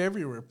putting it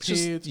everywhere.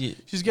 Just- Pits. yeah.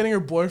 She's getting her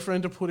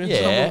boyfriend to put in some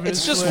Yeah, of his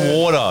it's just sweat.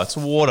 water. It's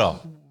water.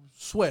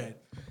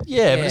 Sweat.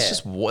 Yeah, but it's Yeah.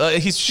 just water.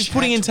 She's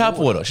putting in tap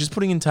water. She's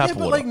putting in tap Yeah, but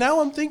water. like now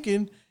I'm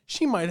thinking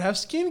she might have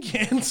skin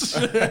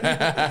cancer.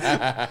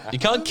 You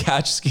can't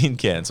catch skin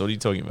cancer. What are you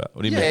talking about?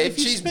 What do you Yeah, mean? if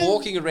you she's spend-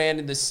 walking around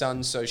in the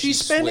sun so she She's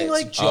spending,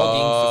 sweats, like-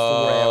 jogging for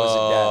 4 hours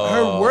a day.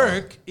 Her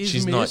work is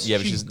She's miss. not- yeah,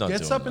 but she she's not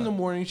gets doing up in that. the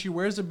morning, she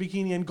wears a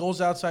bikini and goes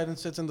outside and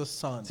sits in the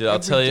sun. Dude, I'll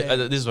every tell you,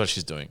 day. this is what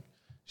she's doing.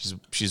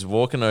 She's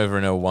walking over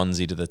in her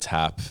onesie to the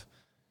tap,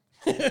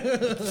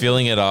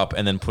 filling it up,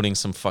 and then putting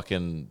some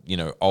fucking,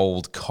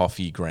 old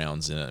coffee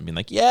grounds in it. I mean,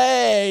 like,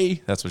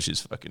 yay! That's what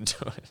she's fucking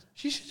doing.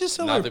 She should just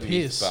sell Another her myth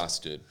piss.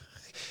 busted.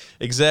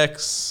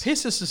 Execs.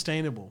 Piss is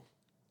sustainable.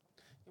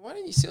 Why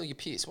don't you sell your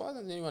piss? Why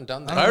hasn't anyone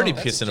done that? I already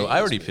That's piss a in a. I genius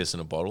already move. piss in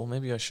a bottle.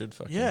 Maybe I should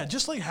fucking. Yeah,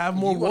 just like have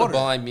more You want water. to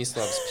buy Miss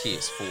Love's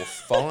piss for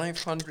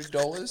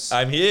 $500?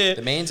 I'm here.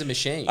 The man's a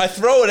machine. I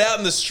throw it out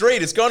in the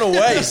street. It's gone to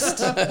waste.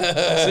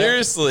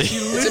 Seriously.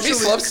 It's a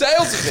Miss Love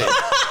sales event.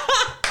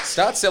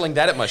 Start selling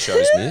that at my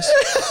shows, Miss.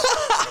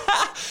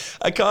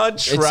 I can't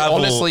It's travel.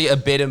 honestly a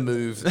better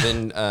move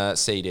than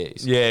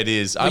CDs. Yeah, it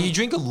is. Well, you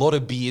drink a lot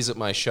of beers at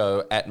my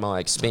show at my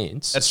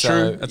expense. That's so,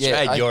 true. That's yeah,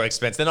 at I- your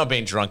expense. They're not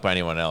being drunk by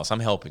anyone else. I'm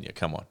helping you.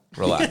 Come on,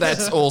 relax.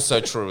 That's also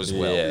true as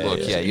well. Yeah, Look,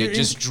 yeah. you're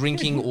just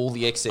drinking all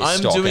the excess I'm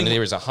stock, doing- and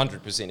there is 100%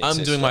 excess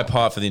I'm doing my stock.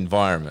 part for the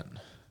environment.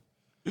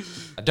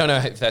 I don't know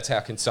if that's how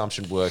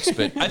consumption works,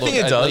 but I look, think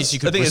it at does. least you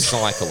I could think it's-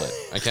 recycle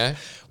it. Okay.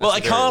 Well, That's I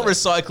the very can't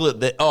least.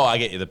 recycle it. Oh, I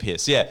get you the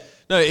piss. Yeah.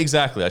 No,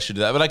 exactly. I should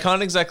do that. But I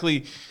can't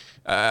exactly.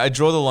 I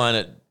draw the line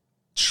at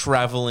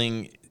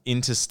traveling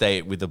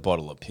interstate with a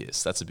bottle of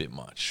piss. That's a bit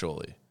much,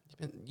 surely.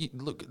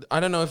 Look, I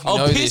don't know if you I'll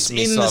know piss this,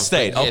 Miss in the Love,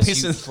 state. but I'll yes,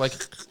 piss you, in-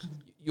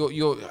 like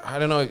you're. I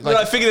don't know. Like, But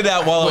I figured it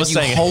out while I was you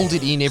saying it. hold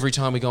it in every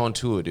time we go on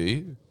tour, do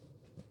you?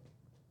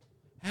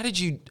 How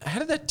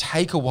did that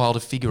take a while to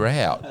figure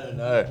out?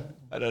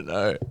 I don't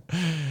know.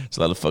 It's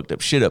a lot of fucked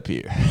up shit up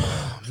here.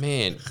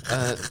 Man,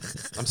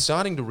 I'm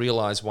starting to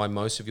realize why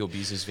most of your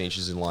business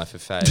ventures in life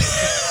have failed.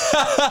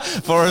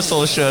 Forest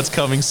Hall shirts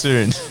coming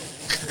soon.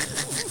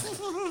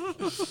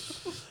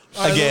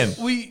 Again.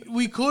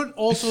 We could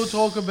also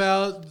talk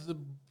about the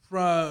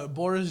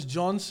Boris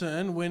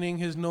Johnson winning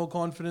his no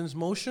confidence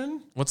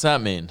motion. What's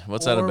that mean?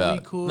 What's that Or we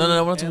about? could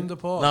No, we're not end the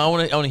pod. No, I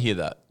want to hear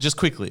that. Just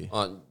quickly.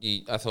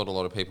 I thought a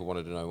lot of people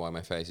wanted to know why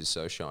my face is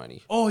so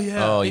shiny. Oh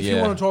yeah. Oh, if you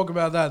yeah. want to talk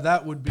about that,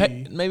 that would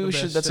be Maybe the we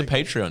should. best That's a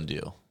segment. Patreon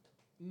deal.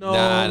 No,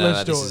 no,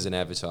 let's do this it. is an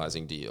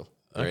advertising deal.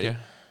 Ready? Okay.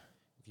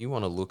 If you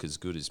want to look as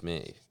good as me,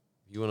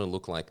 if you want to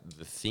look like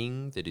the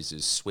thing that is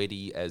as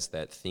sweaty as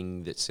that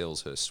thing that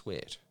sells her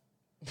sweat,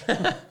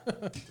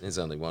 there's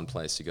only one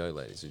place to go,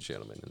 ladies and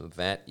gentlemen, and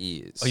that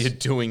is Oh, you're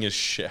doing a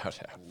shout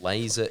out.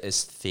 Laser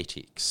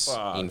Aesthetics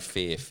in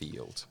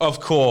Fairfield. Of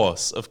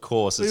course.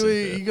 It's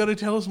Wait, you got to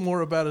tell us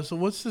more about it. So,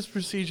 what's this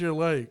procedure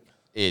like?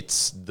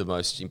 It's the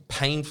most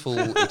painful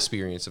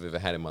experience I've ever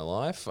had in my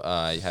life.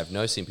 I have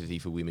no sympathy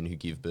for women who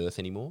give birth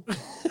anymore.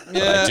 But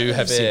I do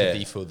have fair.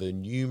 sympathy for the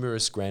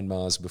numerous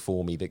grandmas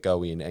before me that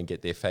go in and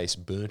get their face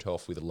burnt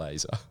off with a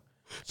laser.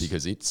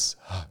 because it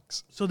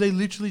sucks. So they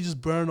literally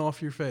just burn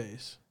off your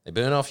face. They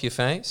burn off your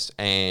face,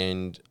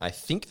 and I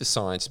think the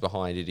science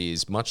behind it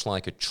is much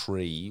like a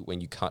tree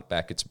when you cut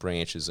back its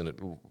branches and it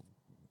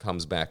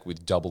comes back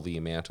with double the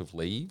amount of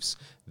leaves.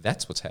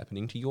 That's what's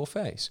happening to your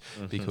face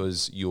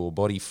because your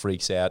body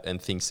freaks out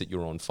and thinks that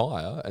you're on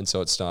fire, and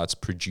so it starts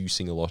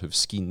producing a lot of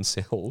skin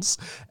cells,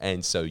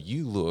 and so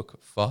you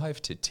look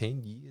 5 to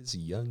 10 years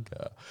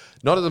younger.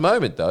 Not at the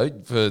moment, though.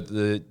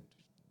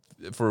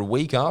 For a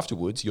week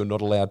afterwards, you're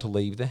not allowed to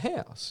leave the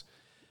house.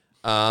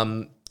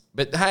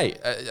 But hey,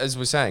 as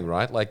we're saying,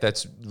 right, like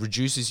that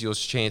reduces your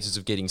chances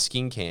of getting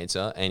skin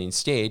cancer, and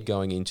instead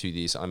going into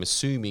this, I'm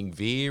assuming,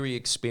 very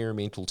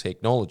experimental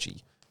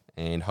technology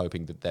and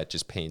hoping that that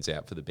just pans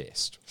out for the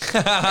best.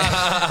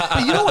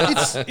 But you know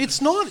what? It's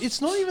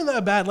not even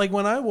that bad. Like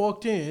when I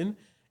walked in,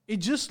 it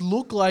just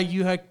looked like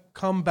you had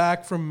come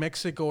back from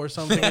Mexico or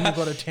something and you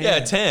got a tan. Yeah,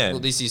 10. Well,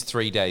 this is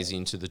 3 days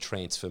into the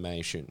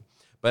transformation.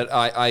 But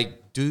I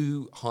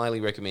do highly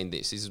recommend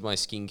this. This is my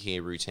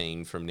skincare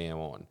routine from now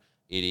on.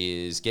 It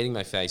is getting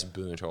my face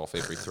burnt off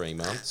every 3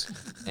 months,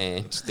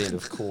 and then,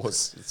 of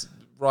course, it's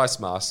rice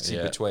masks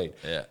in between.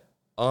 Yeah.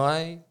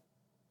 I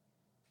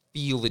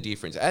feel the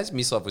difference. As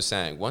Miss Love was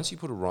saying, once you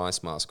put a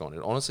rice mask on,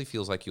 it honestly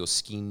feels like your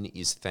skin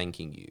is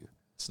thanking you.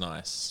 It's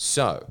nice.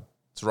 So,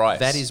 It's rice.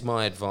 that is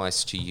my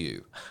advice to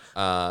you.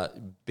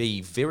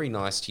 Be very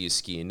nice to your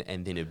skin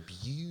and then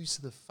abuse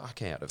the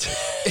fuck out of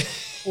it.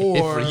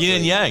 Or yin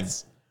and yang.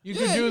 you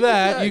could do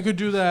that. You could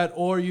do that,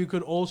 or you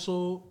could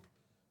also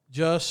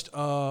just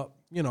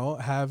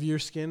have your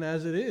skin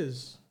as it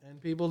is,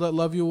 and people that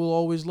love you will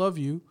always love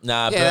you.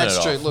 Nah, burn Yeah, that's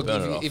it true. off. Look,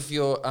 Burn it off. if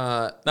you're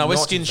we're not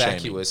skin shaming.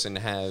 vacuous and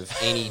have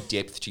any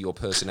depth to your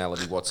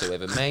personality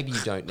whatsoever, maybe you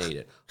don't need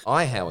it.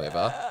 I,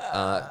 however,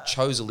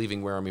 chose a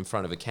living where I'm in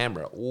front of a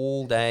camera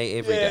all day,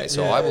 every day,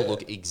 so I will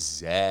look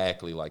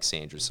exactly like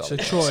Sandra It's a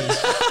Sullivan.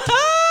 choice.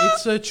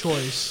 It's a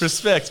choice.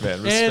 Respect,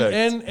 man. Respect.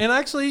 And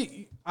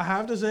actually, I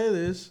have to say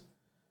this: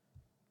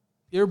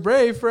 you're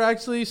brave for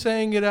actually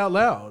saying it out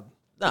loud.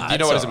 Nah, You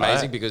know it's what is all right.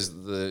 amazing? Because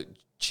the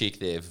chick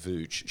there,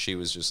 Vooch, she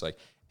was just like,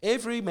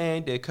 every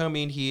man that come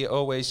in here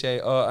always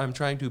say, oh, I'm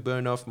trying to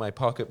burn off my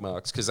pocket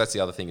marks. Because that's the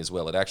other thing as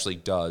well. It actually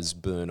does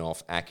burn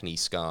off acne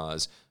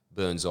scars,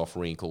 burns off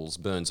wrinkles,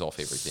 burns off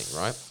everything,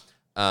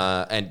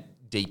 right? And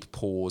deep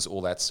pores,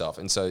 all that stuff.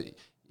 And so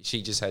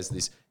she just has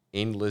this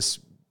endless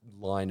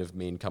line of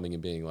men coming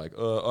and being like,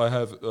 I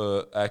have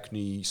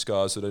acne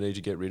scars that I need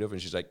to get rid of.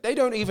 And she's like, they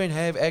don't even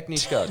have acne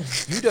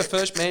scars. You're the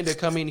first man to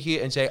come in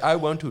here and say, I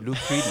want to look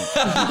pretty.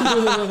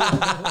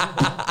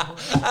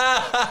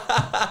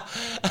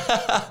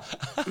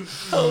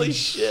 Holy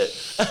shit.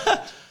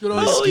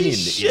 Holy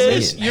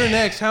shit. You're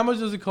next. How much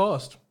does it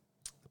cost?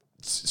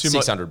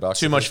 $600.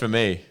 Too much for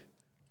me.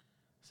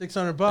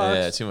 $600.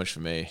 Yeah, too much for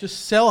me.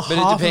 Just sell But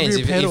half it depends.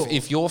 of your pedal.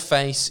 If your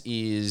face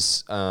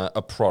is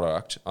a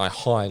product, I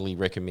highly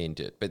recommend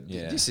it. But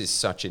Yeah. this is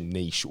such a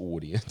niche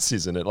audience,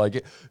 isn't it?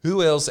 Like,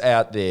 who else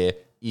out there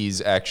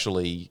is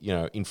actually,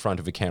 in front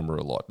of a camera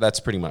a lot?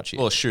 That's pretty much it.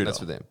 Well, Shooter. That's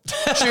for them.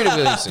 Shooter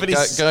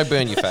Williamson. Go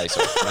burn your face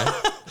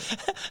off,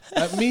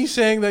 right? Me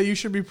saying that you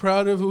should be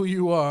proud of who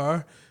you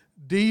are,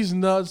 D's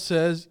Nuts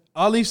says,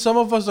 Ali, some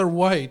of us are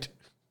white.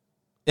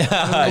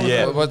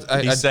 Yeah.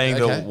 He's saying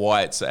okay. the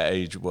whites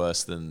age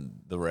worse than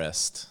the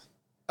rest.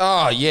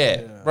 Oh,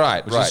 yeah.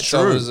 Right, Which right. is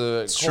So true. it was a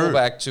It's true.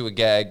 callback to a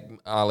gag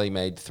Ali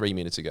made 3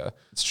 minutes ago.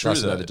 It's true,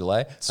 Nice to know though. the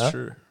delay. It's Huh?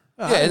 true.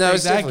 Yeah, no,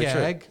 it's that definitely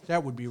true. gag.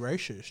 That would be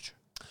racist.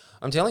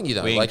 I'm telling you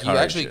though, We like you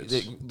encourage actually,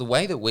 it. the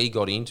way that we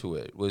got into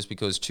it was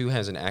because Tu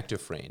has an actor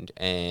friend,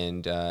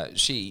 and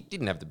she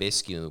didn't have the best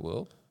skin in the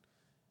world,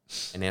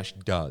 and now she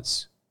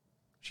does.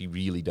 She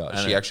really does.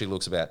 I She know. actually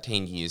looks about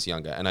 10 years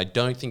younger, and I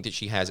don't think that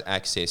she has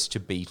access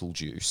to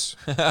Beetlejuice.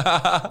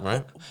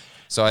 Right?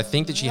 So I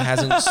think that she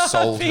hasn't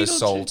sold her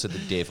soul to the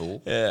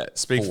devil Yeah.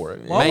 Speak for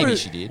it. While Maybe we're-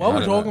 she did. While I we're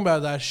don't talking know.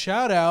 about that,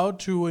 shout out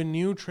to a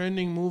new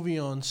trending movie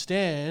on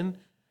Stan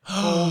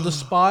called The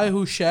Spy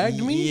Who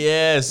Shagged Me.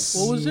 Yes.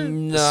 What was it?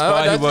 No,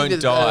 Spy I don't Who Won't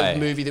think that Die. a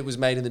movie that was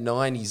made in the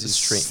 90s is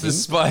The trending.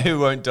 Spy Who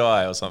Won't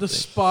Die or something. The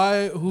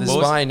Spy Who The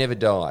Spy Never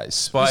Dies.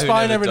 Spy The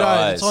Spy Never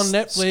Dies. It's on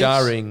Netflix.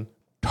 Starring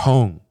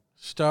Tong.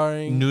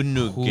 Starring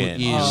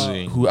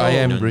Nunugan. Who I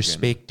am Nunugan.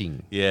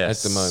 respecting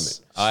Yes. at the moment.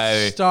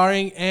 I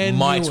starring Anne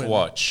might Nguyen.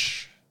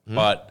 watch,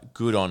 but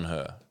good on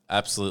her.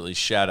 Absolutely.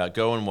 Shout out.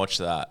 Go and watch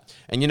that.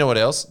 And you know what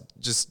else?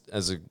 Just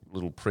as a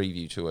little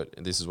preview to it,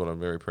 and this is what I'm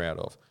very proud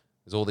of.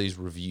 There's all these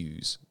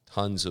reviews,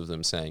 tons of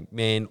them saying,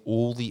 man,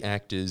 all the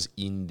actors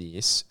in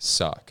this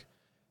suck,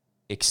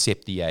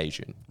 except the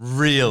Asian.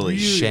 Really?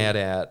 Shout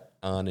out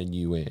Anna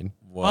Nguyen.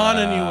 Wow.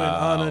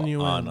 Anna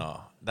Nguyen.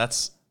 Anna.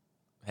 That's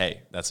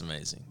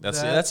amazing.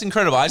 That's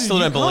incredible. I still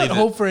You don't believe can't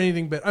it. hope for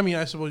anything better. I mean,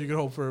 I suppose you could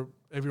hope for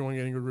everyone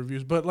getting good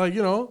reviews, but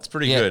It's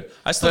pretty Yeah. good.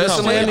 I still can't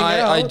Personally, believe it.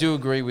 I do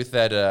agree with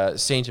that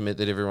sentiment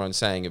that everyone's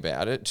saying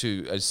about it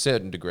to a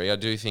certain degree. I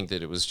do think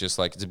that it was just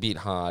like, it's a bit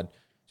hard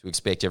to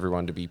expect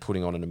everyone to be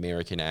putting on an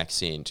American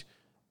accent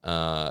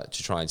to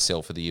try and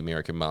sell for the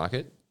American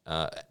market.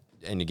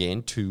 And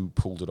again, Tu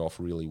pulled it off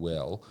really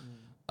well.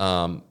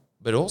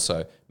 But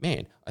also,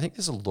 man, I think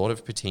there's a lot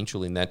of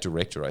potential in that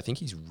director. I think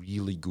he's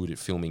really good at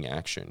filming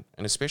action,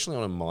 and especially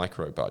on a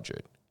micro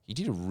budget. He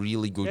did a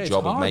really good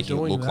job of making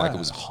it look like it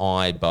was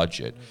high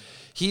budget.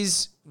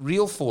 His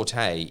real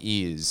forte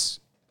is,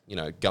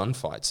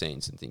 gunfight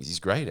scenes and things. He's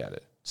great at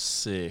it.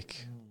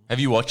 Sick. Have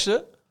you watched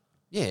it?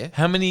 Yeah.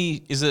 How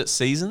many is it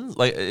seasons?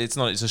 Like it's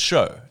a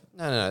show.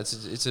 No,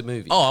 it's a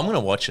movie. Oh, I'm gonna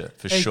watch it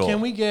for sure. Can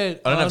we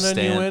get I don't have Anna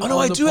Stan. Nguyen Oh, no,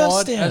 on I the do have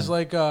pod Stan.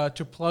 as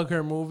to plug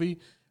her movie?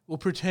 We'll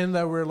pretend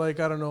that we're like,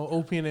 I don't know,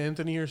 Opie and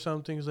Anthony or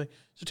something. It's like,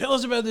 so tell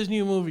us about this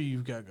new movie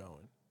you've got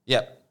going.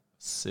 Yep.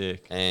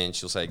 Sick. And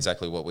she'll say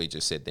exactly what we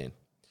just said then.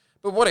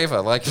 But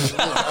whatever, like,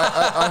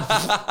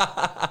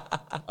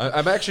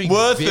 I'm actually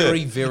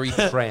very, very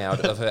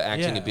proud of her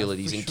acting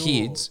abilities. And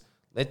kids,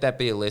 let that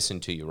be a lesson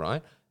to you,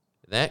 right?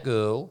 That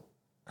girl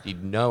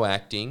did no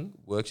acting,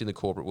 worked in the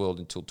corporate world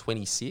until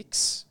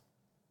 26.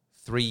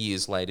 3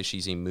 years later,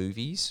 she's in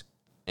movies,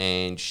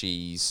 and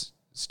she's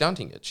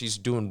stunting it. She's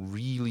doing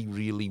really,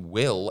 really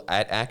well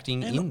at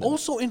acting in them. And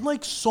also in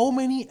like so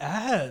many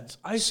ads.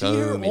 I see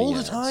her all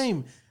the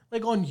time.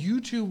 Like on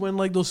YouTube when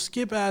like those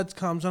skip ads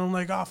comes and I'm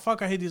like, oh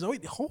fuck, I hate these. Oh,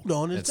 wait, hold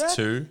on. Is That's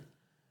that 2.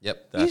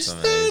 Yep. That's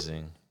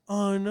amazing.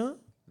 Anna?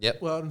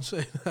 Yep. Well, I don't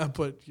say that,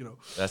 but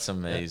That's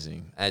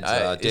amazing. Ads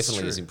are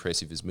definitely as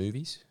impressive as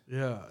movies.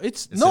 Yeah.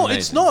 It's amazing.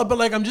 it's not, but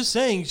like I'm just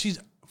saying she's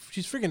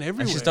freaking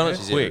everywhere. And she's done it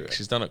quick. everywhere.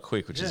 She's done it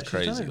quick, which is she's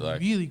done crazy. it Like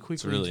really it's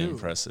quickly really too.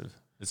 impressive.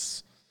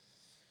 It's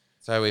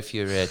So if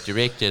you're a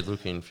director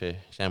looking for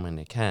someone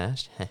to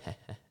cast,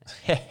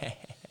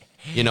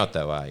 you're not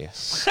though, are you?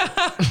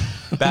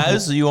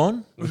 Baz, are you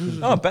on?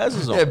 Oh, Baz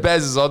is on. Yeah,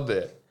 Baz is on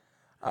there.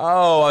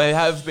 Oh, I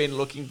have been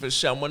looking for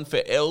someone for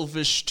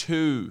Elvis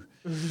 2.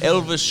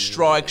 Elvis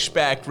Strikes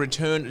Back,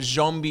 Return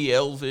Zombie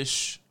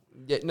Elvis.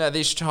 Yeah, no,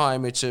 this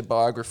time it's a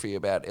biography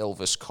about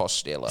Elvis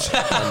Costello,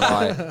 and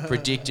I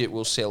predict it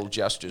will sell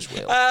just as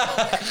well.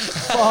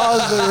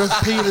 Father of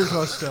Peter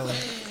Costello.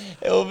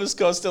 Elvis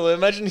Costello.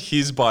 Imagine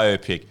his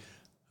biopic.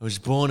 I was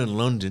born in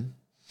London.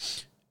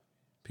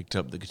 Picked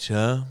up the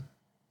guitar.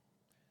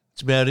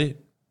 That's about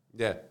it.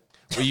 Yeah.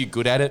 Were you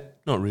good at it?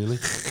 Not really.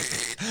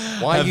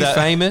 Why are Have you that-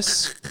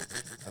 famous?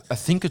 I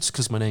think it's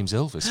because my name's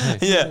Elvis.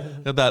 Hey. Yeah.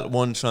 Got that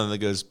one song that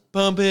goes,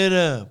 pump it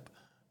up.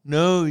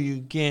 No,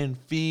 you can't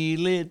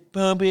feel it.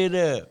 Pump it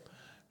up.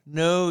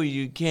 No,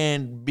 you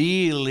can't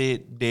feel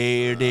it.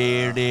 Dare,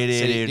 dare, dare,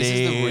 dare, See, this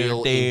is the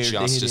real dare,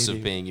 injustice dare,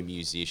 of being a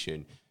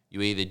musician.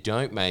 You either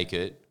don't make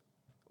it,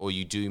 or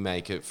you do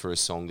make it for a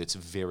song that's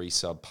very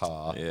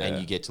subpar, Yeah. and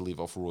you get to live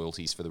off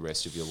royalties for the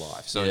rest of your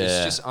life. So Yeah.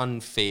 it's just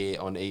unfair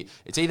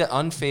it's either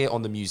unfair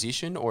on the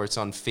musician or it's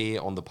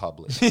unfair on the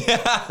public.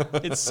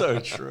 It's so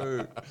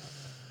true.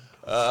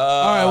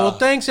 All right, well,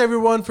 thanks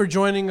everyone for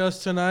joining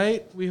us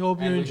tonight. We hope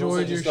you And we've also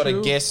enjoyed your just got show.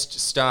 a guest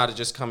star to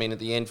just come in at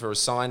the end for a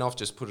sign off.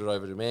 Just put it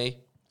over to me.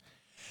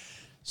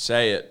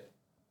 Say it.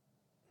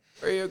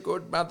 Be a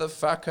good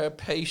motherfucker.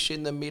 Peace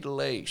in the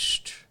Middle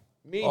East.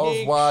 Me Au next.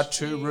 revoir,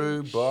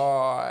 Turu,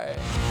 bye.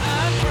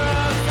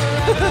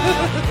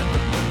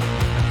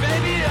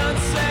 Baby, don't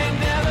say